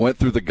 you went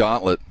through the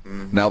gauntlet.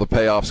 Now the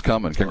payoff's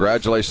coming.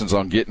 Congratulations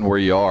on getting where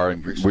you are,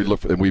 and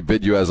we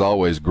bid you, as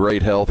always,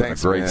 great health and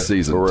a great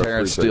season.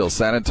 Terence Steele,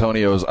 San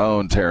Antonio's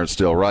own Terence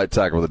Steele, right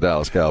tackle with the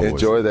Dallas Cowboys.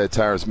 Enjoy that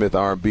Tyron Smith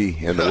R&B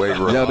in the weight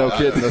room. Yeah, no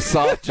kidding. The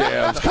soft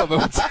jams coming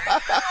with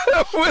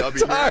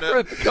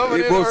Tyron.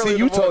 Well, see,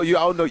 you told you.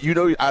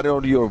 I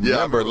don't even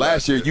remember.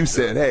 Last year, you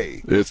said,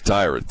 "Hey, it's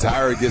Tyron.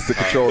 Tyron gets to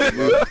control the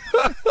music."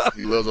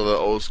 He loves all that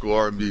old school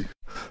R&B.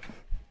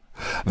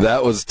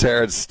 That was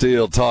Terence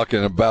Steele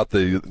talking about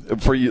those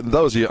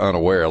of you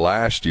unaware,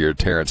 last year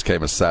Terence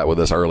came and sat with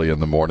us early in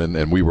the morning,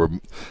 and we were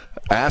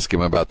asking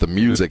him about the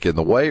music in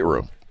the weight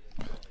room.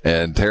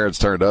 And Terence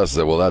turned to us and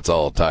said, well, that's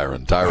all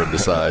Tyron. Tyron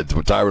decides.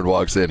 When Tyron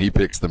walks in, he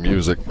picks the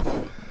music,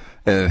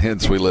 and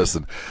hence we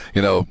listen.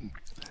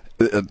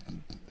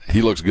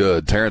 He looks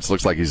good. Terence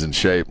looks like he's in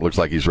shape, looks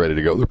like he's ready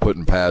to go. They're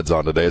putting pads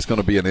on today. It's going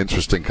to be an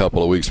interesting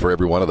couple of weeks for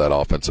every one of that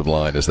offensive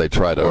line as they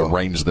try to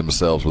arrange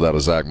themselves without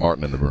a Zack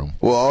Martin in the room.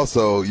 Well,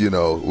 also,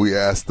 we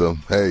asked them,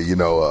 hey,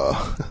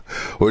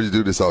 what did you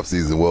do this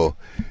offseason? Well,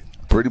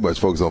 pretty much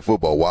focus on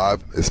football. Why?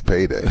 It's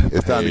payday.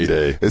 It's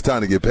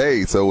time to get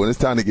paid. So when it's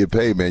time to get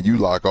paid, man, you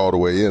lock all the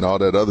way in. All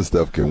that other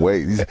stuff can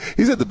wait.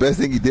 He said the best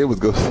thing he did was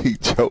go see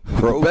Joe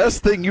Rogan. The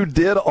best thing you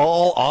did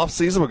all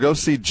offseason was go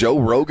see Joe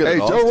Rogan. Hey,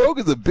 Joe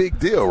Rogan's a big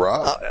deal,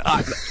 Rob.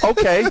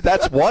 Okay,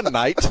 that's one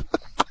night.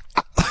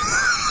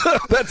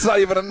 That's not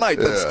even a night.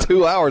 That's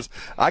 2 hours.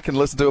 I can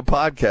listen to a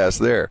podcast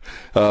there.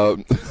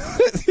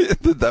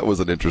 That was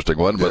an interesting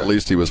one, but at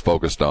least he was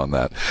focused on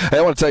that. Hey,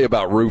 I want to tell you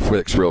about Roof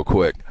Fix real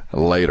quick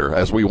later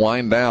as we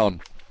wind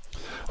down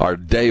our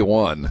day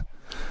one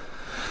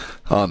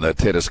on the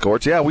tennis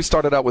courts. Yeah, we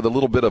started out with a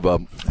little bit of a...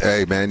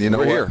 Hey, man,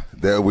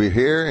 we're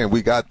here, and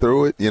we got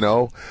through it,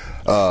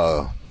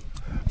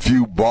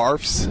 few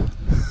barfs,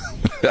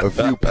 a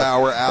few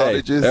power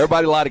outages. Hey,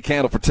 everybody light a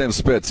candle for Tim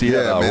Spitz. He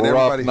had a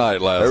rough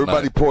night last night.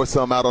 Everybody poured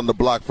something out on the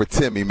block for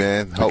Timmy,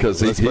 man. Because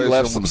he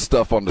left some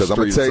stuff on the street. I'm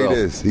going to tell you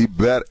this. He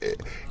bet.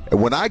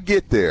 When I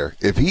get there,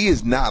 if he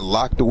is not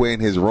locked away in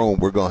his room,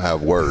 we're going to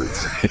have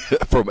words.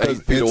 From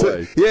 8 feet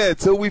away. Yeah,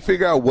 until we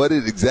figure out what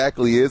it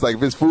exactly is. Like,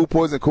 if it's food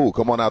poisoning, cool,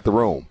 come on out the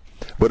room.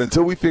 But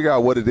until we figure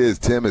out what it is,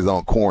 Tim is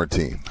on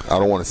quarantine. I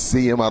don't want to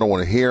see him. I don't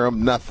want to hear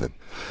him. Nothing.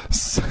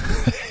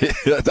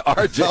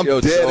 RJ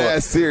I'm dead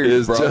ass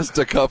serious, is bro. Just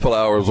a couple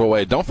hours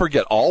away. Don't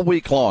forget, all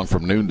week long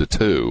from noon to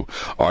 2,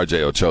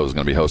 RJ Ochoa is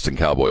going to be hosting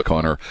Cowboy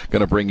Corner.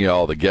 Going to bring you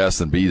all the guests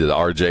and be the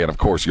RJ, and of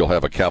course you'll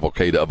have a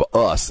cavalcade of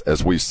us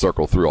as we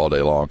circle through all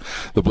day long.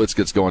 The Blitz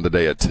gets going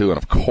today at 2, and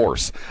of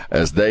course,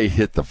 as they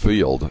hit the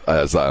field,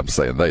 as I'm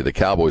saying the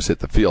Cowboys hit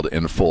the field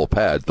in full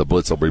pads, the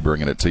Blitz will be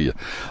bringing it to you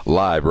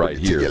live right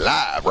here. To you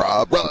live,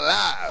 Rob.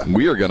 Live.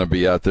 We are going to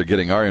be out there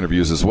getting our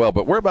interviews as well,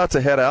 but we're about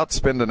to head out,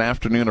 spend an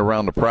afternoon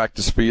around the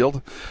practice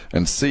field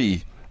and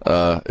see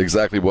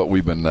exactly what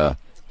we've been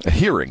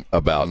hearing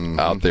about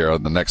out there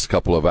in the next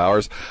couple of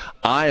hours.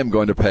 I am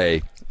going to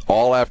pay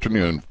all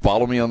afternoon.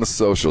 Follow me on the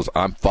socials.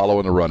 I'm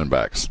following the running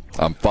backs.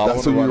 I'm following.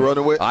 That's who you're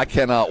running with? I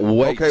cannot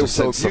wait to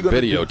send some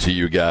video to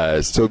you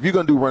guys. So if you're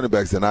going to do running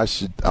backs, then I'm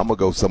going to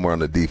go somewhere on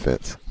the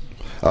defense.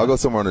 I'll go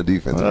somewhere on the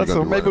defense.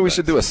 So maybe we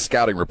should do a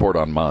scouting report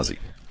on Mozzie.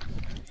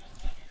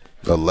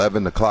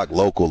 11 o'clock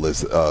local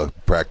is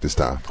practice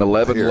time.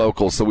 11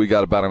 local, so we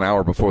got about an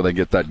hour before they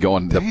get that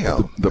going.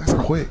 Damn, that's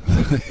quick.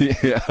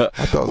 Yeah.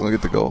 I thought I was going to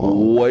get to go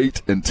home.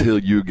 Wait until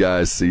you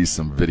guys see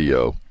some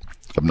video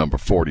of number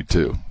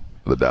 42 of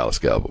the Dallas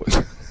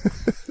Cowboys.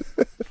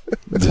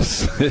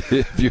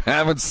 If you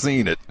haven't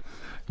seen it,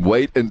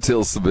 wait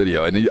until some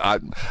video. And I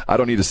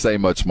don't need to say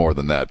much more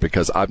than that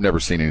because I've never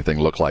seen anything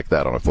look like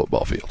that on a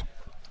football field.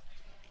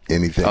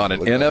 Anything on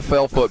an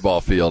NFL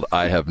football field,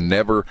 I have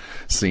never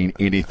seen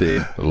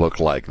anything look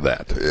like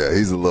that. Yeah,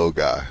 he's a little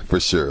guy, for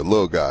sure.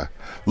 Little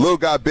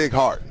guy, big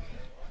heart.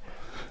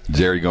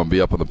 Jerry going to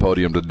be up on the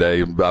podium today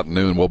about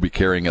noon. We'll be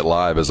carrying it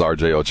live as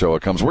RJ Ochoa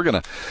comes. We're going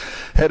to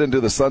head into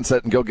the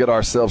sunset and go get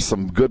ourselves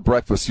some good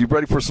breakfast. You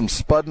ready for some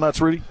Spud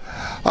Nuts, Rudy?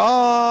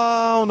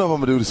 I don't know if I'm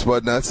going to do the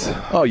Spud Nuts.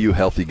 Oh, you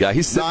healthy guy.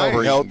 He's sitting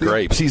over eating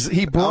grapes.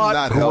 He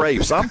brought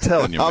grapes. Healthy. I'm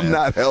telling you, man. I'm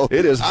not healthy.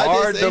 It is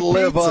hard to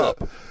live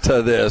up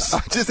to this. I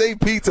just ate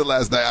pizza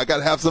last night. I got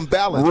to have some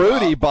balance.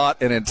 Rudy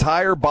bought an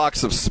entire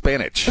box of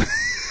spinach.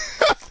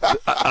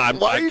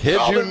 I kid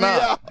you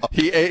not.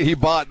 He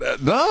bought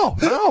no.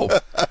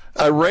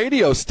 A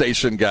radio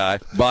station guy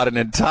bought an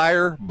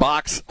entire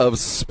box of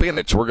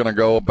spinach. We're going to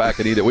go back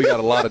and eat it. We got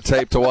a lot of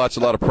tape to watch, a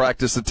lot of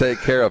practice to take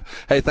care of.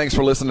 Hey, thanks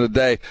for listening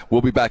today.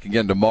 We'll be back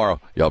again tomorrow.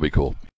 Y'all be cool.